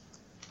 Yeah.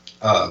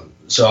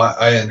 So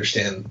I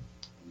understand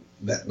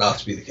that not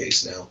to be the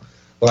case now.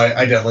 But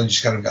I definitely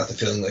just kind of got the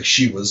feeling like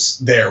she was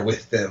there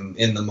with them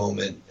in the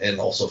moment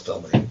and also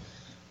filming.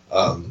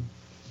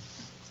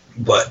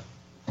 But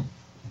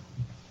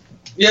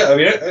yeah, I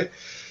mean, that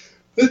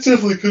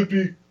definitely could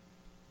be.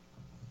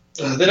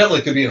 That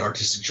definitely could be an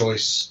artistic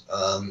choice.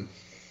 But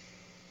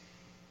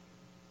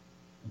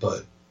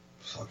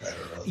fuck, I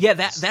don't know. Yeah,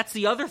 that's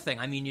the other thing.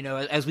 I mean,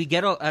 as we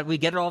get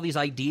all these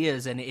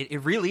ideas, and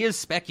it really is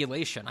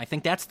speculation. I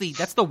think that's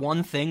the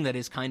one thing that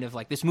is kind of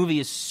like, this movie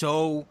is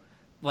so,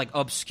 like,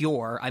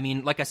 obscure. I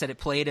mean, like I said, it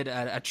played at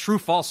a True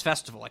False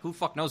festival. Like, who the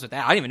fuck knows what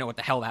that? I didn't even know what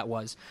the hell that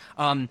was.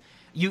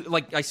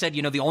 Like I said,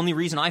 the only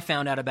reason I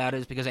found out about it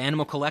is because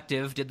Animal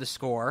Collective did the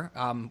score,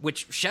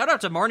 which, shout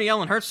out to Marnie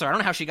Ellen Hertzler. I don't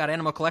know how she got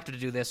Animal Collective to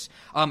do this.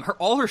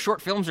 All her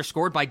short films are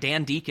scored by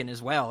Dan Deacon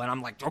as well, and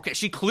I'm like, okay,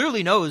 she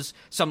clearly knows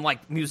some,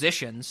 like,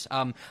 musicians.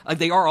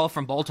 They are all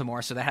from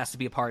Baltimore, so that has to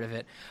be a part of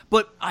it.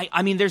 But,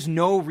 I mean, there's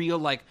no real,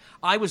 like,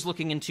 I was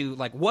looking into,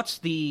 like,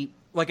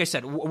 like I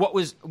said, what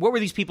were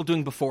these people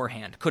doing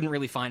beforehand? Couldn't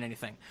really find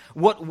anything.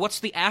 What's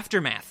the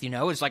aftermath?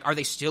 It's like, are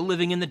they still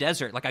living in the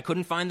desert? Like, I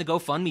couldn't find the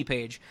GoFundMe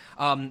page.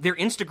 Their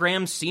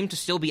Instagrams seem to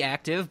still be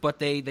active, but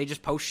they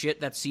just post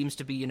shit that seems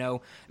to be,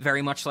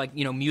 very much like,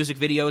 music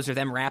videos or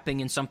them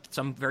rapping in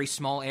some very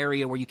small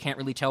area where you can't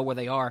really tell where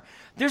they are.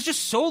 There's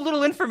just so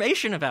little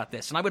information about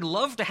this, and I would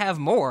love to have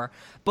more,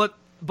 but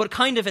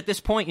kind of at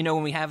this point,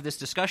 when we have this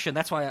discussion,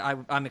 that's why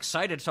I'm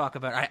excited to talk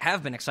about it. I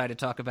have been excited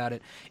to talk about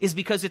it, is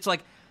because it's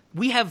like,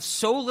 we have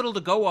so little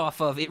to go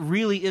off of. It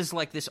really is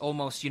like this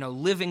almost,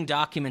 living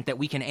document that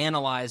we can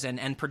analyze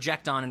and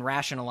project on and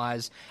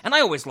rationalize. And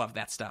I always love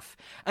that stuff.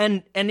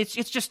 And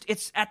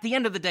it's at the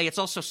end of the day, it's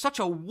also such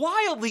a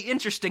wildly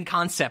interesting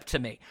concept to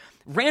me.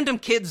 Random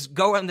kids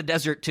go out in the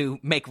desert to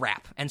make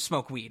rap and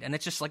smoke weed. And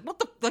it's just like,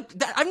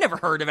 I've never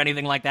heard of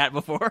anything like that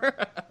before.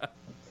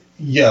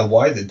 Yeah,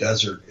 why the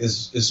desert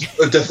is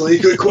definitely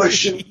a good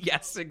question.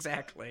 Yes,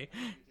 exactly.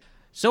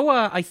 So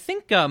I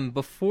think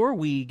before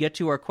we get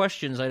to our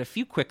questions, I had a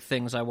few quick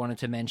things I wanted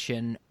to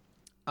mention.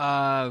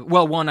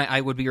 Well, one, I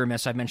would be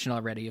remiss, I mentioned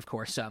already, of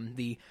course.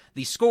 The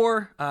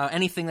score,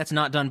 anything that's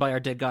not done by our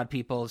Dead God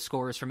people, the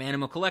score is from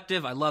Animal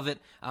Collective. I love it.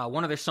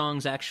 One of their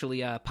songs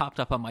actually popped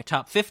up on my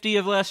top 50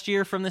 of last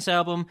year from this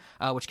album,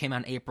 which came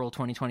out in April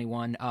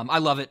 2021. I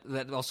love it.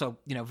 That also,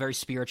 very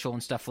spiritual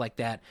and stuff like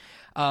that.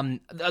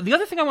 The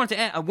other thing I wanted to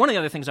add, one of the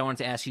other things I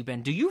wanted to ask you,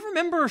 Ben, do you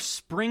remember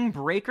Spring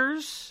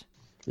Breakers?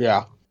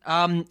 Yeah.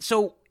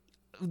 So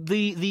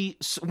the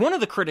one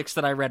of the critics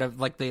that I read of,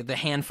 like, the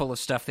handful of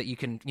stuff that you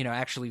can,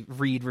 actually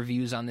read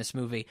reviews on this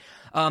movie,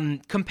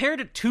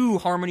 compared it to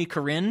Harmony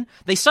Korine.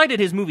 They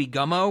cited his movie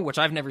Gummo, which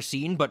I've never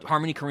seen, but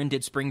Harmony Korine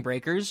did Spring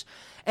Breakers.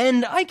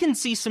 And I can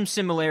see some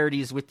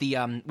similarities with the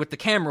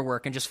camera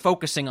work and just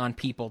focusing on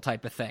people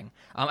type of thing.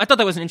 I thought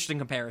that was an interesting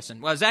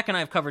comparison. Well, Zach and I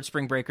have covered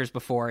Spring Breakers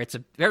before. It's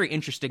a very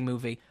interesting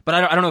movie, but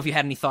I don't know if you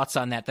had any thoughts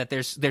on that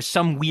there's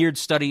some weird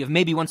study of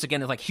maybe, once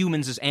again, of like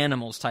humans as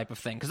animals type of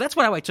thing. Because that's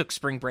how I took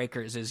Spring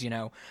Breakers is,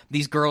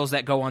 these girls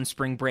that go on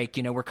spring break,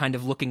 we're kind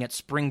of looking at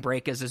spring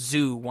break as a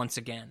zoo once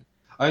again.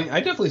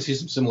 I definitely see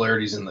some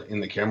similarities in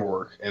the camera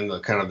work and the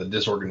kind of the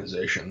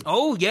disorganization.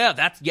 Oh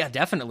yeah,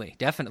 definitely,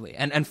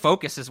 and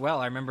focus as well.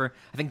 I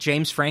think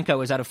James Franco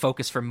was out of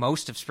focus for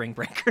most of Spring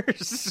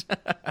Breakers.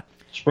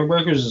 Spring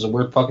Breakers is a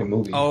weird fucking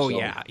movie. Oh so.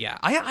 yeah.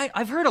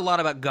 I've heard a lot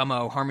about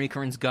Gummo, Harmony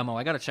Korine's Gummo.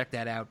 I got to check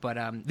that out. But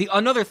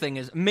another thing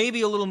is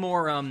maybe a little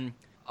more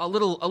a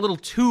little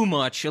too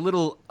much,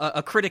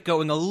 a critic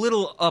going a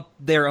little up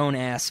their own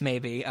ass,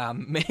 maybe.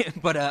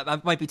 But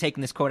I might be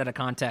taking this quote out of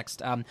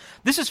context.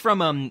 This is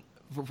from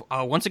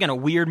once again a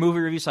weird movie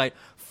review site,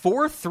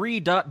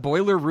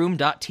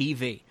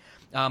 43.boilerroom.tv.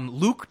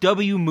 Luke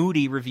W.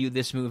 Moody reviewed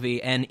this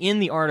movie, and in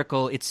the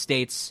article it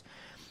states,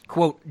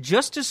 quote,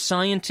 just as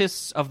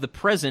scientists of the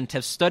present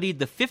have studied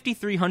the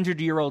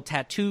 5,300-year-old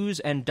tattoos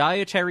and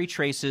dietary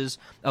traces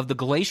of the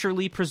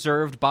glacially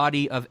preserved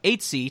body of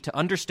Ötzi to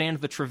understand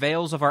the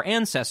travails of our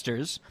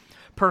ancestors,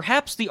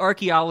 perhaps the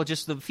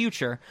archaeologists of the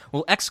future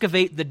will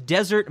excavate the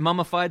desert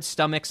mummified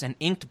stomachs and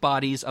inked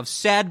bodies of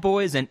sad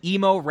boys and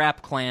emo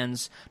rap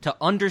clans to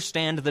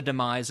understand the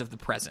demise of the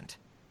present.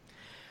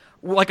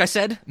 Like I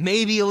said,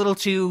 maybe a little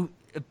too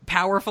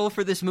powerful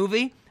for this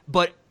movie,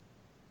 but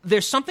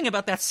there's something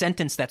about that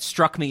sentence that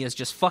struck me as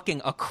just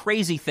fucking a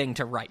crazy thing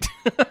to write.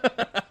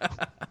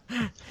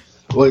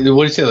 What do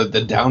you say?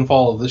 The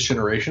downfall of this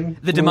generation?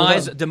 The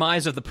demise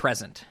of the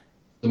present.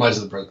 Demise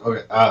of the present.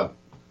 Okay.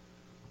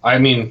 I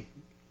mean,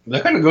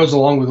 that kind of goes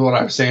along with what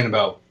I was saying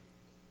about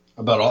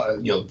all,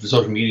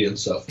 social media and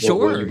stuff. Sure.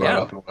 What you brought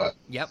up and all that.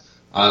 Yep.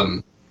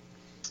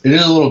 It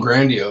is a little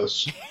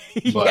grandiose.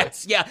 But...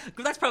 Yes, yeah,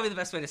 that's probably the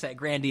best way to say it.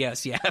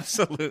 Grandiose, yeah,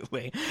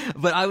 absolutely.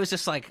 But I was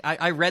just like,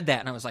 I read that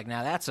and I was like,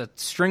 now that's a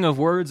string of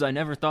words I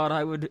never thought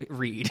I would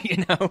read,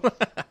 you know?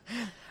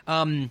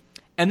 And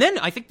then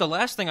I think the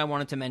last thing I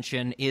wanted to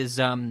mention is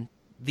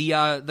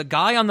the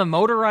guy on the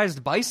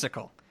motorized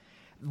bicycle.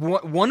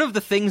 One of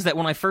the things that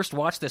when I first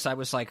watched this, I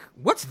was like,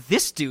 what's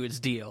this dude's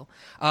deal?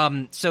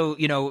 So,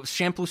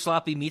 Shampoo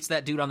Sloppy meets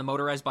that dude on the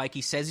motorized bike.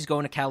 He says he's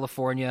going to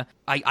California.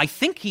 I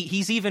think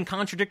he's even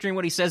contradicting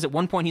what he says. At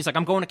one point, he's like,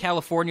 I'm going to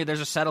California. There's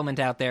a settlement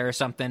out there or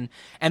something.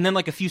 And then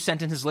like a few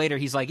sentences later,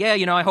 he's like, yeah,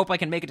 I hope I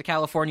can make it to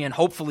California and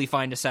hopefully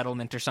find a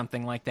settlement or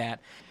something like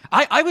that.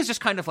 I was just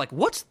kind of like,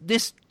 what's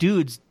this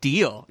dude's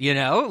deal?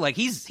 Like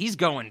he's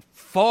going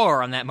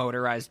far on that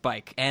motorized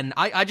bike. And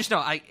I just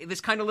know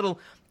this kind of little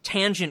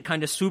tangent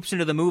kind of swoops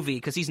into the movie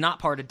because he's not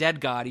part of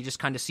Dead God. He just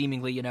kind of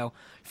seemingly,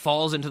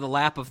 falls into the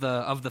lap of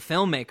the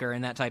filmmaker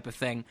and that type of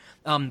thing.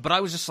 But I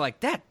was just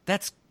like,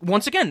 that's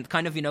once again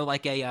kind of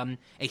like a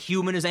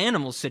human as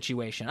animals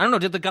situation. I don't know.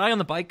 Did the guy on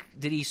the bike,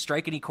 did he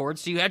strike any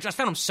chords to you? I just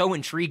found him so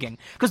intriguing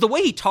because the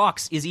way he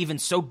talks is even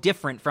so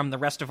different from the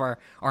rest of our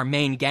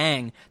main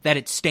gang that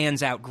it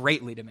stands out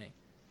greatly to me.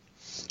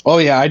 Oh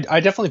yeah,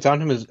 I definitely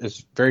found him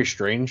as very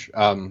strange.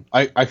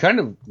 I kind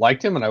of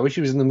liked him, and I wish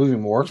he was in the movie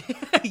more.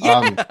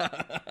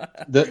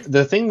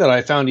 The thing that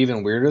I found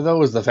even weirder though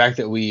was the fact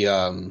that we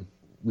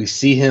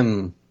see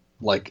him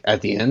like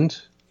at the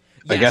end.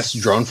 Yes. I guess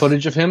drone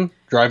footage of him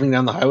driving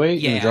down the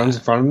highway and the drones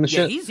in front of him and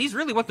shit. He's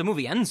really what the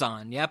movie ends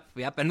on. Yep.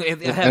 And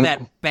it had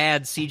that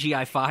bad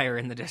CGI fire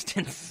in the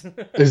distance.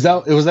 Was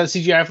that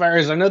CGI fire?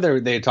 I know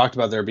they talked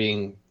about there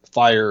being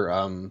fire,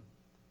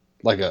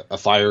 like a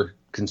fire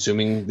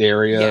consuming the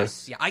area.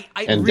 Yes, yeah, I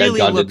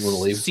really looks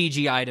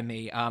CGI to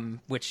me.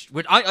 Which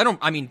I don't.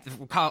 I mean,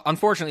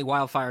 unfortunately,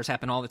 wildfires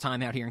happen all the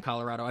time out here in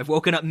Colorado. I've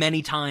woken up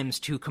many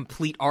times to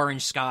complete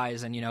orange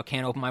skies, and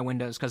can't open my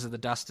windows because of the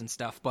dust and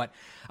stuff. But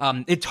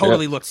it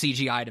totally looked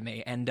CGI to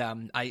me, and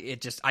I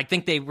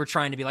think they were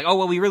trying to be like, oh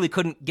well, we really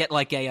couldn't get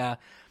like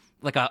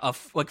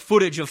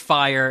footage of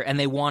fire, and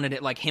they wanted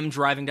it like him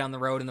driving down the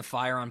road and the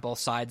fire on both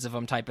sides of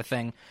him type of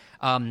thing.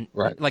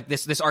 Right. Like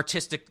this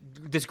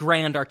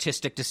grand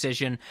artistic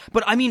decision.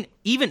 But I mean,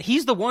 even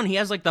he's the one, he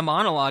has like the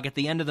monologue at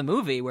the end of the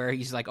movie where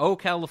he's like, oh,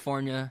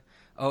 California.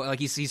 Oh,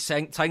 like he's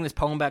saying this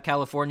poem about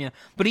California.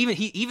 But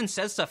he even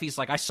says stuff. He's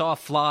like, I saw a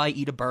fly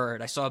eat a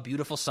bird. I saw a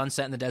beautiful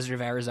sunset in the desert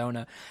of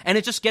Arizona. And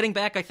it's just getting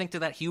back, I think, to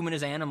that human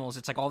as animals.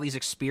 It's like all these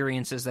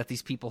experiences that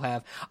these people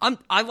have.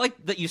 I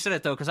like that you said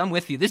it though, because I'm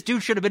with you. This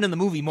dude should have been in the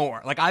movie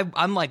more. Like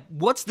I'm like,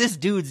 what's this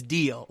dude's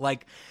deal?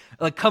 Like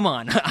come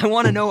on. I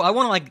want to know. I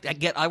want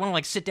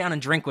to sit down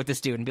and drink with this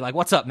dude and be like,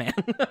 what's up, man?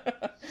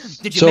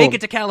 Did you make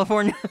it to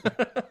California?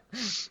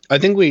 I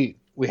think we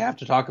have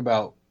to talk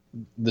about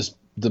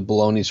the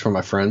balonies for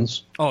my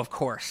friends. Oh, of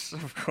course.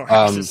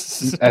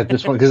 At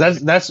this point,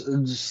 because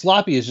that's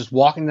Sloppy is just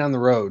walking down the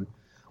road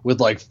with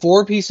like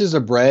 4 pieces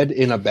of bread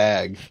in a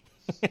bag,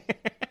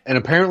 and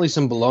apparently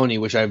some bologna,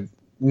 which I've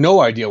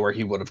no idea where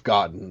he would have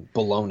gotten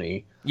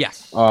bologna.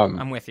 Yes,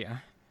 I'm with you.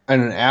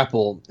 And an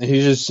apple, and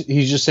he's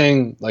just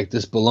saying like,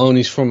 this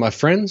bologna's from my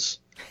friends,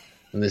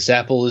 and this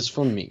apple is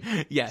from me.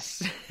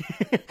 Yes.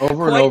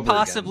 Over and over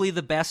possibly again.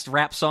 The best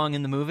rap song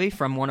in the movie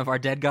from one of our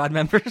Dead God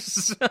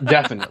members.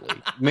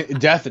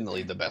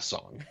 Definitely the best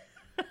song.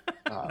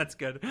 That's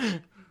good.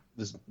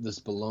 This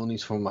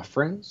bologna's from my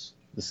friends.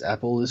 This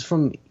apple is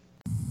from me.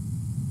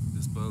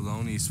 This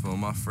bologna's for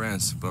my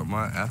friends, but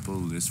my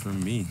apple is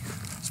from me.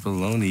 This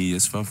bologna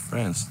is from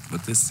friends,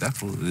 but this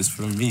apple is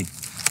from me.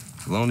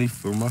 Bologna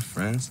for my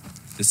friends.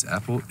 This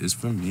apple is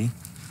for me.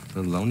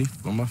 Bologna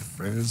for my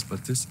friends,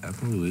 but this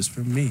apple is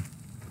for me.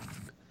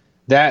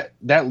 That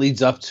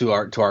leads up to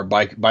our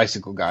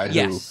bicycle guy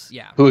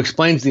who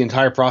explains the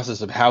entire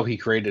process of how he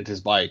created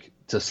his bike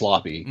to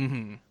Sloppy.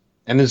 Mm-hmm.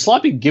 And then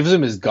Sloppy gives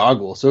him his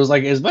goggles. So it was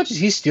like, as much as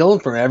he's stealing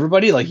from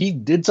everybody, like he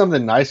did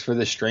something nice for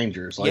the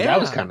strangers. Like that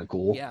was kind of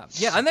cool. Yeah.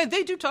 And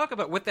they do talk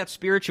about with that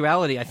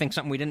spirituality. I think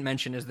something we didn't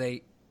mention is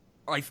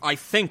I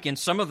think in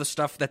some of the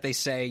stuff that they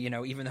say, you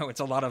know, even though it's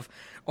a lot of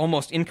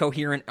almost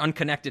incoherent,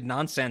 unconnected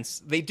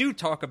nonsense, they do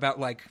talk about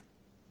like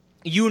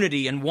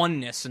unity and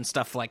oneness and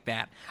stuff like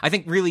that. I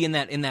think really in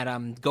that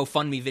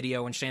GoFundMe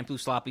video when Shampoo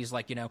Sloppy's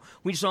like, you know,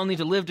 we just all need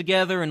to live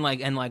together and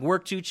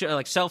work to each other,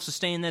 like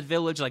self-sustain that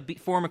village, like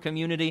form a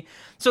community.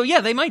 So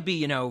yeah, they might be,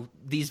 you know,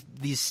 these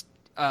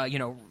you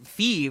know,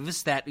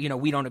 thieves that, you know,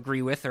 we don't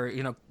agree with or,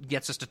 you know,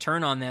 gets us to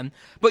turn on them.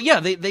 But yeah,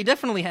 they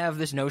definitely have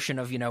this notion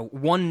of, you know,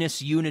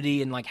 oneness,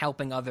 unity, and like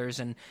helping others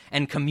and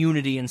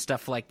community and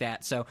stuff like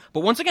that. So,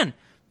 but once again,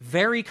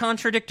 very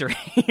contradictory.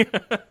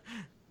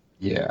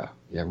 Yeah,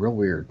 real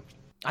weird.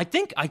 I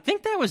think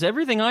that was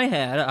everything I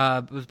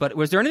had. But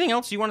was there anything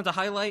else you wanted to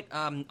highlight?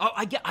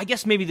 I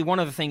guess maybe the one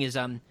other thing is,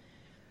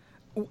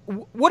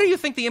 what do you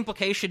think the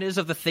implication is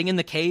of the thing in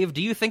the cave?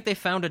 Do you think they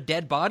found a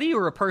dead body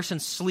or a person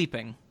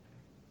sleeping?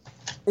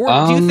 Or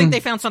do you think they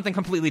found something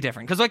completely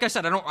different? Because, like I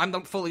said, I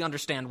don't fully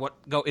understand what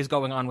is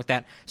going on with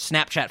that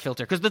Snapchat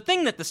filter. Because the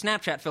thing that the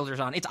Snapchat filter's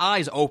on, its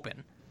eyes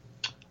open.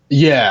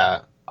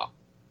 Yeah,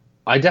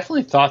 I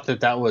definitely thought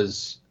that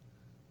was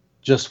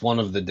just one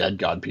of the dead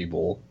god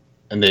people,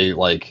 and they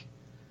like.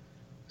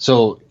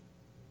 So,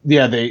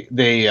 yeah, they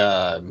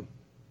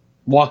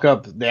walk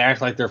up, they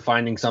act like they're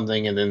finding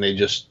something, and then they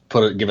just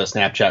give a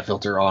Snapchat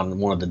filter on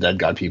one of the dead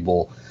god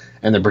people.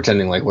 And they're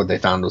pretending like what they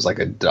found was like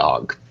a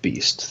dog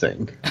beast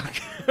thing.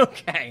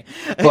 Okay.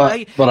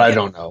 But I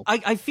don't know.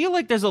 I feel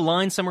like there's a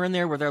line somewhere in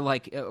there where they're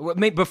like,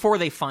 before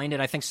they find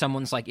it, I think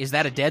someone's like, is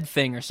that a dead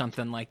thing or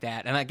something like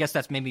that? And I guess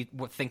that's maybe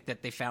what think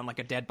that they found like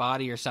a dead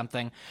body or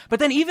something. But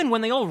then even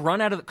when they all run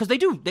out of because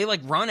they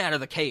like run out of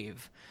the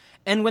cave.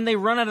 And when they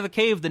run out of the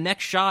cave, the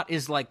next shot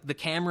is like the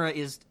camera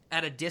is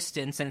at a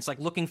distance and it's like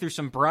looking through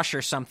some brush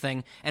or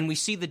something. And we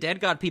see the dead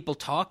god people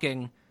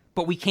talking,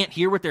 but we can't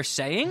hear what they're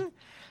saying.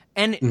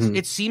 And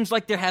it seems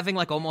like they're having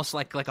like almost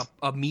like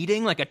a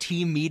meeting, like a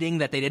team meeting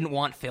that they didn't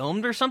want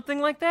filmed or something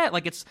like that.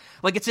 Like it's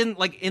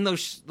in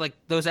those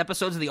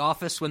episodes of The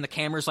Office when the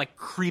camera's like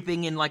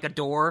creeping in like a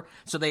door,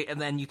 and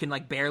then you can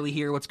like barely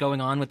hear what's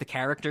going on with the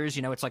characters.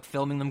 You know, it's like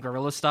filming them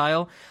guerrilla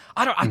style.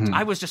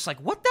 I was just like,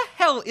 what the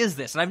hell is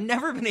this? And I've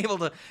never been able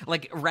to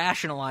like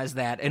rationalize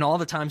that in all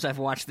the times I've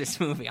watched this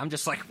movie. I'm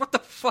just like, what the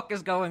fuck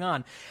is going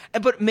on?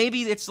 But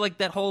maybe it's like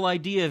that whole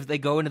idea of they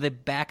go into the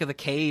back of the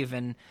cave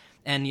and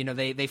you know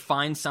they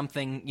find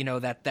something, you know,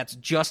 that's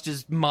just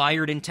as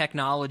mired in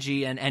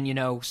technology and you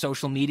know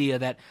social media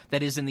that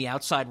is in the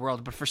outside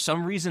world, but for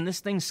some reason this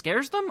thing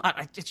scares them.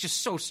 It's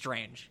just so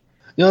strange.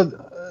 You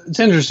know, it's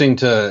interesting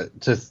to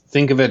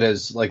think of it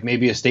as like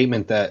maybe a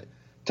statement that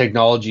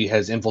technology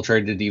has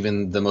infiltrated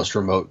even the most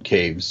remote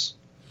caves.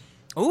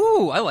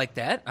 Ooh, I like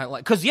that.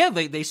 Because yeah,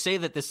 they say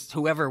that this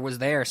whoever was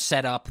there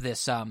set up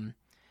this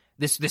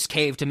this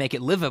cave to make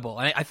it livable.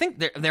 And I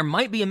think there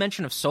might be a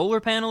mention of solar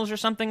panels or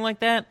something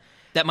like that.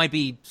 That might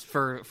be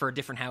for a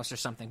different house or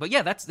something. But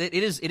yeah, it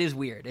is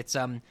weird. It's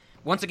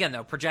once again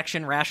though,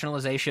 projection,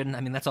 rationalization.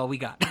 I mean, that's all we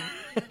got.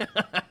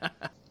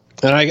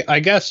 And I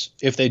guess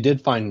if they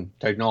did find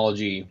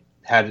technology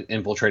had it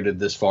infiltrated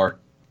this far,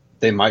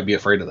 they might be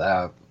afraid of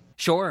that.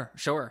 Sure.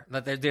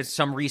 That there's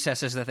some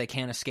recesses that they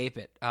can't escape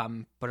it.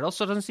 But it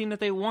also doesn't seem that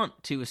they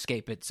want to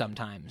escape it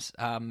sometimes.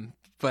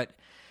 But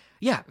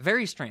yeah,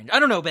 very strange. I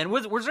don't know, Ben.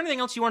 Was there anything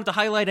else you wanted to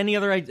highlight? Any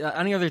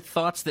other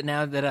thoughts that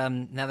now that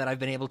I've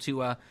been able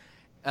to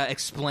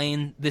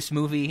explain this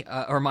movie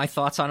or my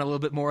thoughts on it a little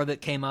bit more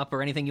that came up,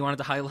 or anything you wanted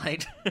to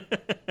highlight?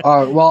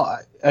 Well,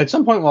 at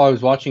some point while I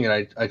was watching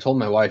it, I told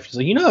my wife, she's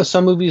like, you know how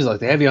some movies like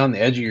they have you on the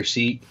edge of your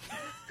seat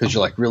because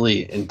you're like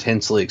really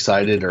intensely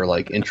excited or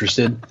like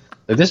interested.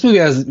 Like this movie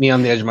has me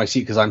on the edge of my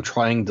seat because I'm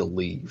trying to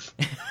leave.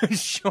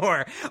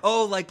 Sure.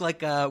 Oh, like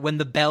when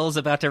the bell's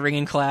about to ring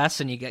in class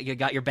and you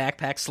got your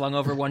backpack slung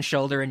over one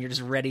shoulder and you're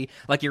just ready,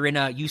 like you're in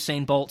a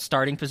Usain Bolt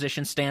starting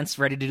position stance,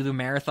 ready to do the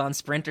marathon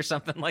sprint or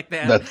something like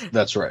that.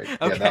 That's right.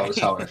 Okay. Yeah,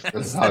 that's how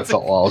I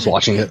felt while I was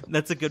watching it.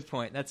 That's a good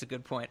point.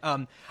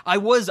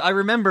 I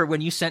remember when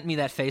you sent me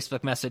that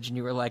Facebook message and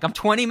you were like, I'm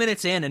 20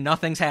 minutes in and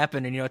nothing's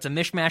happened, and you know it's a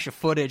mishmash of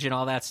footage and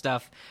all that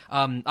stuff.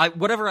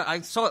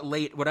 I saw it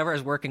late, whatever I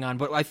was working on,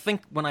 but I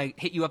think when I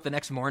hit you up the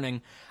next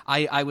morning,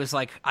 I was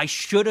like, I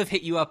should have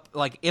hit you up,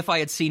 like, if I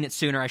had seen it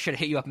sooner, I should have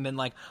hit you up and been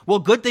like, well,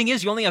 good thing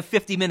is you only have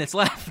 50 minutes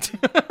left.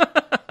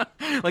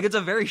 Like, it's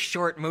a very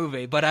short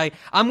movie, but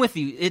I'm with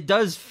you. It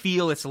does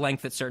feel its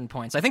length at certain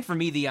points. I think for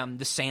me,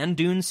 the sand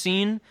dune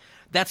scene,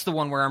 that's the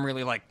one where I'm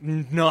really like,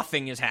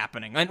 nothing is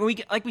happening. And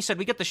like we said,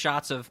 we get the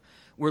shots of,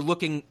 we're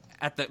looking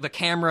at the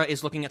camera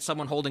is looking at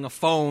someone holding a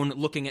phone,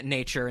 looking at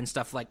nature and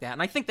stuff like that.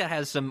 And I think that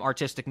has some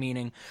artistic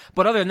meaning.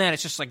 But other than that,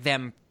 it's just like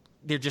them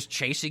they're just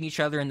chasing each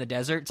other in the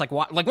desert. It's like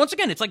once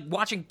again, it's like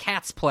watching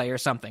cats play or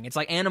something. It's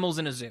like animals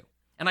in a zoo.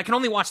 And I can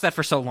only watch that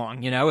for so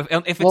long, you know?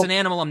 If it's an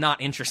animal I'm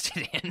not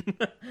interested in.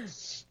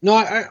 No,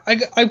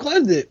 I'm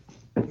glad that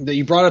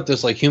you brought up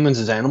this, like, humans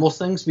as animals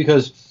things,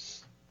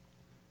 because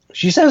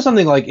she says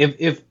something like,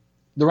 if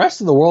the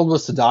rest of the world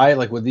was to die,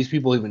 like, would these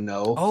people even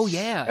know? Oh,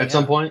 yeah. At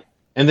some point?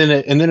 And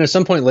then at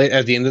some point late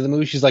at the end of the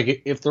movie, she's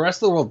like, if the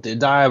rest of the world did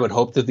die, I would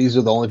hope that these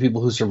are the only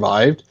people who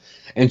survived.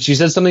 And she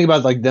said something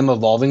about, like, them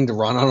evolving to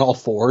run on all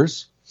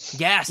fours.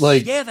 Yes.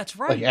 Like, yeah, that's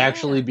right. Like,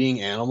 actually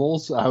being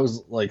animals. I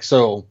was like,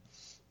 so,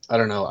 I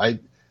don't know. I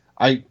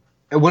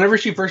whenever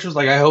she first was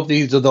like, I hope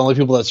these are the only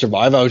people that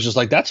survive, I was just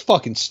like, that's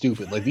fucking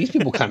stupid. Like, these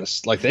people kind of,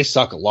 like, they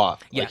suck a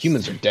lot. Like, Yes.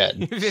 humans are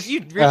dead. If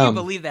you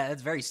believe that,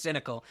 that's very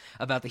cynical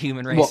about the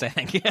human race, I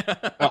think.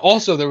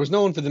 Also, there was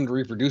no one for them to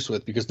reproduce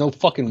with, because no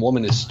fucking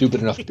woman is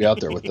stupid enough to be out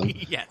there with them.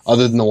 Yes.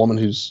 Other than the woman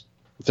who's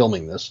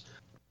filming this.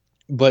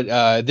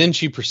 But then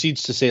she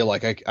proceeds to say,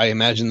 like, I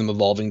imagine them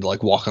evolving to,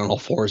 like, walk on all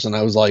fours. And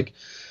I was like,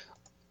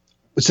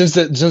 since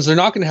they're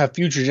not going to have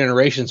future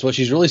generations, what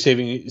she's really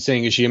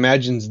saying is she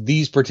imagines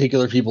these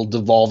particular people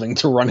devolving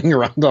to running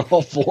around on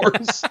all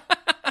fours.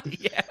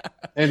 Yeah.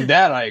 And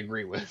that I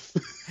agree with.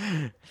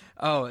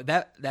 Oh,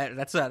 that's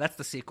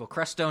the sequel.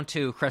 Crestone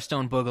 2,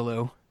 Crestone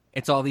Boogaloo.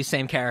 It's all these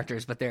same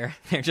characters, but they're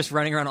just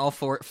running around all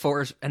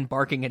fours and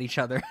barking at each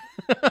other.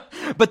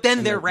 But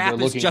then their rap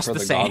is just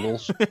the same.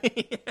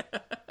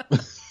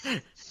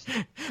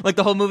 Like,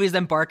 the whole movie is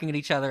them barking at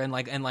each other and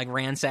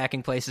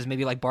ransacking places,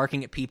 maybe like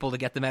barking at people to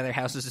get them out of their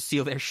houses to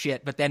steal their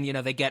shit. But then, you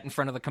know, they get in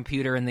front of the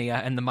computer and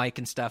the mic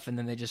and stuff, and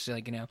then they just,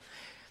 like, you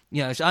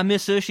know, I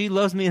miss her, she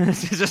loves me, and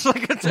it's just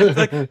like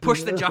to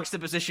push the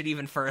juxtaposition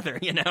even further,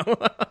 you know.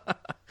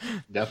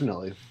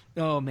 Definitely.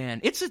 Oh man,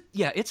 it's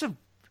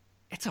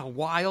a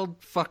wild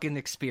fucking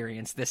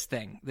experience, this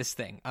thing.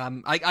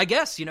 I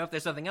guess, you know, if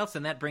there's nothing else,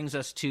 then that brings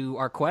us to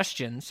our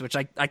questions, which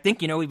I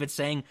think, you know, we've been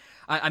saying.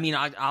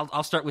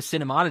 I'll start with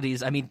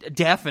cinemodities. I mean,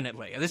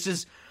 definitely. This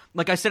is,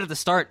 like I said at the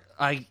start,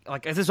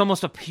 this is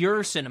almost a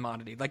pure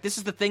cinemodity. Like, this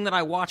is the thing that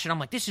I watch, and I'm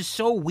like, this is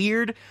so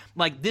weird.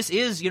 Like, this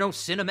is, you know,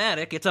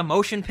 cinematic. It's a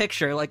motion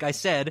picture, like I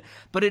said,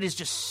 but it is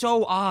just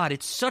so odd.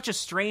 It's such a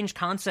strange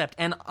concept,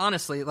 and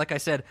honestly, like I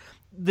said,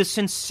 the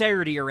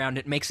sincerity around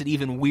it makes it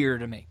even weirder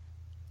to me.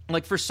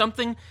 Like, for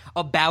something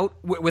about,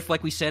 with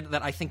like we said,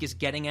 that I think is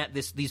getting at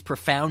these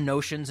profound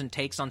notions and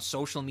takes on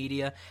social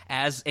media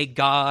as a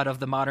god of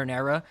the modern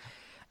era,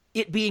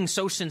 it being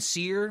so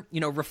sincere, you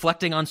know,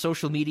 reflecting on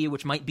social media,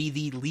 which might be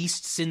the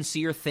least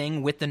sincere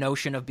thing with the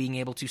notion of being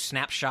able to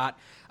snapshot,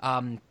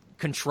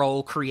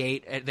 control,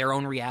 create their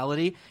own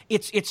reality.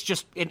 It's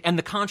just, and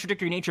the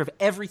contradictory nature of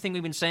everything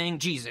we've been saying,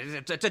 geez,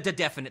 it's a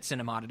definite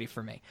cinemodity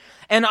for me.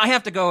 And I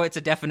have to go, it's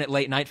a definite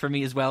late night for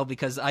me as well,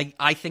 because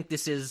I think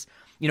this is,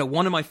 you know,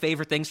 one of my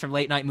favorite things from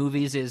late night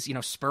movies is, you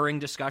know, spurring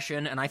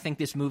discussion. And I think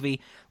this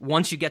movie,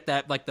 once you get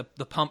that, like,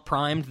 the pump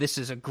primed, this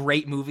is a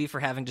great movie for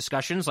having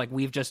discussions, like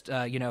we've just,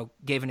 you know,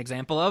 gave an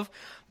example of.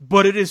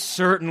 But it is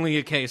certainly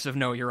a case of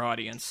know your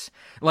audience.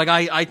 Like,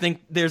 I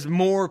think there's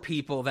more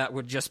people that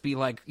would just be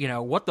like, you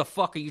know, what the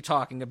fuck are you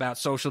talking about?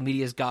 Social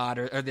media is God,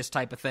 or this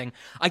type of thing.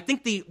 I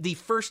think the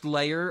first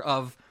layer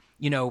of,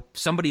 you know,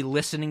 somebody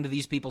listening to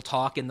these people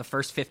talk in the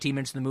first 15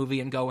 minutes of the movie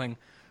and going,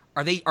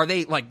 Are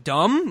they like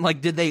dumb?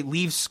 Like, did they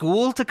leave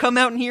school to come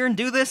out in here and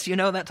do this? You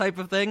know, that type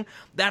of thing.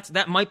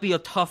 That might be a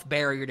tough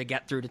barrier to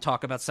get through to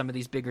talk about some of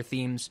these bigger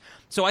themes.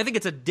 So I think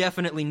it's a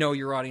definitely know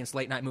your audience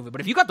late night movie.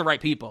 But if you got the right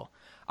people,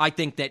 I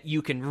think that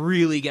you can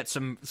really get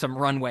some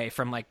runway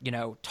from, like, you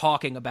know,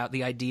 talking about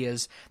the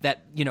ideas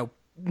that, you know,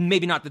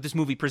 maybe not that this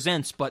movie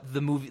presents, but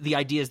the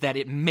ideas that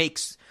it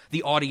makes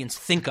the audience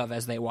think of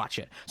as they watch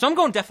it. So I'm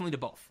going definitely to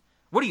both.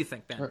 What do you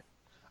think, Ben?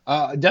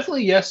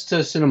 Definitely yes to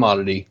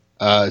cinemodity.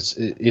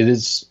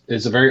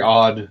 It's a very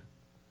odd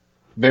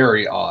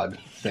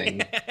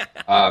thing.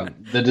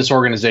 The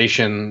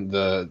disorganization,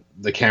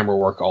 the camera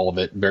work, all of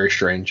it, very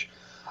strange.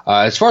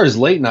 As far as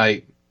late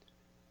night,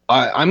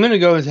 I'm going to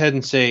go ahead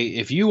and say,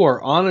 if you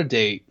are on a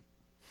date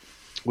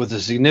with a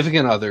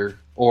significant other,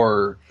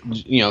 or,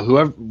 you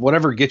know,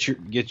 whatever gets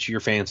your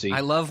fancy.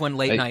 I love when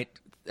late night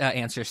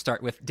answers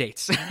start with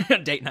dates,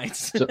 date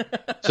nights.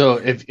 so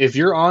if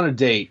you're on a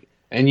date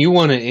and you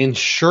want to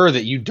ensure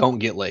that you don't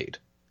get laid,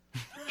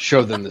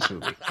 show them this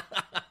movie.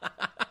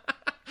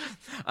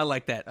 I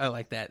like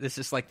that. This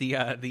is like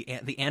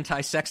the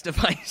anti-sex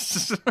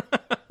device.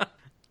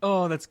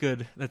 Oh, that's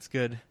good.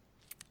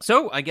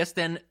 So I guess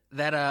then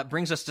that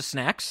brings us to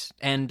snacks,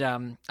 and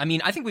I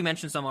mean, I think we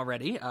mentioned some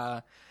already.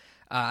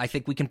 I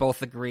think we can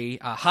both agree.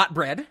 Hot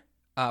bread,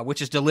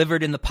 which is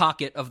delivered in the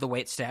pocket of the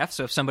waitstaff.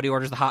 So if somebody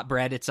orders the hot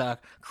bread, it's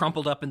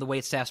crumpled up in the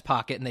waitstaff's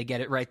pocket, and they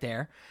get it right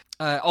there.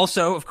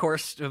 Also, of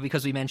course,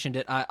 because we mentioned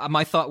it,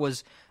 my thought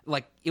was,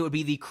 like, it would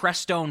be the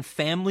Crestone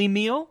family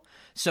meal.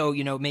 So,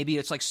 you know, maybe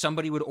it's like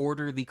somebody would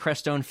order the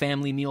Crestone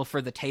family meal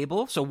for the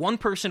table. So one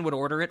person would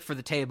order it for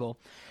the table,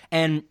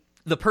 and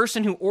the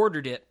person who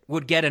ordered it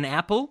would get an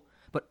apple,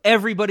 but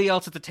everybody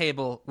else at the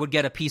table would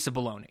get a piece of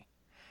bologna.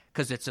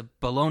 Because it's a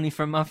bologna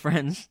for my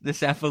friends.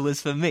 This apple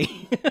is for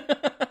me.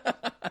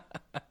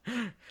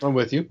 I'm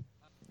with you.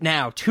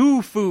 Now,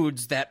 two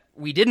foods that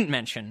we didn't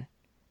mention.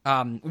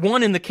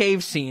 One, in the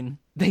cave scene,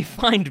 they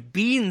find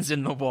beans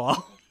in the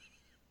wall.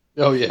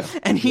 Oh, yeah.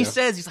 And he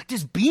says, he's like,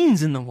 there's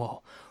beans in the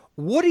wall.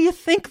 What do you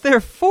think they're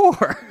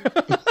for?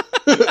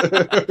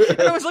 And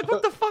I was like,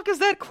 what the fuck is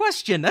that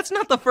question? That's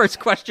not the first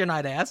question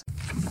I'd ask.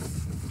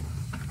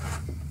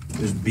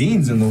 There's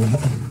beans in the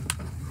wall.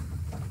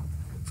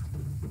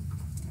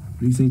 What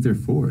do you think they're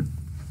for?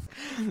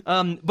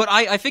 But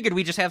I figured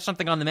we just have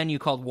something on the menu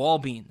called wall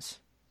beans.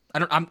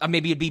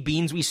 Maybe it'd be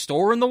beans we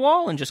store in the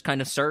wall and just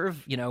kind of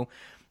serve,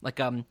 like,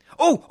 how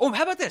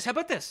about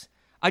this?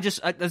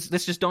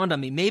 This just dawned on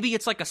me. Maybe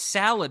it's like a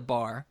salad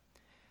bar,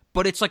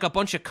 but it's like a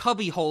bunch of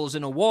cubby holes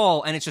in a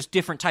wall, and it's just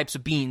different types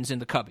of beans in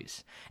the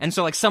cubbies. And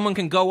so, like, someone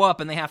can go up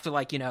and they have to,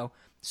 like,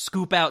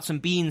 scoop out some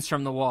beans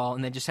from the wall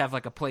and then just have,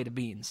 like, a plate of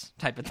beans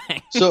type of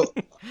thing. So,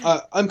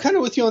 I'm kind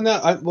of with you on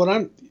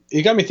that.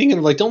 It got me thinking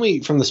of, like, don't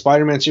we, from the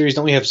Spider-Man series,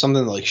 don't we have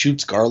something that, like,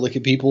 shoots garlic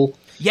at people?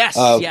 Yes,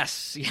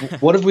 yes.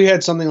 What if we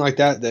had something like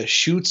that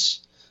shoots...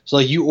 So,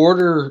 like, you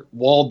order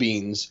wall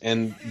beans,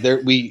 and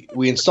we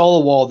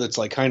install a wall that's,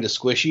 like, kind of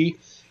squishy,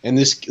 and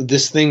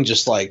this thing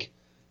just, like,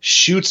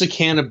 shoots a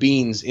can of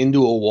beans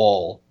into a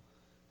wall,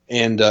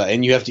 and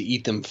you have to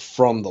eat them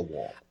from the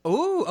wall.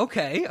 Oh,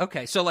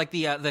 okay. So, like,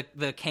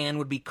 the can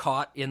would be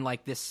caught in,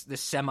 like, this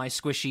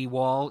semi-squishy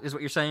wall, is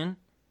what you're saying?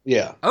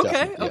 Yeah.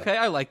 Okay, yeah. okay,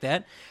 I like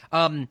that.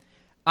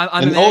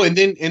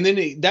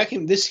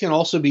 This can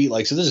also be,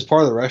 like, so this is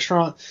part of the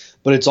restaurant,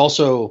 but it's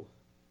also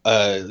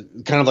kind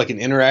of like an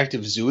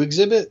interactive zoo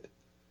exhibit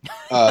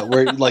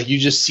where, like, you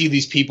just see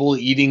these people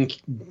eating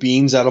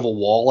beans out of a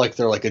wall like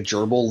they're like a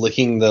gerbil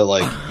licking the,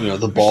 like,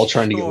 the ball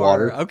trying to get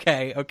water.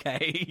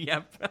 Okay,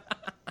 yep.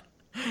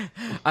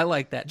 I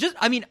like that.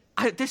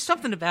 There's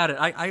something about it.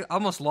 I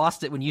almost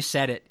lost it when you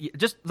said it.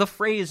 Just the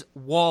phrase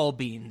 "wall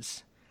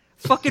beans."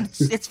 Fucking,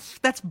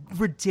 that's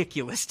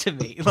ridiculous to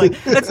me.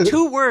 Like, that's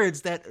two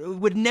words that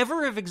would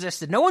never have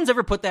existed. No one's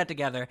ever put that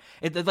together.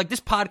 Like,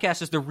 this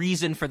podcast is the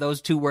reason for those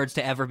two words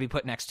to ever be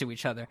put next to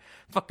each other.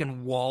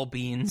 Fucking wall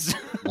beans.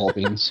 Wall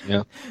beans,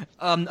 yeah.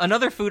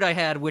 Another food I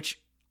had,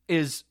 which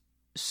is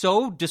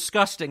so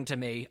disgusting to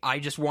me, I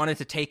just wanted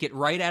to take it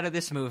right out of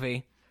this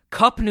movie.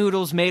 Cup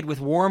noodles made with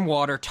warm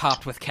water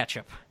topped with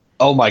ketchup.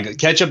 Oh my god,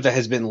 ketchup that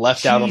has been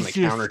left out on the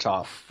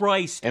countertop.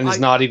 Christ. And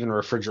is not even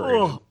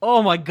refrigerated.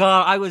 Oh my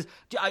god,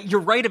 you're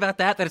right about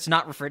that it's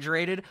not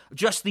refrigerated.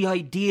 Just the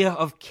idea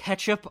of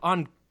ketchup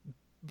on,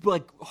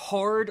 like,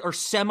 hard or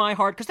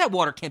semi-hard, because that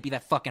water can't be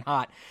that fucking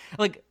hot.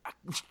 Like,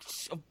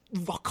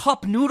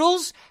 cup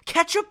noodles?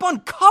 Ketchup on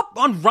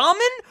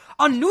ramen?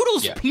 On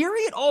noodles, yeah.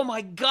 Period? Oh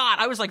my god,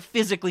 I was, like,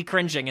 physically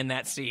cringing in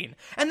that scene.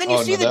 And then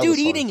you see the dude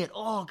eating it.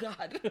 Oh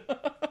god.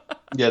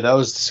 Yeah, that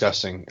was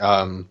disgusting.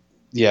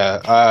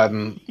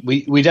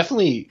 We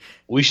definitely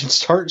should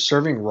start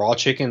serving raw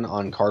chicken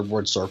on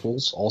cardboard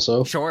circles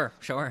also. Sure.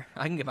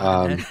 I can get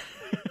behind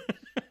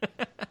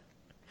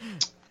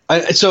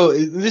that. So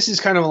this is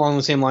kind of along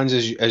the same lines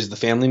as the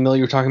family meal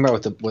you were talking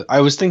about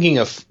I was thinking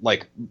of,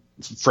 like,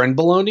 friend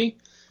bologna,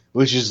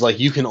 which is like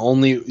you can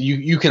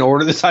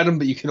order this item,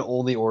 but you can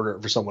only order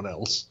it for someone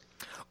else.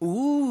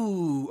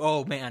 Ooh,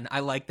 oh man, I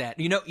like that.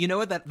 You know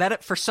what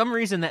that for some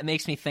reason that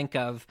makes me think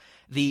of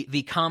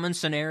the common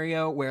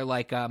scenario where,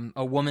 like,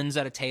 a woman's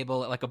at a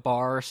table at, like, a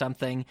bar or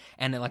something,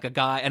 and then, like, a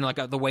guy and,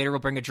 like, the waiter will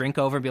bring a drink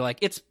over and be like,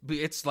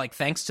 it's like,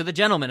 thanks to the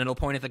gentleman, and it'll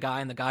point at the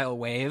guy and the guy will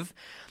wave.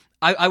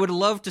 I would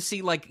love to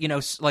see, like,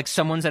 like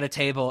someone's at a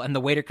table and the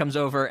waiter comes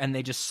over and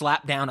they just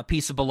slap down a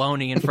piece of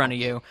bologna in front of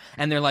you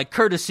and they're like,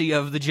 courtesy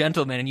of the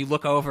gentleman, and you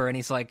look over and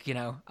he's like,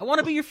 I want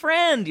to be your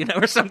friend,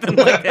 or something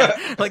like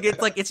that.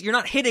 Like, you're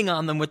not hitting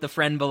on them with the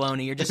friend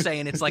bologna. You're just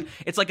saying it's like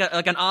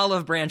an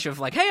olive branch of,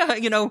 like,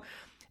 hey,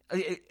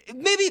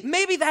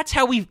 maybe that's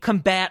how we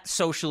combat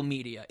social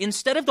media.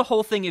 Instead of the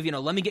whole thing of,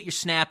 let me get your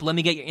Snap, let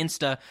me get your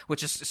Insta,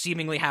 which is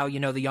seemingly how,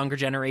 the younger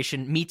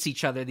generation meets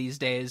each other these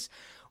days.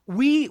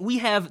 We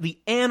have the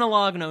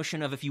analog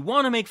notion of, if you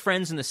want to make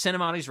friends in the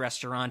Cinemati's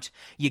restaurant,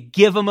 you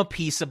give them a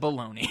piece of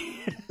bologna.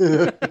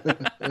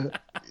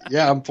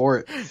 Yeah, I'm for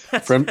it.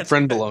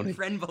 Friend bologna.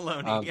 Friend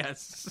bologna,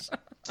 yes.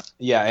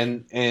 Yeah,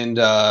 and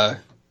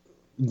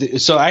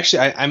so actually,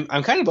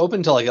 I'm kind of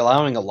open to, like,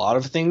 allowing a lot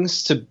of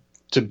things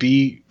to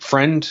be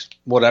friend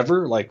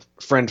whatever, like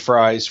friend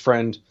fries,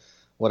 friend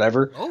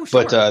whatever. Oh,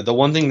 sure. But the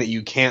one thing that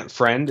you can't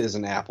friend is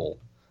an apple.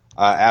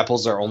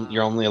 Apples you're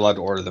only allowed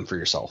to order them for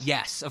yourself.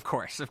 Yes, of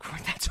course.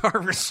 That's our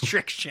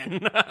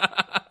restriction.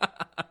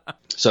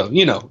 So,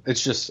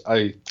 it's just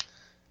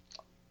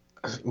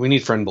we need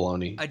friend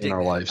bologna in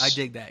our lives. I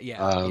dig that.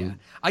 Yeah. Yeah.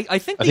 I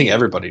think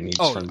everybody needs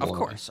friend bologna. Of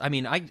course. I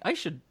mean, I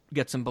should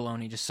get some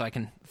bologna just so I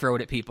can throw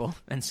it at people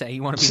and say,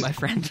 "You want to be my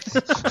friend?"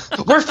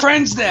 We're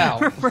friends now.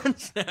 We're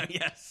friends now.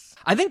 Yes.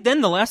 I think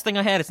then the last thing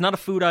I had, it's not a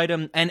food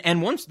item,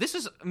 and once this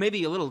is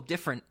maybe a little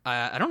different.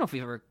 I don't know if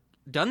we've ever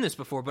done this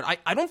before, but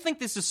I don't think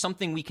this is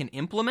something we can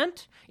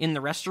implement in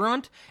the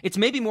restaurant. It's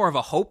maybe more of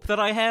a hope that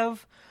I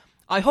have.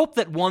 I hope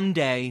that one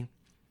day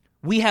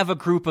we have a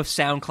group of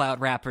SoundCloud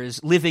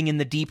rappers living in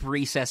the deep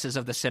recesses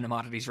of the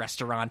Cinemodities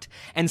restaurant,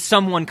 and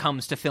someone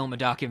comes to film a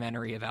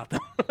documentary about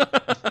them.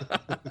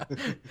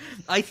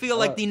 I feel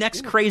like the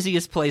next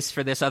craziest place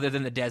for this, other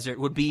than the desert,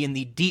 would be in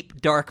the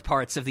deep, dark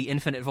parts of the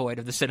infinite void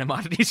of the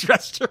Cinemodities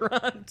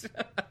restaurant.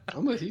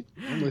 I'm with you.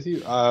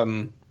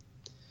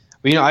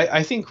 But,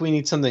 I think we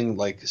need something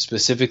like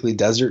specifically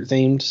desert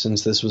themed,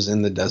 since this was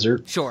in the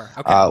desert. Sure.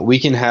 Okay. We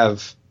can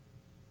have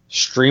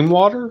stream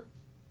water.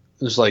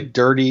 There's like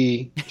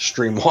dirty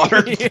stream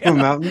water from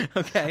a mountain.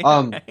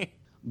 Okay.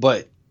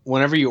 But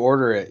whenever you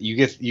order it, you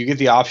get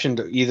the option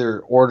to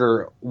either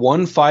order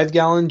 1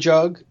 5-gallon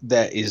jug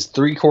that is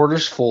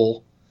 3/4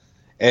 full,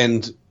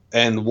 and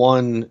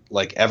one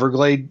like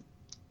Everglade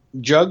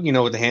jug,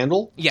 with the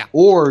handle. Yeah.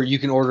 Or you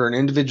can order an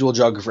individual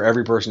jug for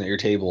every person at your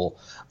table,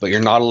 but you're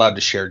not allowed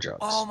to share jugs.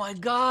 Oh my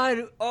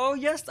god. Oh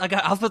yes.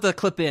 I'll put the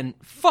clip in.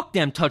 Fuck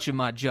them touching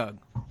my jug.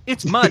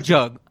 It's my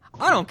jug.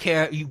 I don't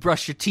care if you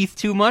brush your teeth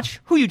too much.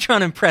 Who you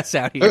trying to impress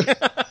out here?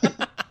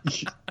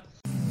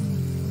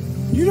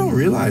 You don't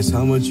realize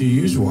how much you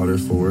use water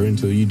for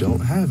until you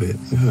don't have it.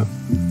 Yeah.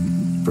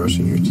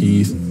 Brushing your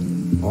teeth,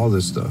 all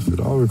this stuff, it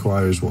all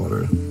requires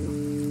water.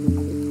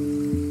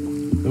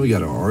 Then we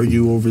gotta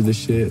argue over the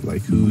shit,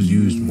 like who's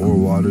used more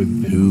water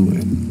than who,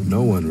 and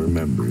no one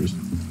remembers.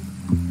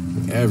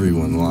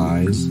 Everyone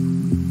lies,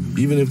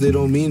 even if they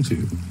don't mean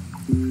to.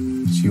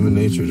 It's human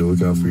nature to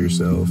look out for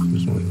yourself.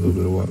 There's only a little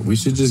bit of water. We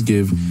should just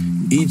give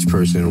each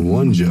person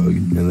 1 jug,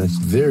 and that's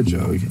their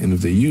jug, and if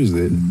they use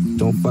it,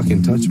 don't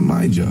fucking touch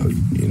my jug,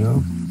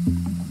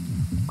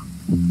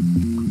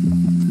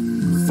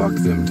 Fuck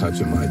them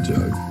touching my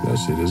jug. That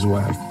shit is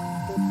whack.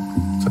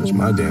 Touch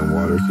my damn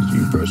water because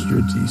you brushed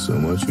your teeth so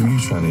much. Who you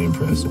trying to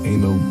impress?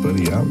 Ain't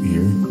nobody out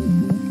here.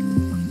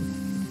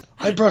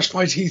 I brushed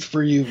my teeth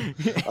for you.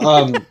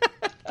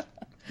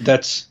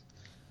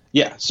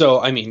 So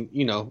I mean,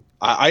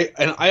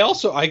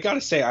 I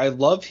gotta say, I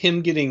love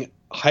him getting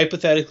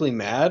hypothetically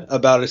mad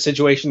about a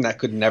situation that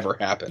could never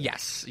happen.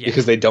 Yes. Yeah.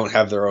 Because they don't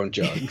have their own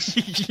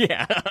jugs.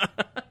 Yeah.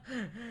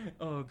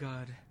 Oh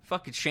god.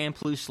 Fucking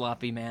shampoo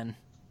sloppy, man.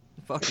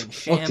 Fucking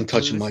shampoo. Fucking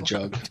touching my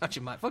jug.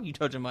 Fuck you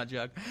touching my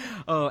jug.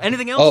 Oh,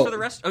 anything else for the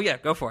rest? Oh yeah,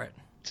 go for it.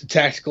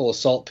 Tactical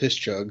assault piss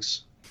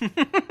jugs.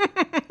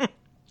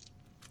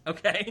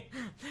 Okay.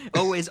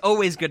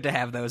 Always good to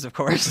have those, of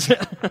course.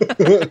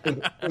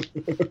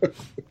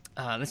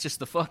 That's just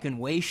the fucking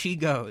way she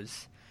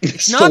goes.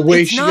 It's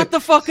not the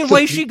fucking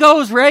way she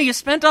goes, Ray. You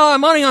spent all our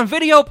money on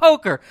video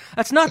poker.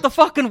 That's not the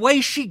fucking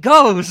way she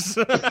goes.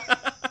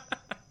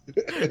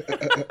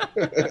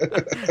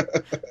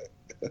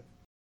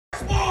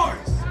 Boys,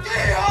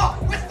 stay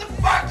up with the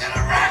fucking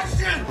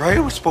erection! Ray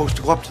was supposed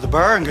to go up to the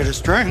bar and get his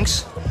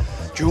drinks.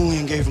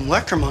 Julian gave him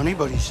liquor money,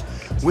 but he's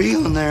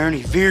wheeling there and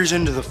he veers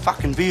into the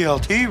fucking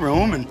VLT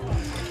room and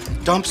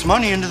dumps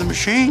money into the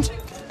machines.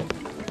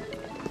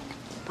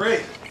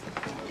 Ray,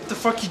 what the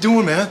fuck you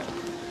doing, man?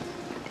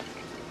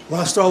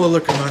 Lost all the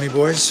liquor money,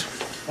 boys.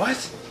 What?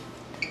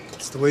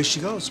 That's the way she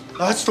goes.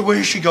 That's the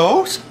way she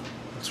goes?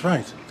 That's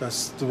right.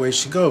 That's the way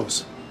she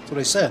goes. That's what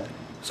I said.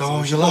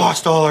 So you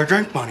lost all our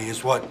drink money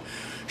is what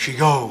she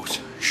goes.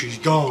 She's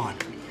gone.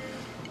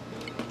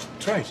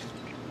 That's right.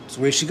 It's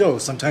the way she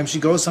goes. Sometimes she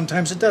goes,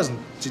 sometimes it doesn't.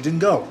 She didn't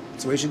go.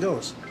 It's the way she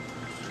goes.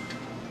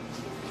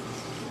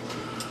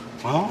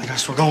 Well, I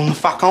guess we're going the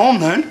fuck home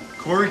then.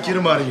 Corey, get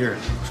him out of here.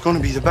 It's gonna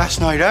be the best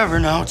night ever.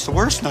 Now it's the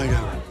worst night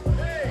ever.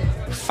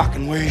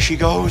 Fucking way she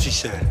goes, he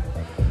said.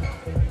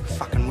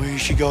 Fucking way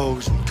she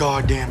goes and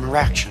goddamn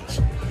erections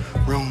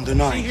ruined the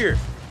night. See here.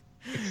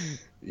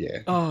 Yeah.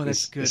 Oh,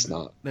 that's good. It's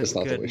not good.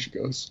 the way she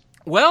goes.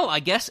 Well, I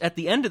guess at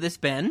the end of this,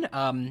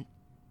 Ben,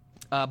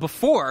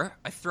 before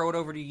I throw it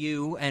over to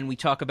you and we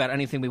talk about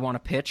anything we want to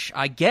pitch,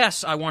 I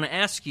guess I want to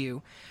ask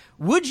you,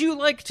 would you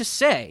like to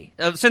say,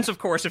 since of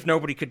course if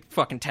nobody could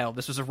fucking tell,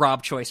 this was a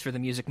Rob choice for the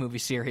music movie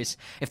series,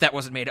 if that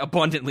wasn't made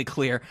abundantly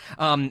clear,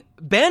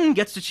 Ben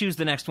gets to choose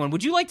the next one.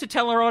 Would you like to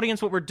tell our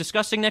audience what we're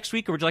discussing next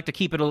week, or would you like to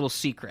keep it a little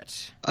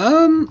secret?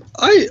 I'm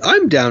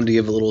down to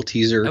give a little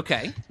teaser.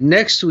 Okay.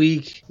 Next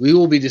week we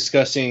will be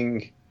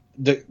discussing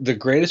the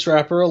greatest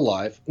rapper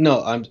alive.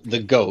 No, I'm the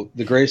GOAT,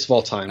 the greatest of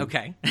all time.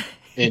 Okay.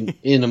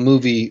 in a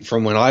movie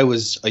from when I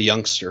was a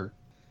youngster.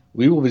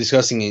 We will be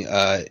discussing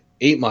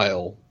 8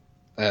 Mile,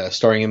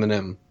 starring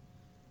Eminem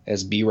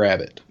as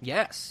B-Rabbit.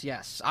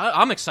 Yes.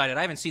 I'm excited.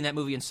 I haven't seen that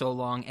movie in so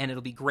long, and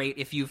it'll be great.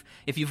 If you've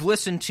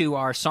listened to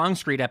our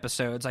Songscreed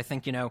episodes, I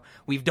think,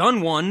 we've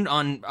done one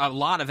on a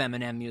lot of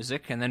Eminem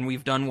music, and then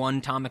we've done one,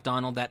 Tom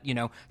McDonald, that,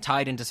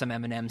 tied into some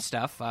Eminem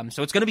stuff.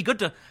 So it's going to be good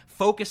to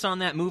focus on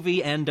that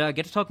movie and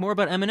get to talk more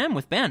about Eminem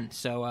with Ben.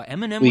 So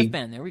Eminem with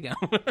Ben, there we go.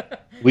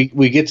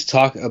 we get to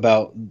talk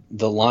about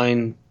the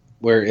line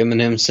where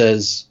Eminem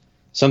says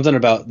something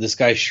about this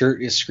guy's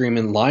shirt is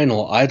screaming,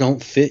 "Lionel, I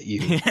don't fit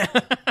you."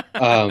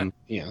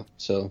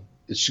 So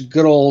It's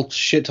good old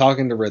shit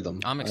talking to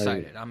rhythm. I'm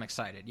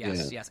excited.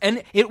 Yes.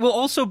 And it will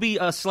also be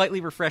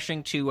slightly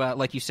refreshing to,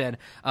 like you said,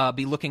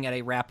 be looking at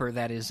a rapper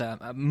that is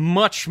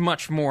much,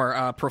 much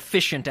more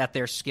proficient at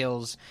their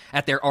skills,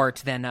 at their art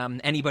than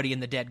anybody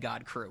in the Dead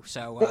God crew.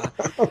 So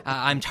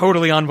I'm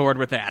totally on board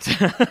with that.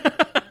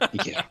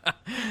 Yeah.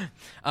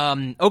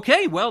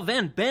 Okay, well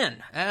then,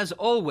 Ben, as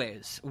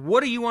always,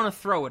 what do you want to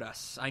throw at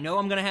us? I know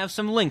I'm going to have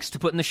some links to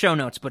put in the show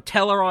notes, but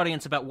tell our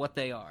audience about what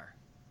they are.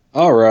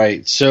 All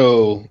right,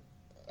 so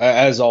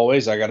as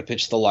always, I got to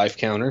pitch the Life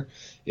Counter.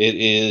 It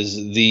is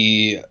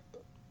the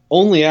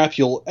only app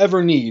you'll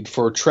ever need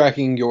for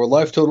tracking your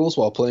life totals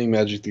while playing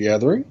Magic the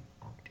Gathering.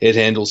 It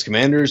handles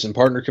commanders and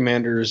partner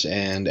commanders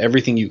and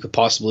everything you could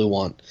possibly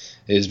want.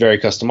 It is very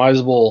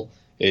customizable.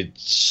 It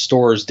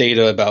stores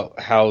data about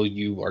how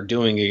you are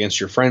doing against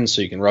your friends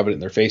so you can rub it in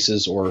their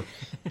faces or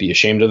be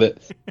ashamed of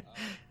it.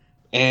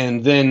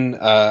 And then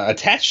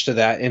attached to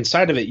that,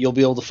 inside of it, you'll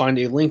be able to find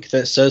a link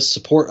that says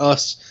support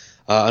us.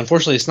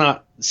 Unfortunately, it's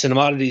not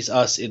Cinemodities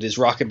Us, it is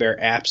Rocket Bear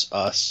Apps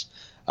Us.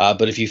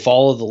 But if you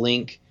follow the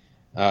link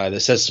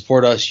that says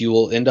support us, you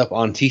will end up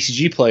on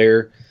TCG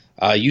Player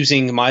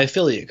using my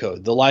affiliate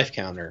code, the Life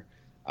Counter.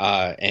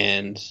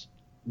 And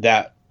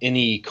that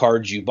any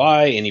cards you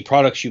buy, any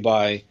products you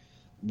buy,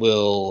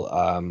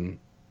 will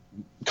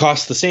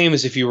cost the same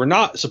as if you were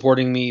not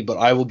supporting me, but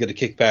I will get a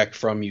kickback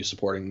from you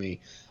supporting me.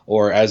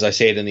 Or as I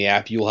say it in the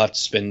app, you will have to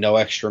spend no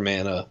extra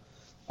mana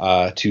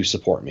to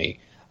support me.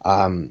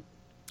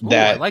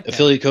 That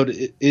affiliate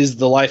code is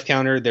the Life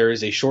Counter. There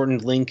is a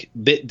shortened link,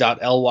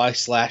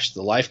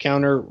 bit.ly/the Life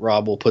Counter.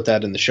 Rob will put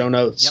that in the show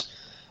notes.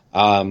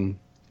 Yep.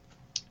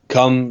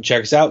 Come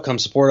check us out. Come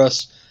support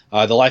us.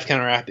 The Life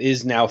Counter app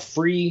is now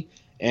free,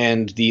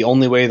 and the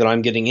only way that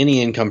I'm getting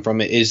any income from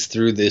it is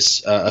through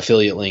this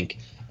affiliate link,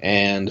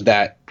 and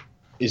that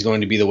is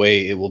going to be the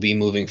way it will be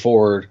moving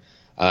forward.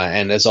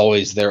 And as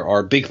always, there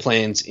are big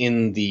plans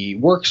in the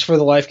works for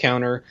the Life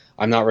Counter.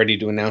 I'm not ready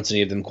to announce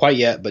any of them quite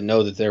yet, but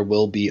know that there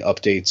will be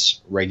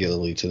updates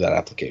regularly to that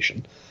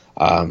application.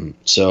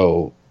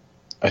 So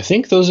I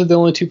think those are the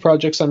only two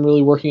projects I'm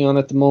really working on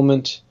at the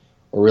moment,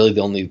 or really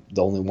the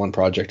only one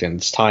project and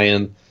its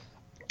tie-in.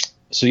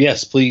 So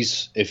yes,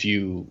 please, if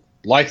you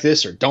like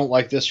this or don't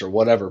like this or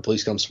whatever,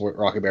 please come support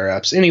Rocket Bear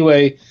Apps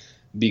anyway,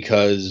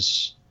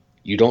 because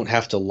you don't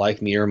have to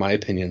like me or my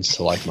opinions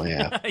to like my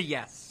app.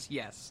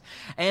 Yes.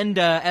 And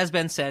as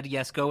Ben said,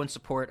 yes, go and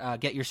support,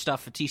 get your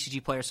stuff at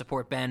TCG Player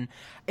Support Ben.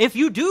 If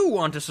you do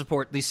want to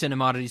support the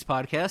Cinemodities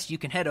podcast, you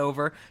can head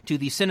over to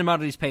the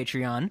Cinemodities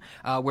Patreon,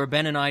 where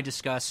Ben and I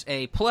discuss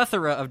a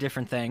plethora of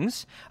different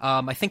things.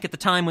 I think at the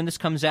time when this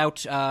comes out,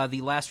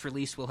 the last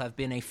release will have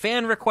been a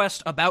fan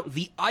request about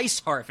The Ice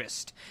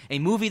Harvest, a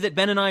movie that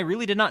Ben and I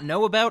really did not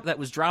know about that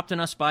was dropped on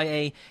us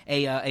by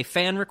a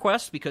fan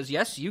request, because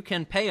yes, you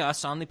can pay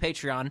us on the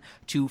Patreon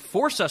to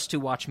force us to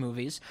watch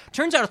movies.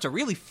 Turns out it's a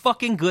really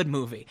fucking good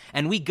movie,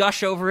 and we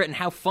gush over it and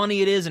how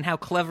funny it is and how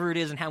clever it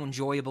is and how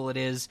enjoyable it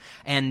is,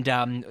 and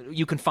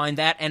you can find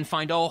that and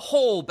find a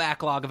whole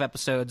backlog of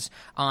episodes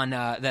on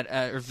that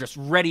are just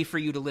ready for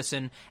you to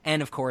listen.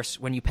 And of course,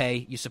 when you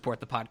pay, you support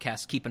the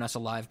podcast, keeping us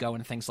alive,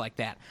 going, things like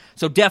that.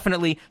 So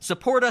definitely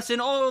support us in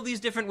all of these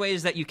different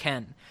ways that you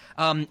can.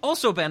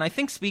 Also, Ben, I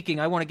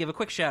want to give a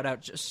quick shout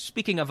out.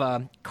 Speaking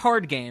of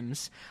card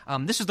games,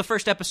 this is the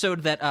first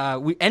episode that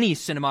any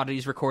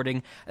Cinemodities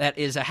recording that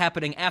is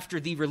happening after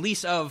the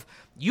release of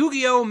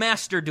Yu-Gi-Oh!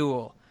 Master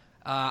Duel.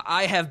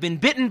 I have been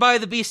bitten by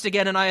the beast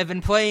again, and I have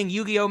been playing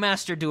Yu-Gi-Oh!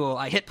 Master Duel.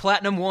 I hit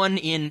Platinum 1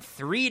 in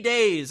 3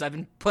 days. I've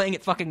been playing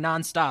it fucking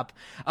nonstop.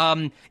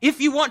 If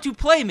you want to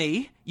play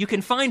me, you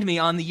can find me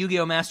on the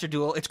Yu-Gi-Oh! Master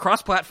Duel. It's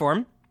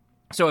cross-platform,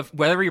 so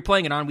whether you're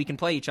playing it on, we can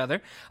play each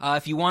other.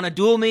 If you want to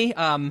duel me,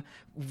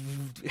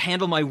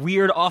 handle my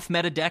weird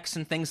off-meta decks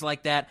and things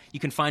like that, you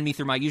can find me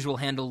through my usual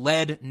handle,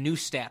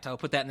 LedNewstat. I'll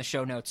put that in the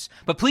show notes.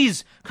 But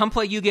please, come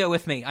play Yu-Gi-Oh!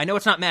 With me. I know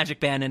it's not Magic,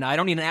 Ben, and I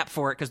don't need an app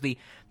for it because the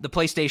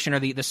PlayStation or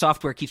the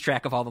software keeps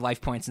track of all the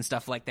life points and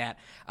stuff like that.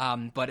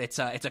 But it's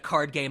a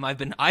card game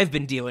I've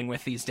been dealing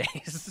with these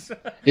days.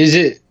 Is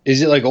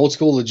it like old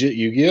school legit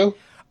Yu-Gi-Oh?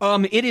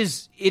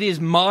 It is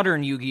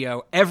modern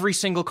Yu-Gi-Oh! Every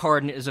single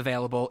card is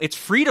available. It's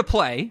free to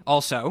play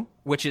also,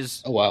 which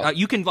is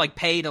you can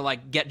pay to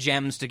get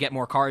gems to get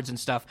more cards and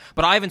stuff.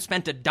 But I haven't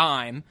spent a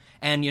dime,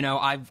 and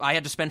I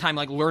had to spend time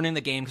learning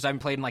the game because I haven't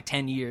played in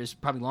 10 years,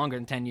 probably longer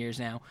than 10 years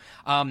now.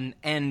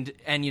 And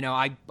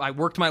I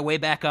worked my way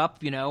back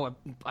up.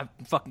 I'm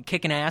fucking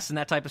kicking ass and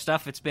that type of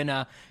stuff. It's been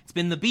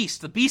the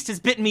beast. The beast has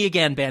bitten me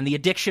again, Ben. The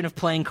addiction of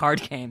playing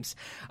card games.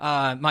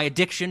 My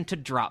addiction to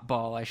drop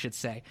ball, I should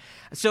say.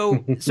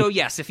 So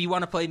yes, if you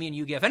want to play me in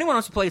Yu-Gi-Oh! If anyone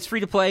wants to play, it's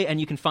free to play, and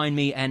you can find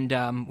me,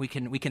 and we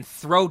can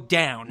throw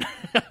down.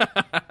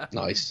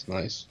 Nice.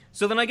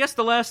 So then I guess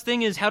the last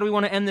thing is, how do we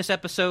want to end this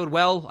episode?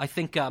 Well, I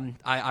think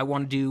I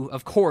want to do,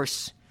 of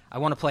course, I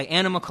want to play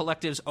Anima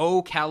Collective's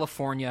 "Oh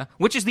California,"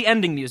 which is the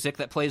ending music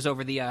that plays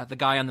over the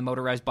guy on the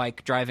motorized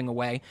bike driving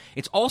away.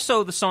 It's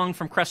also the song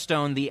from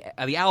Crestone, the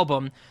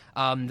album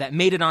that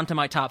made it onto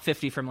my top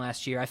 50 from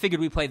last year. I figured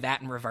we'd play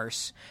that in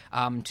reverse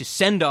to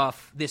send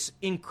off this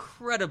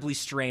incredibly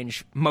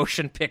strange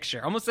motion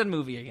picture. Almost a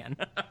movie again.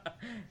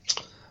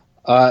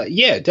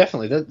 Yeah,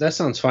 definitely. That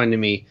sounds fine to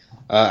me.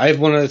 I have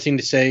one other thing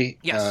to say.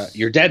 Yes.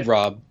 You're dead,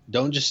 Rob.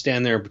 Don't just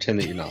stand there and pretend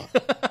that you're not.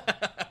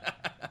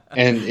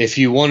 And if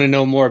you want to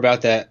know more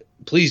about that,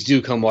 please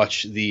do come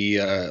watch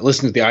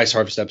listen to the Ice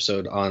Harvest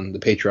episode on the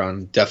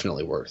Patreon.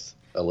 Definitely worth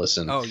a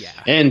listen. Oh, yeah.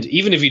 And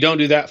even if you don't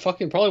do that,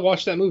 fucking probably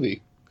watch that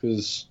movie.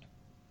 Because...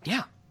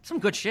 yeah. Some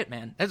good shit,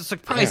 man. That's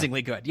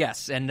surprisingly good,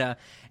 yes. And,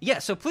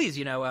 so please,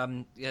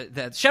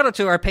 shout out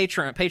to our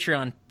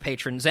Patreon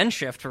patron,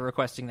 Zenshift, for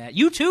requesting that.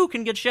 You, too,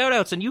 can get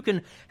shout-outs, and you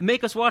can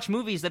make us watch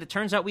movies that it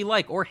turns out we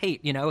like or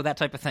hate, that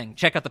type of thing.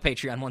 Check out the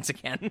Patreon once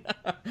again.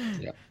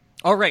 Yeah.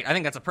 All right, I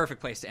think that's a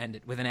perfect place to end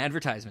it, with an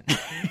advertisement.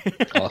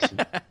 Awesome.